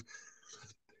attitude of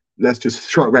let's just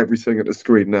throw everything at the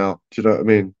screen now. Do you know what I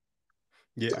mean?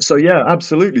 Yeah. So yeah,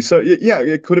 absolutely. So yeah,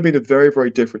 it could have been a very, very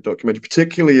different documentary,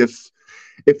 particularly if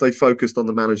they focused on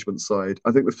the management side.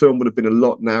 I think the film would have been a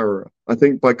lot narrower. I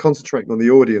think by concentrating on the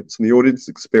audience and the audience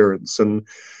experience and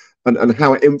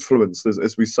how it influenced,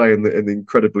 as we say in the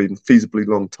incredibly and feasibly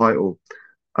long title,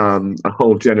 a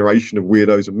whole generation of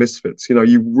weirdos and misfits. You know,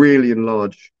 you really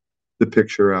enlarge the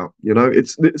picture out. You know,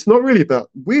 it's not really about,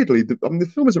 weirdly, the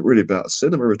film isn't really about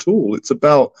cinema at all. It's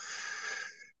about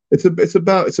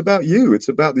you. It's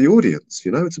about the audience.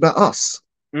 You know, it's about us.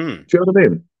 Mm. Do you know what I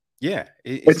mean? Yeah.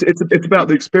 It's about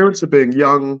the experience of being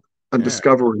young and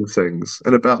discovering things,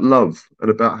 and about love, and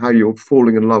about how you're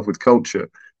falling in love with culture.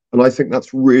 And I think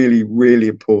that's really, really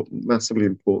important, massively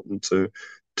important to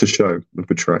show and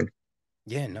portray.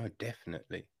 Yeah, no,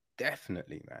 definitely,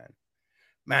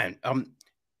 man.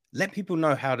 Let people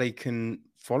know how they can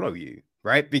follow you,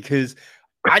 right? Because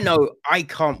I know I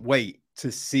can't wait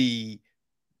to see,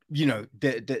 you know,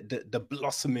 the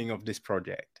blossoming of this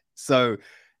project. So,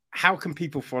 how can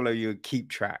people follow you and keep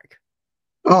track?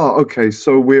 Oh, okay.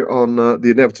 So we're on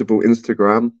the inevitable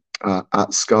Instagram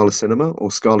at Scala Cinema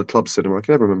or Scala Club Cinema. I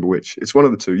can never remember which. It's one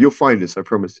of the two. You'll find us, I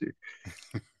promise you.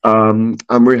 And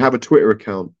we have a Twitter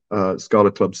account,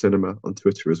 Scala Club Cinema, on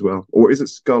Twitter as well. Or is it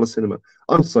Scala Cinema?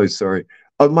 I'm so sorry.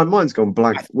 My mind's gone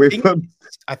blank.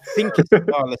 I think it's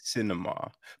Scala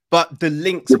Cinema, but the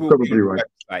links will be on the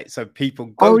website, so people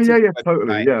go. Oh to yeah, the yeah, website,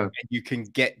 totally, yeah. And you can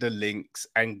get the links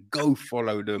and go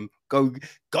follow them. Go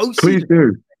Please see the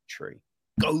documentary.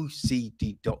 Go see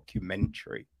the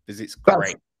documentary because it's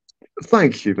great.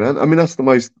 Thank you, man. I mean, that's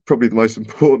probably the most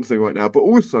important thing right now. But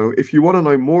also, if you want to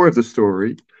know more of the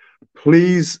story,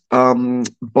 please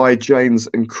buy Jane's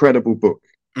incredible book,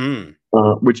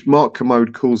 which Mark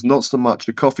Commode calls not so much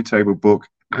a coffee table book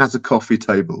as a coffee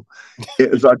table.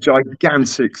 It is a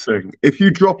gigantic thing. If you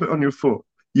drop it on your foot,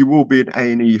 you will be in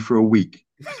A&E for a week.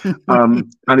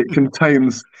 And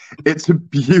it's a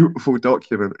beautiful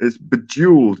document. It's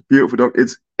bejeweled, beautiful doc.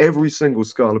 It's every single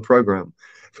Scala program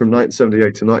from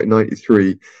 1978 to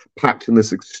 1993, packed in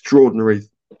this extraordinary,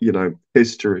 you know,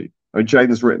 history. Jane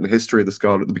has written the history of the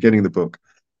Scala at the beginning of the book,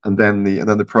 and then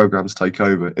the programs take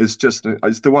over. It's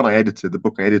the one I edited, the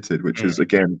book I edited, which is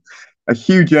again a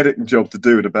huge editing job to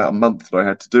do in about a month that I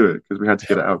had to do it because we had to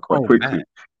get it out quite quickly. Man.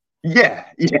 Yeah,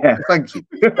 thank you.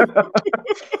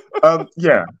 But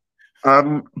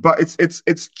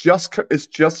it's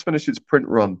just finished its print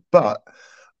run, but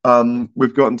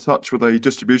we've got in touch with a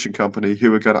distribution company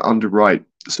who are going to underwrite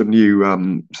some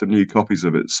new copies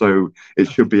of it, so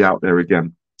it should be out there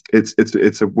again.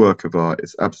 It's a work of art.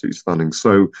 It's absolutely stunning.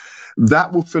 So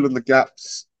that will fill in the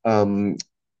gaps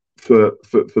for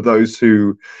those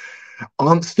who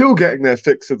aren't still getting their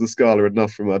fix of the Scala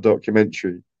enough from our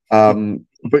documentary.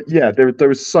 But yeah, there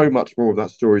is so much more of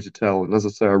that story to tell, and as I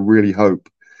say, I really hope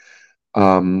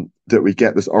that we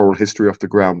get this oral history off the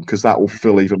ground, because that will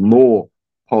fill even more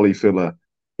polyfiller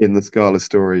in the Scala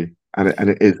story, and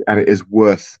it is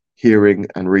worth hearing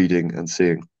and reading and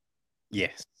seeing.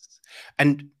 Yes,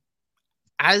 and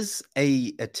as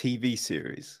a TV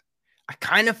series, I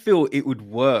kind of feel it would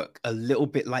work a little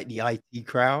bit like the IT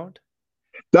Crowd.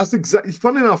 That's exactly.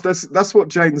 Funny enough, that's what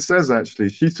Jane says. Actually,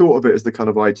 she thought of it as the kind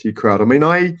of IT Crowd. I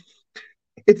mean,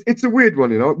 it's a weird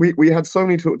one, you know. We had so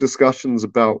many discussions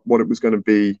about what it was going to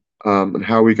be and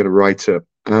how we're going to write it,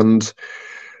 and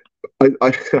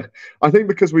I think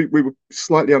because we were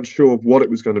slightly unsure of what it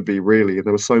was going to be really, and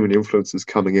there were so many influences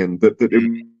coming in that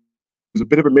it was a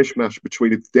bit of a mishmash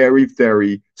between a very,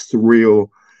 very surreal,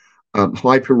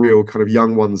 hyper real kind of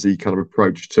young onesy kind of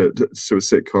approach to a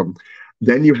sitcom.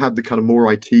 Then you had the kind of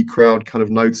more IT Crowd kind of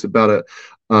notes about it.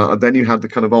 And then you had the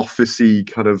kind of officey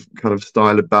kind of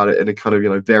style about it in a kind of, you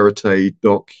know, verite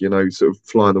doc, you know, sort of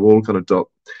fly on the wall kind of doc.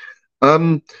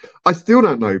 I still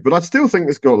don't know, but I still think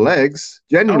it's got legs.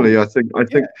 Genuinely, I think.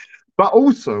 But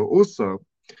also,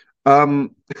 there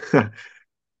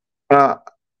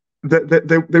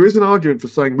is an argument for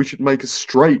saying we should make a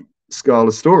straight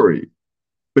Scala story,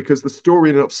 because the story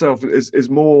in itself is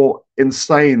more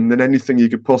insane than anything you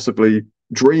could possibly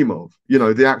dream of. You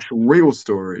know, the actual real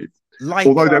story. Like,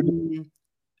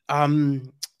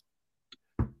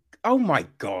 oh my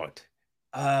God,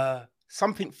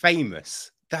 something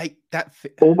famous. That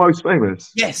Almost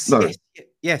Famous. Yes, no.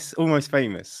 yes, Almost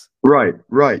Famous. Right,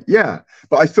 yeah.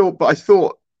 But I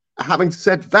thought, having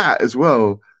said that as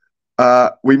well,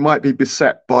 we might be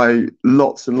beset by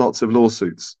lots and lots of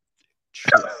lawsuits.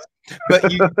 True.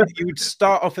 But you would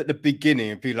start off at the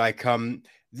beginning and be like,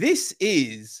 this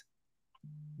is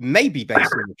maybe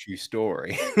based on a true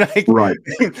story. Like, right.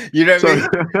 You know So,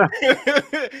 what I mean?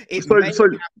 It may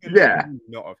happen, yeah, may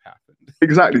not have happened.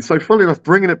 exactly. So, funny enough,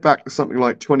 bringing it back to something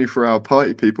like 24-hour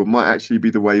party people might actually be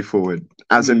the way forward.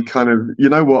 As in, kind of, you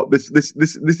know what? This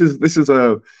is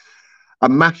a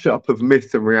mashup of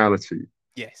myth and reality.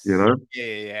 Yes. You know.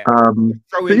 Yeah.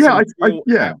 Throw in some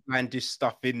yeah, outlandish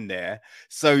stuff in there,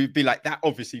 so you'd be like, that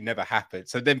obviously never happened.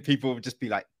 So then people would just be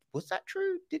like, was that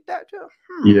true? Did that do?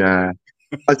 Yeah.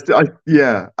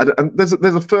 And there's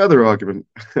a further argument,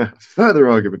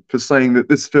 for saying that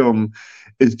this film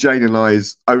is Jane and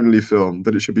I's only film,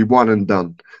 that it should be one and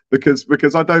done, because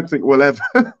I don't think we'll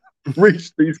ever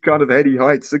reach these kind of heady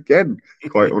heights again,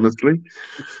 quite honestly.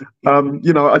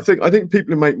 You know, I think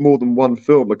people who make more than one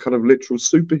film are kind of literal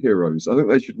superheroes. I think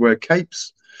they should wear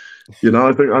capes. You know,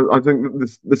 I think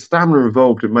that the stamina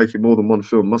involved in making more than one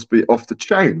film must be off the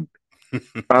chain.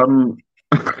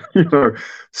 You know,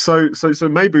 so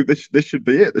maybe this should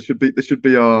be it. This should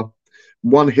be our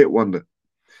one hit wonder.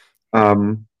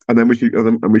 And then we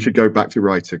should go back to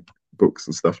writing books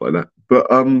and stuff like that. But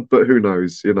who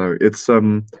knows? You know, it's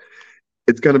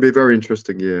going to be a very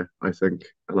interesting year, I think,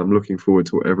 and I'm looking forward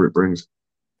to whatever it brings.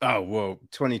 Oh, well,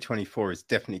 2024 is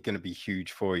definitely going to be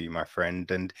huge for you, my friend.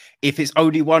 And if it's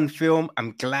only one film,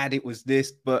 I'm glad it was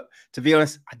this. But to be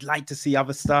honest, I'd like to see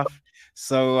other stuff.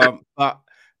 So, but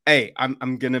hey,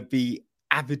 I'm going to be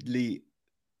avidly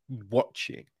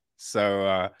watching.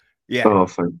 So, yeah. Oh,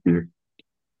 thank you.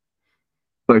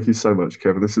 Thank you so much,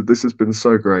 Kevin. This has been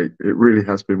so great. It really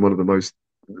has been one of the most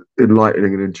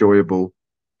enlightening and enjoyable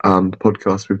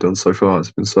podcasts we've done so far.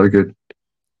 It's been so good.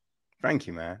 Thank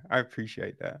you, man. I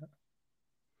appreciate that.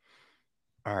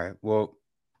 All right. Well,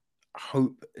 I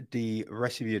hope the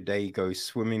rest of your day goes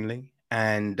swimmingly,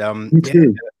 and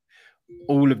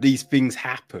all of these things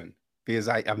happen, because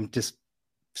I'm just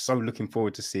so looking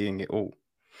forward to seeing it all,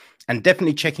 and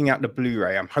definitely checking out the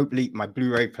Blu-ray. I'm hopefully my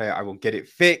Blu-ray player, I will get it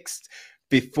fixed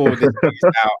before this goes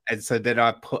out, and so then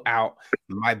I put out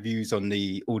my views on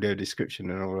the audio description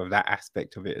and all of that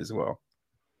aspect of it as well.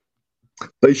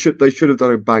 They should have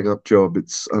done a bang up job.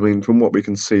 I mean, from what we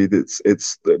can see, it's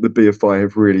the BFI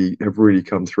have really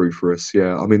come through for us.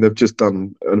 Yeah, I mean, they've just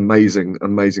done amazing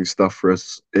stuff for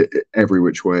us every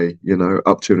which way, you know,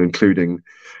 up to and including,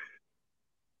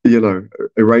 you know,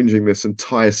 arranging this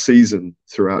entire season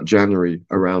throughout January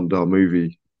around our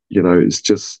movie. You know, it's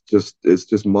just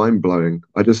mind blowing.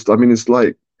 I mean, it's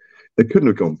like they couldn't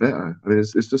have gone better. I mean,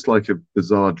 it's just like a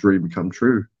bizarre dream come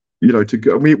true. You know, to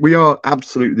go. We are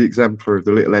absolutely the exemplar of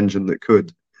the little engine that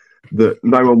could. That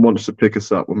no one wants to pick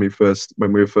us up when we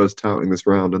were first touting this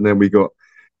round, and then we got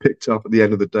picked up at the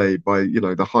end of the day by, you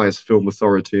know, the highest film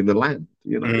authority in the land.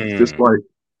 You know, It's just like,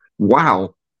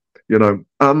 wow. You know,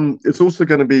 it's also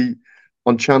going to be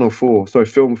on Channel 4, so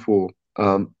Film 4,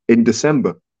 in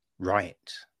December. Right.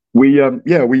 We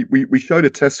showed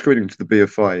a test screening to the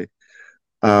BFI.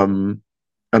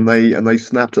 And they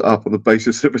snapped it up on the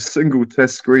basis of a single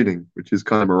test screening, which is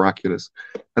kind of miraculous.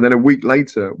 And then a week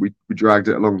later, we dragged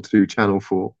it along to Channel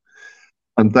 4,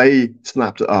 and they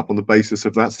snapped it up on the basis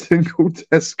of that single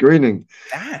test screening.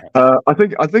 I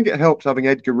think it helped having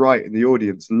Edgar Wright in the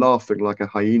audience laughing like a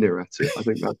hyena at it. I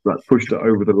think that pushed it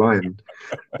over the line.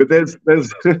 But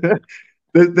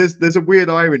there's a weird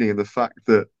irony in the fact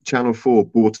that Channel 4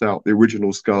 bought out the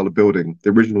original Scala building, the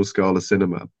original Scala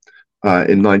cinema,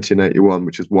 in 1981,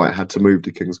 which is why it had to move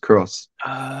to King's Cross.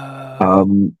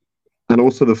 And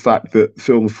also the fact that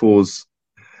Film 4's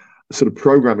sort of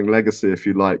programming legacy, if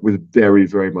you like, was very,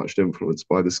 very much influenced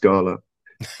by the Scala.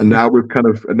 And now we've kind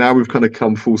of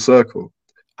come full circle.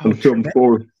 And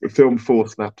Film 4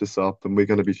 snapped us up, and we're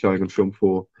going to be showing on Film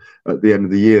 4 at the end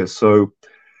of the year. So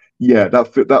yeah,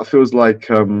 that feels like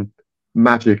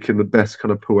magic in the best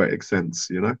kind of poetic sense,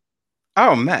 you know?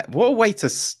 Oh, Matt, what a way to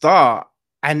start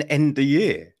and end the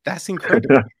year. That's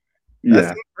incredible.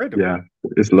 That's incredible. Yeah,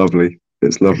 it's lovely.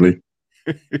 It's lovely.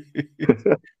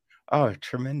 Oh,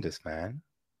 tremendous, man.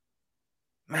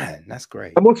 Man, that's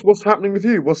great. And what's happening with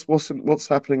you? What's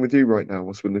happening with you right now?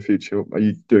 What's in the future? Are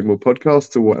you doing more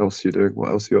podcasts, or what else are you doing? What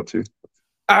else are you up to?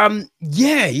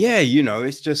 Yeah, you know,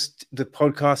 it's just the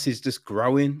podcast is just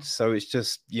growing. So it's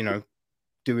just, you know,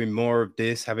 doing more of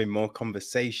this, having more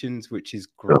conversations, which is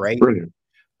great. Oh, brilliant.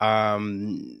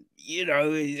 You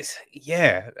know,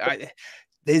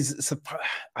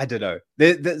 I don't know.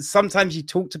 Sometimes you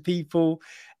talk to people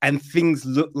and things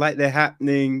look like they're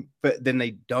happening, but then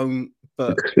they don't.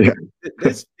 But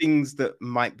there's things that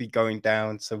might be going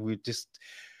down. So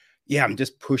I'm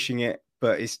just pushing it.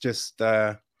 But it's just,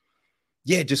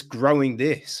 just growing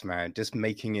this, man. Just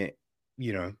making it,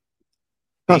 you know.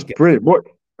 That's brilliant.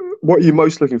 what are you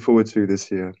most looking forward to this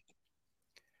year?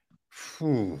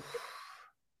 Phew.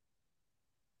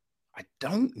 I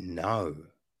don't know.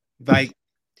 Like,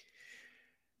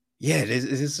 yeah,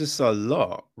 there's just a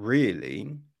lot,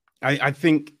 really. I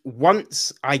think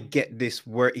once I get this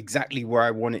exactly where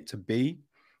I want it to be,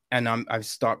 and I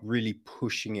start really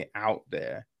pushing it out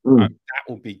there, that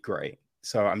will be great.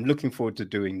 So I'm looking forward to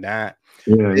doing that.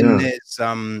 Yeah, then yeah. there's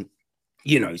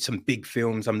you know, some big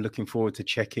films I'm looking forward to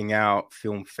checking out,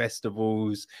 film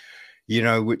festivals, you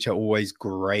know, which are always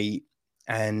great.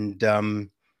 And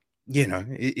you know,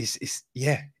 it's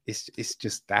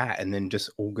just that, and then just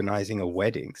organizing a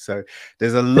wedding. So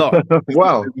there's a lot.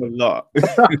 Wow. There's a lot.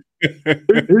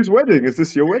 Whose wedding? Is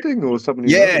this your wedding or something?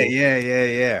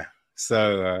 Yeah.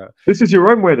 So this is your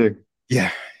own wedding.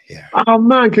 Yeah. Oh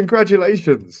man,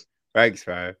 congratulations. Thanks,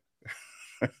 man.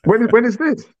 When is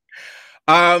this?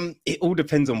 It all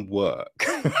depends on work.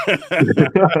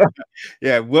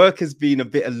 Yeah, work has been a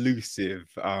bit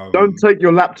elusive. Don't take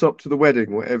your laptop to the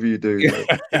wedding, whatever you do.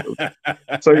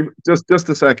 So just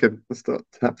a second. Let's start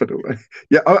tapping away.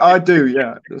 Yeah, I do.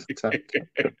 Yeah, just tap.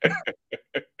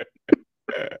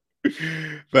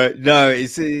 But no,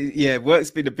 it's yeah,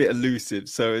 work's been a bit elusive.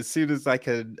 So as soon as I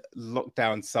can lock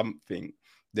down something,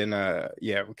 then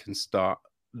yeah, we can start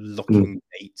locking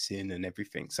dates in and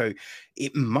everything. So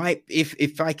it might,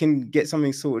 if I can get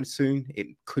something sorted soon, it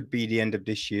could be the end of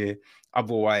this year.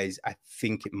 Otherwise, I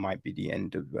think it might be the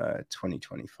end of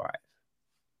 2025.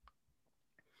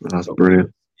 That's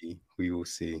brilliant. We will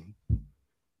see.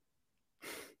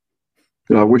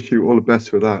 I wish you all the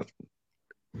best with that.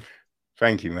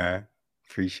 Thank you, man.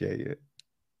 Appreciate it.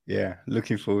 Yeah,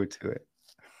 looking forward to it.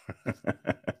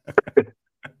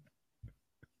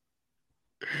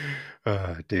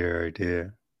 Oh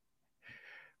dear,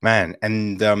 man.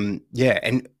 And yeah,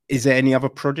 and is there any other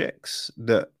projects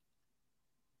that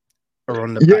are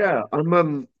on the back?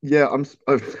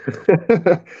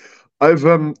 I'm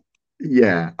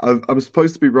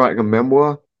supposed to be writing a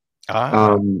memoir.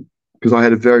 Because I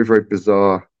had a very, very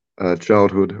bizarre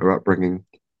childhood or upbringing.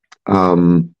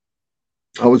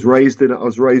 I was raised in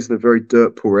a very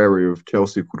dirt poor area of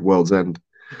Chelsea called World's End,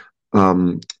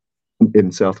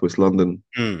 in southwest London,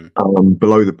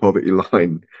 below the poverty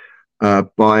line,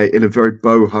 in a very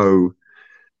boho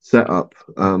setup,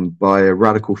 by a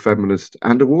radical feminist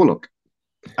and a warlock.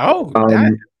 Oh,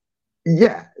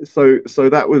 yeah. So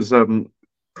that was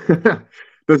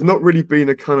there's not really been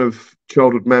a kind of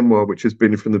childhood memoir which has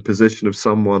been from the position of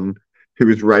someone who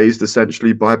was raised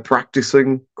essentially by a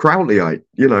practicing Crowleyite,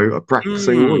 you know, a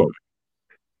practicing warlock,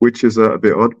 which is a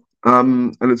bit odd.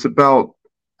 And it's about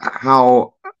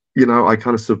how, you know, I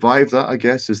kind of survived that, I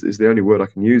guess, is the only word I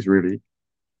can use, really.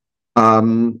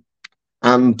 And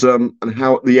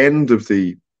how at the end of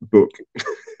the book,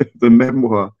 the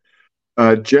memoir,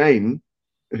 Jane,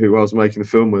 who I was making the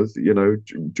film with, you know,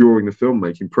 during the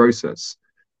filmmaking process,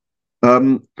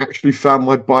 actually found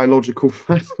my biological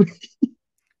family.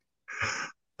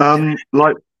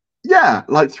 Like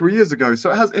 3 years ago.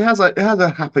 So it has a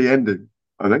happy ending,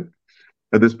 I think,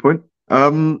 at this point.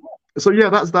 So yeah,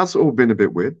 that's all been a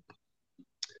bit weird.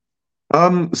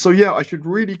 So yeah, I should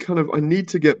really I need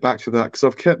to get back to that because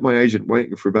I've kept my agent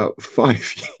waiting for about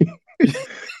 5 years.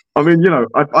 I mean, you know,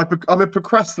 I'm a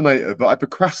procrastinator, but I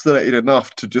procrastinated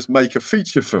enough to just make a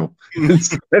feature film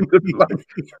instead of like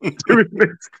doing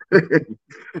this thing.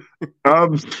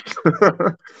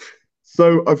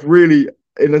 So I've really,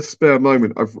 in a spare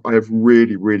moment, I have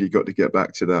really, really got to get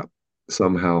back to that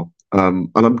somehow.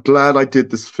 And I'm glad I did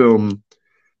this film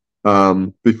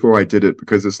before I did it,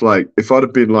 because it's like, if I'd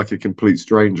have been like a complete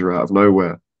stranger out of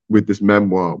nowhere with this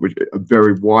memoir, which a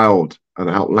very wild and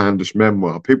outlandish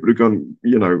memoir, people would have gone,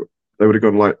 you know, they would have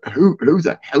gone like, who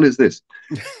the hell is this?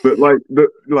 But like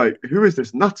who is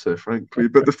this nutter, frankly?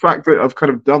 But the fact that I've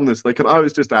kind of done this, they can, oh,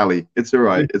 it's just Ali, it's all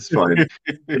right, it's fine.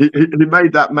 he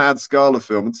made that Mad Scala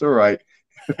film, it's all right.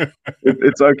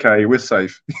 It's okay, we're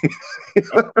safe.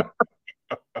 So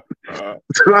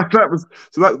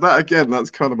that again, that's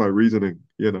kind of my reasoning,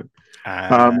 you know.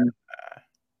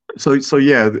 So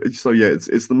yeah, it's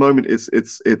the moment. It's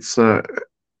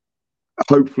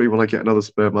hopefully when I get another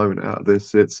spare moment out of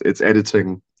this, it's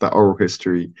editing that oral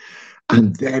history,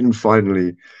 and then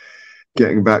finally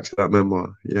getting back to that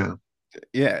memoir.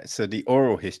 Yeah. So the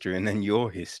oral history and then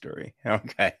your history.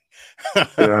 Okay.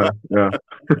 Yeah.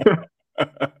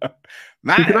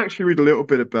 Man. You can actually read a little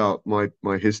bit about my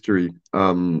history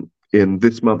in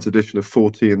this month's edition of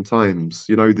 14 Times,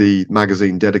 you know, the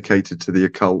magazine dedicated to the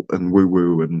occult and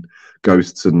woo-woo and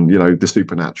ghosts and, you know, the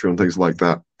supernatural and things like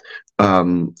that,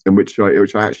 in which I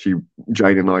actually,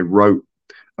 Jane and I wrote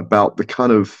about the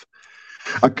kind of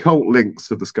occult links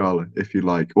to the Scala, if you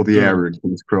like, or the area in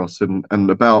King's Cross, and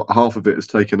about half of it is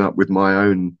taken up with my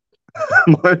own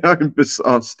my own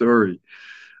bizarre story.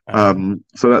 So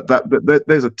that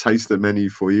there's a taster menu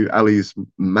for you, Ali's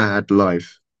mad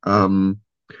life. And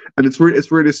it's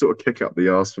really sort of kick up the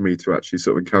arse for me to actually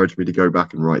sort of encourage me to go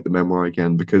back and write the memoir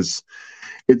again, because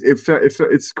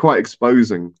it's quite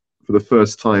exposing for the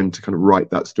first time to kind of write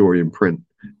that story in print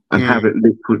and have it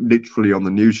literally on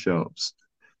the news shelves.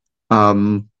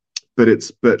 But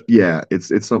yeah,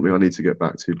 it's something I need to get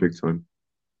back to big time.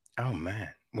 Oh man,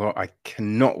 well, I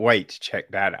cannot wait to check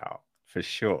that out for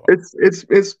sure.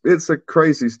 It's a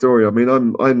crazy story. I mean,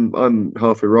 I'm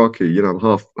half Iraqi, you know,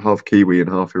 I'm half Kiwi and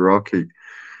half Iraqi.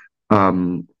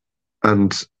 And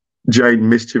Jane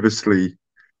mischievously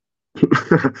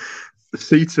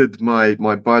seated my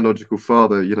biological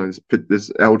father, you know,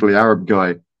 this elderly Arab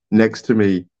guy, next to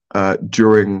me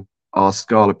during our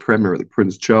Scala premiere at the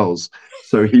Prince Charles,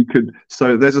 so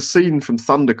there's a scene from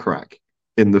Thundercrack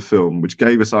in the film which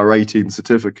gave us our 18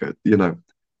 certificate. You know,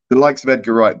 the likes of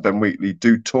Edgar Wright and Ben Wheatley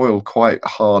do toil quite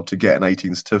hard to get an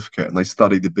 18 certificate, and they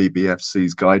study the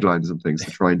BBFC's guidelines and things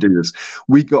to try and do this.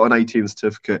 We got an 18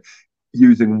 certificate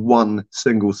using 1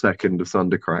 single second of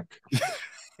Thundercrack.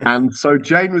 And so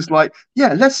Jane was like,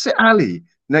 yeah, let's sit Ali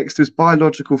next to his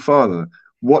biological father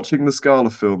watching the Scala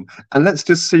film, and let's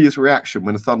just see his reaction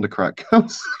when a Thundercrack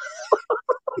comes.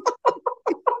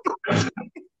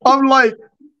 I'm like,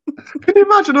 can you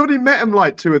imagine? I already met him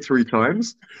like 2 or 3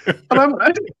 times, and I'm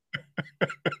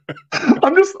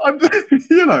just,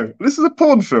 you know, this is a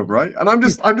porn film, right? And I'm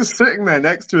just sitting there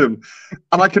next to him,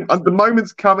 and the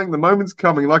moment's coming,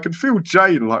 and I can feel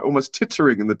Jane like almost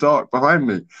tittering in the dark behind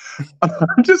me, and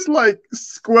I'm just like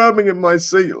squirming in my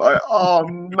seat, like, oh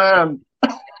man.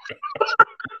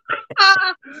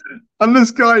 And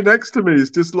this guy next to me is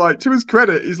just like, to his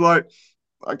credit, he's like,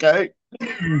 okay,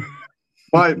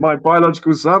 my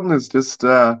biological son has just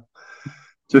shown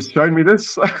me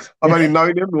this. I've only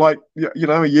known him like, you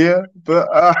know, a year, but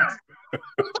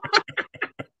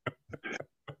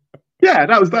yeah,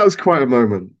 that was quite a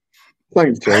moment.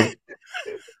 Thanks, Jane.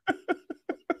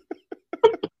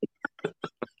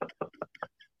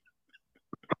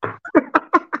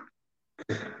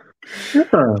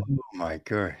 Oh my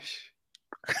gosh.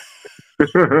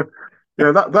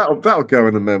 Yeah, that'll go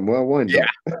in the memoir. Why not?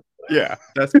 Yeah,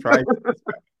 that's right.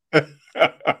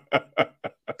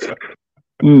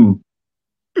 Oh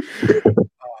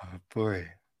boy.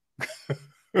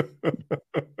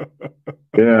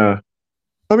 Yeah.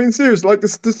 I mean, seriously, like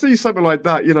to see something like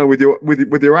that, you know, with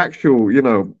your actual, you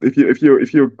know, if you're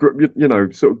you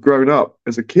know, sort of grown up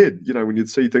as a kid, you know, when you'd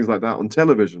see things like that on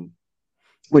television,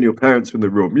 when your parents were in the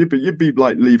room, you'd be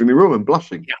like leaving the room and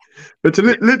blushing. Yeah. But to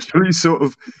literally sort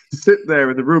of sit there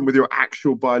in the room with your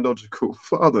actual biological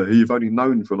father, who you've only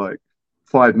known for like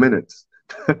 5 minutes,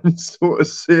 and sort of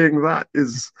seeing that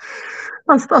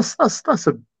that's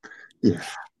a yeah.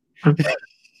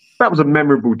 That was a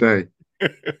memorable day.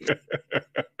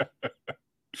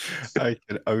 I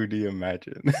can only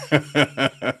imagine.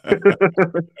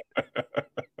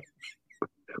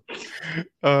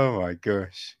 Oh my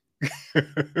gosh.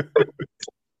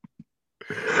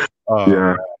 Oh,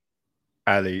 yeah,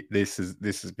 Ali, this has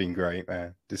been great,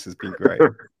 man. This has been great.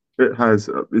 It has.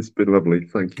 It's been lovely.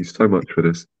 Thank you so much for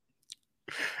this.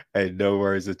 Hey, no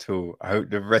worries at all. I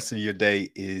hope the rest of your day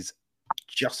is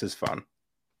just as fun.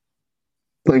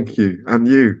 Thank you, and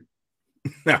you.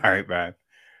 All right, man.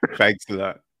 Thanks a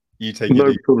lot. You take no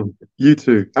it easy. problem. You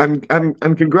too,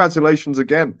 and congratulations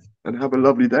again, and have a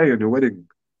lovely day on your wedding.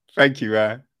 Thank you,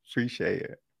 man. Appreciate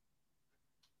it.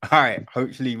 All right.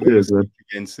 Hopefully we will speak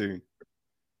again soon.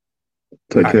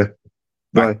 Take care.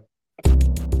 Bye.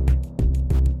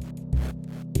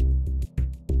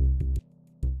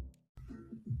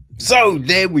 So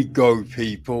there we go,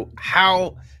 people.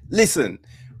 Listen,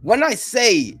 when I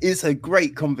say it's a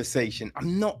great conversation,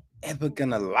 I'm not ever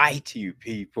gonna lie to you,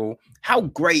 people. How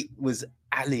great was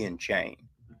Ali and Jane,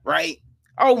 right?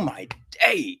 Oh my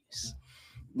days.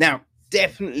 Now,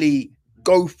 definitely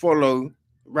go follow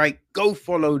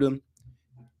them,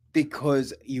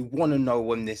 because you want to know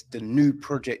when the new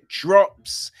project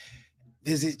drops.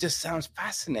 It just sounds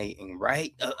fascinating,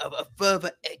 right? A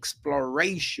further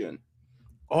exploration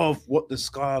of what the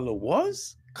Scala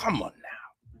was. Come on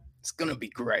now, it's gonna be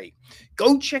great.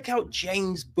 Go check out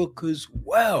Jane's book as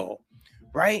well,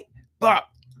 right? But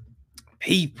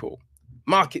people,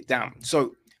 mark it down.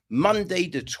 So Monday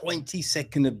the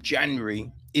 22nd of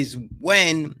January is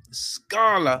when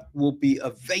Scala will be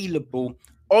available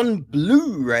on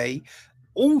Blu-ray,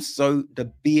 also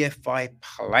the BFI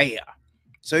player.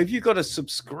 So if you've got a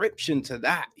subscription to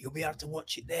that, you'll be able to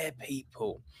watch it there,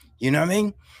 people. You know what I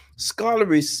mean? Scala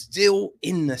is still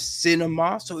in the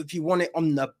cinema. So if you want it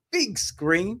on the big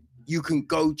screen, you can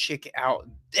go check it out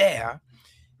there.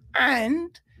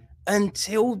 And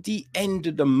until the end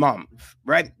of the month,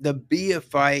 right, the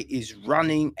BFI is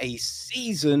running a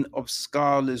season of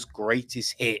Scala's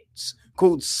greatest hits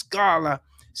called Scala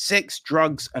Sex,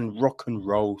 Drugs, and Rock and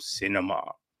Roll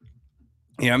Cinema.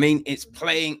 You know what I mean? It's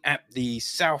playing at the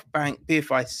South Bank,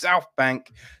 BFI South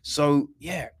Bank. So,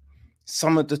 yeah,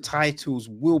 some of the titles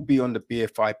will be on the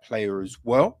BFI player as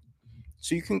well.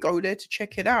 So you can go there to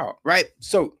check it out, right?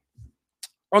 So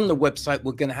on the website,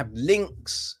 we're going to have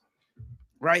links,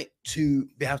 right, to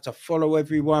be able to follow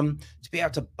everyone, to be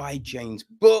able to buy Jane's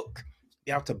book,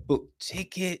 be able to book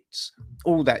tickets,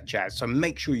 all that jazz. So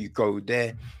make sure you go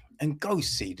there and go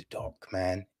see the doc,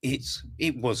 man. It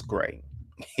was great.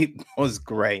 It was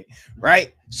great,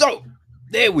 right? So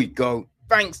there we go.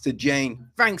 Thanks to Jane.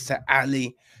 Thanks to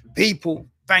Ali. People,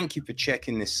 thank you for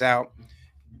checking this out.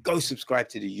 Go subscribe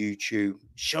to the YouTube.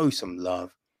 Show some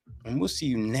love. And we'll see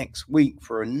you next week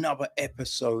for another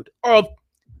episode of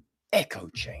Echo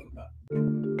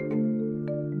Chamber.